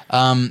 Yeah.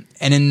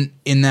 And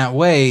in that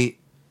way,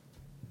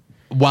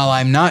 while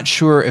I'm not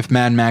sure if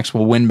Mad Max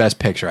will win Best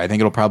Picture, I think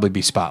it'll probably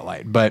be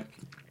Spotlight. But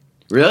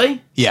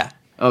really? Yeah.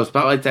 Oh,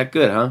 Spotlight's that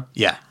good, huh?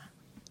 Yeah.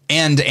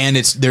 And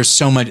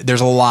there's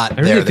a lot.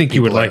 I really think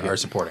you would like it. Are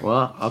supporting.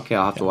 Well, okay,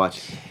 I'll have to watch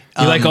it.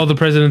 You like All the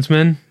President's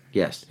Men?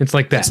 Yes. It's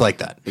like that. It's like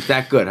that. It's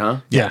that good,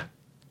 huh? Yeah.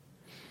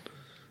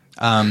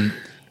 And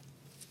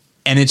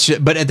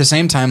but at the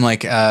same time,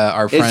 like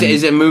our friend,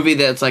 is it a movie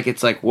that's like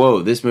it's like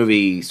whoa, this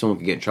movie, someone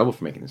could get in trouble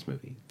for making this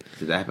movie.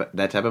 Is that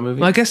type of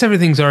movie? Well, I guess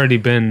everything's already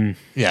been.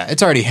 Yeah,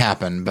 it's already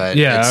happened, but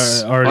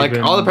already like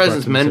been All the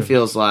President's Men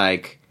feels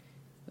like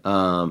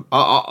A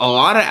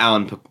lot of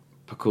Alan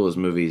Pakula's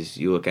movies,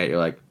 you look at, you're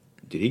like,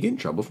 did he get in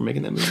trouble for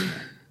making that movie?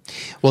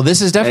 Well,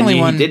 this is definitely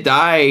one. He did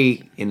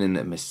die in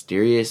a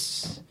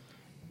mysterious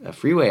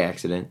freeway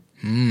accident.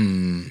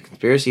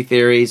 Conspiracy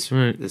theories.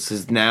 Right. This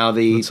is now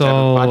the Let's type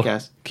all of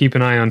podcast. keep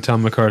an eye on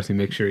Tom McCarthy.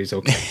 Make sure he's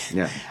okay.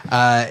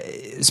 Yeah.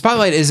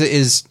 Spotlight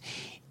is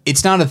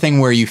it's not a thing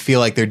where you feel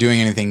like they're doing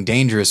anything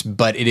dangerous,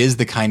 but it is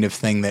the kind of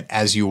thing that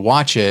as you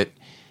watch it,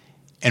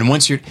 and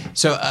once you're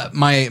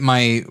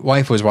my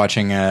wife was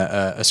watching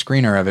a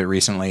screener of it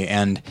recently,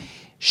 and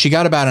she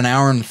got about an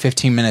hour and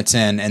 15 minutes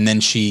in, and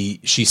then she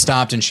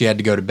stopped and she had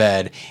to go to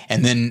bed.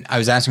 And then I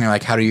was asking her,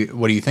 like,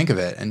 what do you think of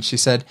it? And she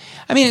said,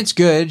 I mean, it's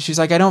good. She's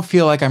like, I don't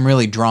feel like I'm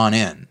really drawn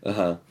in.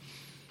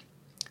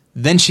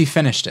 Then she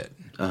finished it.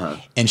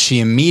 And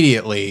she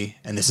immediately,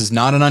 and this is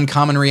not an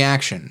uncommon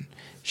reaction,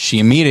 she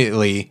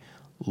immediately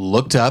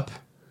looked up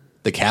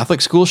the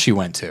Catholic school she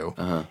went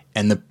to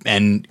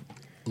and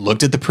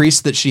looked at the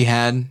priests that she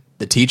had,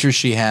 the teachers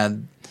she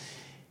had,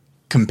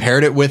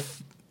 compared it with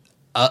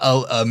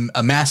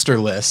a master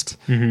list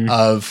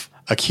of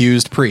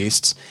accused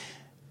priests.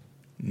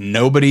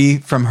 Nobody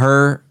from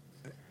her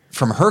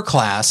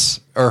class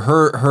or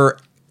her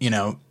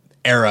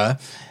era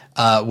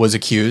was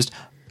accused,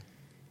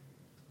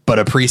 but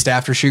a priest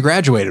after she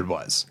graduated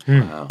was.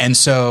 Wow. And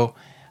so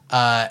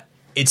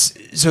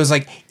it's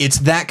like it's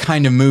that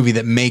kind of movie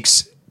that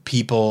makes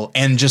people,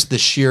 and just the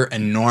sheer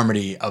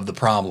enormity of the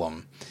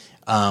problem.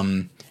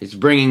 It's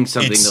bringing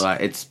something to light.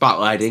 It's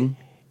spotlighting.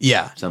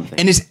 Yeah, something,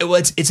 and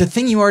it's a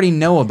thing you already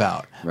know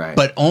about, right?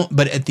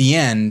 But at the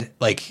end,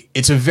 like,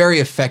 it's a very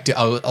effective.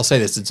 I'll say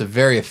this: it's a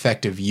very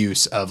effective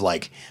use of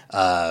like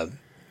what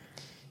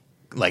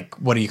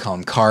do you call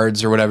them?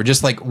 Cards or whatever,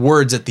 just like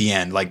words at the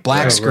end, like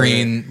black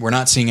screen. Right. We're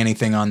not seeing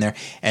anything on there,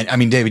 and I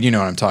mean, David, you know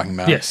what I'm talking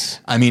about. Yes,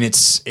 I mean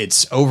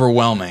it's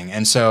overwhelming,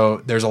 and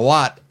so there's a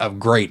lot of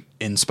great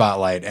in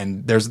Spotlight,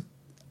 and there's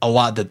a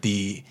lot that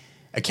the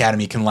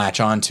Academy can latch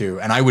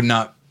onto, and I would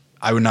not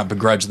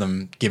begrudge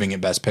them giving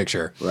it Best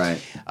Picture.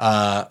 Right.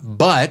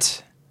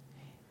 But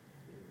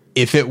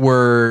if it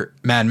were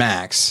Mad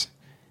Max,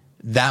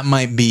 that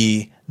might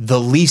be the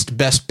least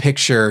Best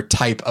Picture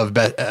type of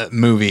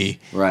movie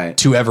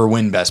to ever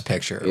win Best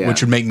Picture,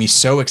 which would make me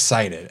so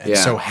excited and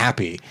so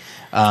happy.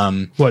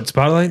 What,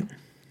 Spotlight?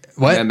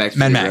 What?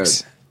 Mad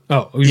Max.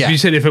 Oh, you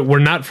said if it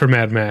were not for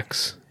Mad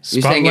Max.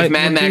 You're saying if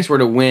Mad Max were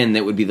to win,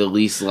 that would be the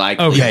least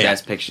likely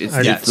Best Picture.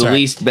 It's the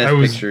least Best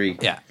Picture.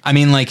 Yeah. I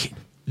mean, like,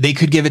 they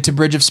could give it to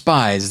Bridge of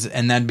Spies,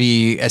 and that'd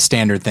be a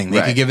standard thing.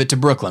 They could give it to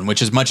Brooklyn,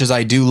 which, as much as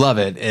I do love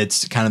it,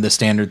 it's kind of the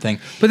standard thing.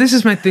 But this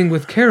is my thing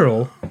with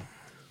Carol,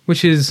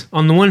 which is,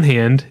 on the one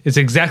hand, it's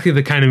exactly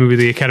the kind of movie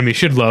the Academy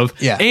should love,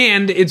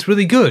 and it's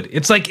really good.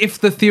 It's like if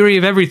The Theory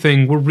of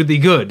Everything were really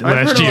good I've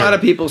last heard year. A lot of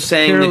people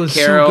saying Carol that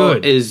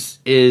Carol is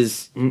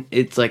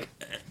it's like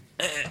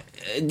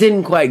it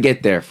didn't quite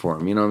get there for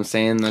him. You know what I'm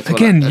saying?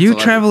 You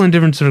travel in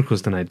different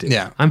circles than I do.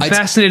 Yeah, I'm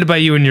fascinated by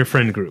you and your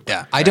friend group.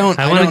 Yeah, I want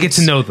to get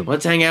to know them.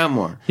 Let's hang out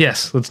more.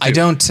 Yes, let's. I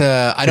don't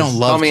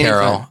love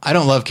Carol. I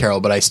don't love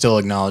Carol, but I still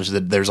acknowledge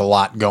that there's a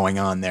lot going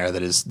on there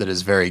that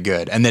is very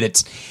good, and that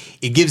it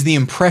gives the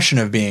impression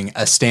of being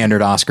a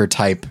standard Oscar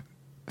type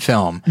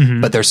film,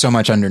 but there's so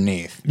much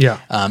underneath. Yeah.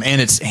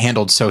 And it's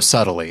handled so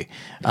subtly.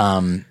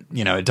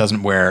 It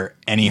doesn't wear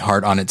any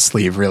heart on its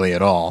sleeve really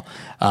at all,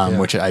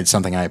 which is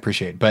something I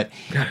appreciate. But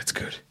God, it's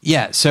good.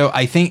 Yeah. So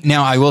I think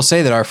now I will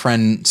say that our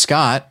friend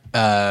Scott,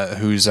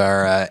 who's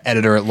our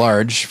editor at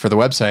large for the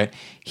website,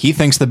 he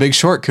thinks The Big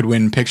Short could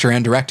win picture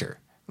and director.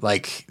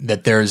 Like,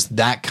 that there's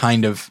that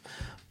kind of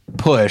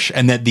push,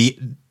 and that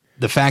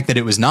the fact that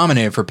it was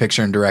nominated for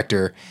picture and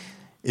director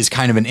is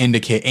kind of an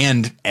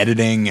and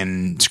editing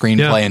and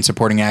screenplay and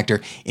supporting actor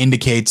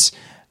indicates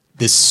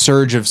this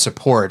surge of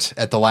support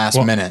at the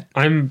last minute.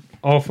 I'm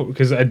all for,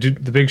 because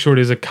The Big Short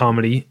is a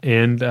comedy,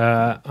 and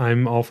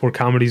I'm all for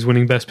comedies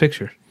winning Best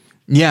Picture.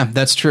 Yeah,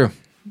 that's true.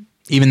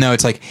 Even though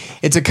it's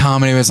a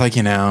comedy, it's like,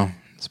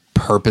 it's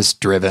purpose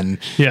driven.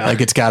 Yeah,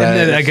 like it's got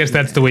I guess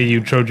that's the way you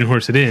Trojan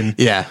horse it in.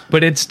 Yeah,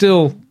 but I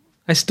still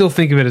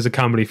think of it as a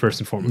comedy first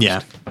and foremost.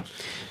 Yeah.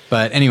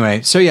 But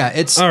anyway, so yeah,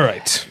 it's all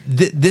right.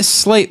 This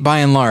slate, by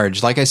and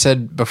large, like I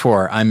said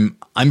before, I'm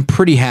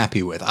pretty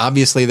happy with.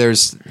 Obviously,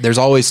 there's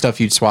always stuff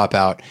you'd swap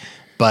out,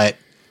 but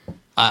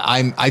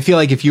I feel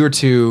like if you were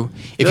to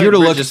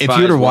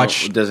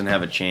watch, it doesn't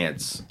have a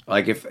chance.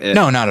 Like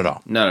no, not at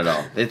all, not at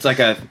all. It's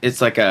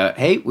like a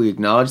hey, we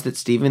acknowledge that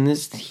Steven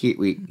is.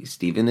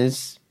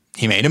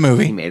 He made a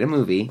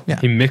movie.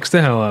 Yeah, he mixed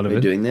the hell out of it.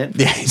 Doing that.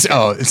 Yeah.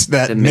 It's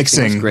that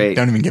mixing. Great.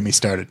 Don't even get me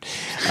started.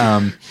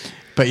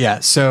 But yeah,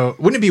 so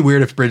wouldn't it be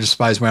weird if Bridge of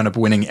Spies wound up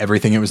winning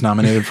everything it was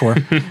nominated for?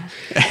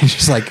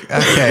 Just like,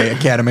 okay,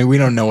 Academy, we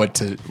don't know what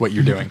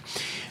you're doing.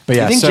 But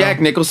yeah, you think Jack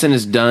Nicholson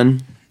is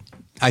done?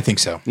 I think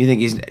so. You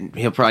think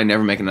he'll probably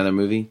never make another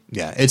movie?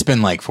 Yeah, it's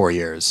been like 4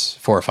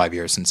 or 5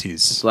 years since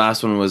he's. The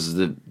last one was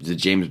the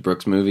James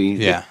Brooks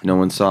movie. Yeah, that no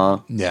one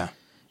saw. Yeah,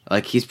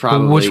 like he's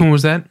probably. Which one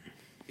was that?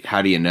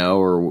 how do you know,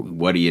 or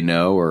what do you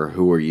know, or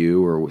who are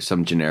you, or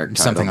some generic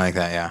title. Something like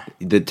that,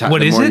 yeah. What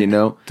the is more it? you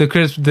know. The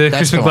Chris the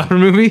one. McLaren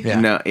movie? Yeah.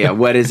 No, yeah.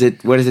 What is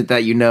it? What is it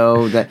that you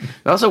know? That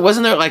also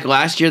wasn't there like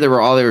last year? There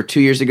were 2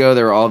 years ago.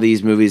 There were all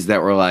these movies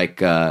that were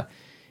like,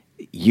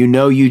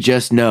 you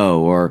just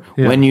know, or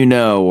when you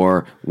know,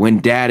 or when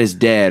dad is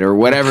dead, or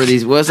whatever.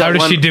 These How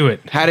does she do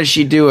it? How does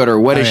she do it, or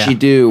what does she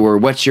do, or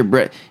what's your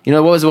what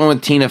was the one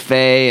with Tina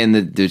Fey and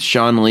the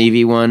Sean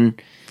Levy one?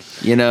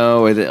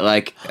 Or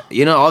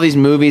all these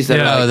movies that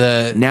are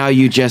like, now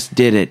you just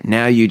did it.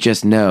 Now you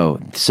just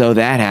know. So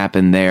that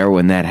happened there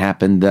when that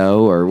happened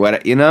though, or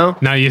what,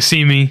 Now you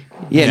see me.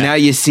 Yeah, now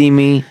you see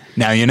me.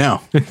 Now you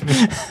know.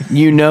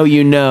 you know.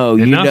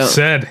 Enough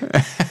said.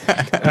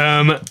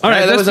 All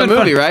right, that was a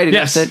movie, right?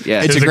 Yes.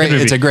 Yeah. It's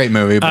a great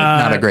movie, but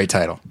not a great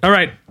title. All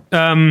right.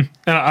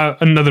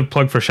 Another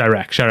plug for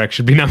Chirac. Chirac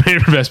should be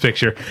nominated for Best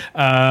Picture.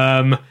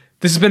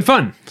 This has been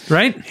fun,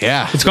 right?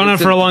 Yeah. It's gone on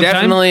for a long time.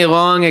 Definitely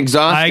long,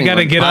 exhausting. I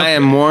gotta get up. I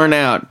am worn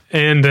out.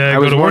 And I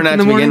was go to worn work out in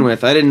the to begin morning.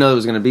 with. I didn't know it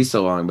was going to be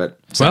so long, but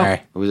Sorry.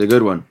 it was a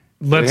good one.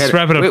 Let's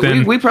wrap it up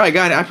then. I probably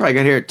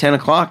got here at 10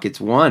 o'clock. It's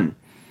 1.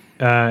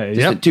 Just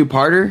a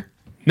two-parter?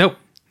 Nope.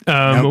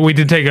 We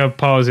did take a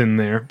pause in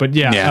there, but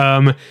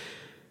yeah.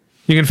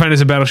 You can find us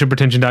at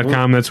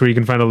battleshippretension.com. That's where you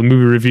can find all the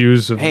movie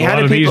reviews of a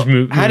lot of these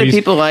movies. How do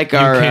people like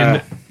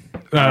our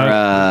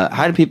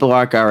how do people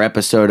like our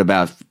episode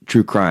about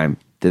true crime?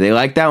 Did they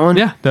like that one?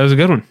 Yeah, that was a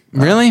good one.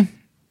 Really?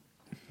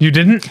 You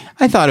didn't?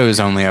 I thought it was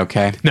only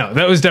okay. No,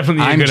 that was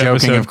definitely a good joking,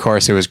 episode. of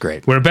course. It was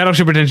great. We're at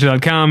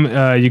battleshippretension.com. You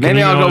can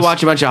Maybe I'll email go us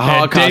watch a bunch of at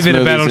Holocaust David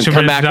at movies and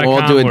come back and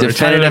we'll do a battleshippretension.com or definitive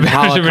Tyler at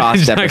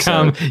Holocaust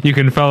battleshippretension.com. episode. You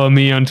can follow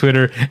me on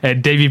Twitter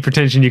at Davey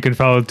Pretension. You can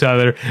follow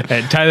Tyler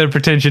at Tyler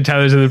Pretension.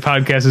 Tyler's other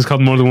podcast is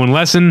called More Than One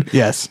Lesson.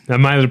 Yes.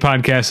 My other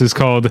podcast is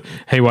called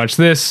Hey Watch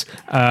This.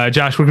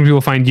 Josh, where can people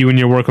find you and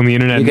your work on the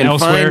internet You can and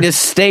elsewhere? find us.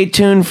 Stay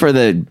tuned for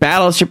the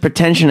Battleship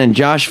Pretension and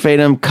Josh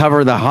Fadem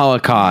cover the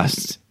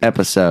Holocaust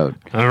episode.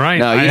 All right.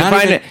 No, you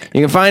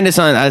can find us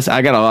on.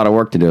 I got a lot of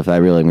work to do if I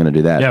really am going to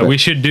do that. Yeah, but we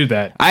should do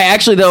that. I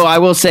actually, though, I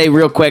will say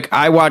real quick,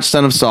 I watched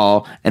Son of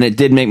Saul, and it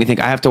did make me think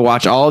I have to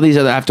watch all these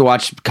other. I have to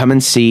watch Come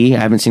and See. I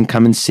haven't seen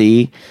Come and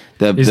See,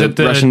 the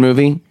Russian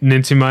movie.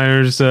 Nancy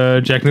Meyers,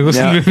 Jack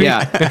Nicholson movie.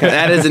 Yeah,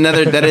 that is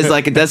another. That is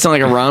like it does sound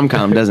like a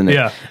rom-com, doesn't it?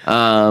 Yeah.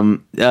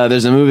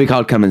 There's a movie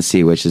called Come and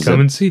See, which is Come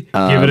and See.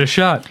 Give it a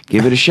shot.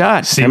 Give it a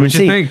shot. See Come what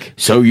and you think.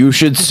 So you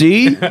should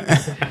see.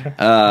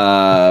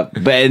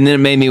 And then it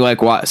made me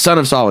like watch. Son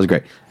of Saul was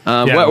great.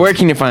 Where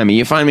can you find me?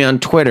 You find me on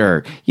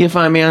Twitter. You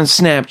find me on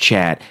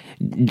Snapchat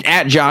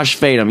at Josh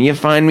Fadem. You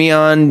find me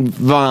on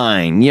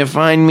Vine. You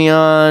find me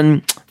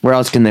on where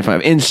else can they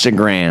find me?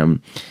 Instagram.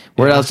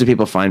 Where else do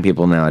people find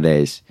people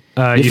nowadays?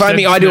 You find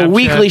me. I do a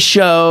weekly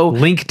show.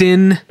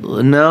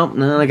 LinkedIn.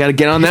 No, I got to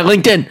get on that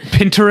LinkedIn.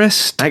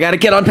 Pinterest. I got to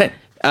get on.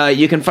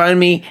 You can find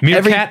me Meerkat.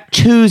 every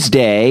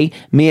Tuesday.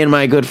 Me and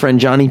my good friend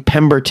Johnny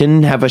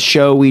Pemberton have a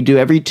show we do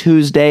every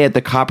Tuesday at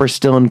the Copper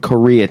Still in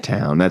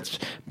Koreatown. That's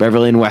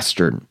Beverly and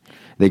Western.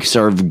 They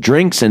serve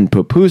drinks and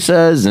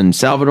pupusas and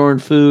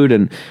Salvadoran food,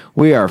 and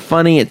we are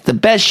funny. It's the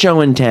best show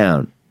in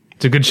town.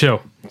 It's a good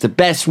show. It's the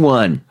best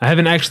one. I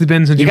haven't actually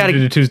been since you did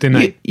a Tuesday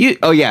night.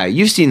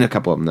 You've seen a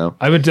couple of them though.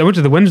 I went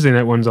to the Wednesday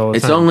night ones all the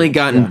It's time. only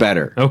gotten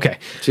better. Okay.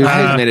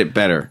 Tuesday's made it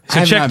better. I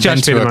have not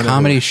Josh been to Fadem a on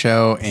comedy everywhere.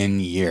 show in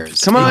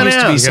years. Come on It used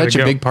to out. be You such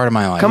gotta a go. big part of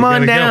my life. Come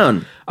on Gotta go.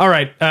 down. All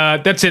right.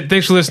 That's it.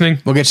 Thanks for listening.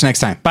 We'll get you next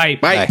time. Bye.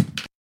 Bye.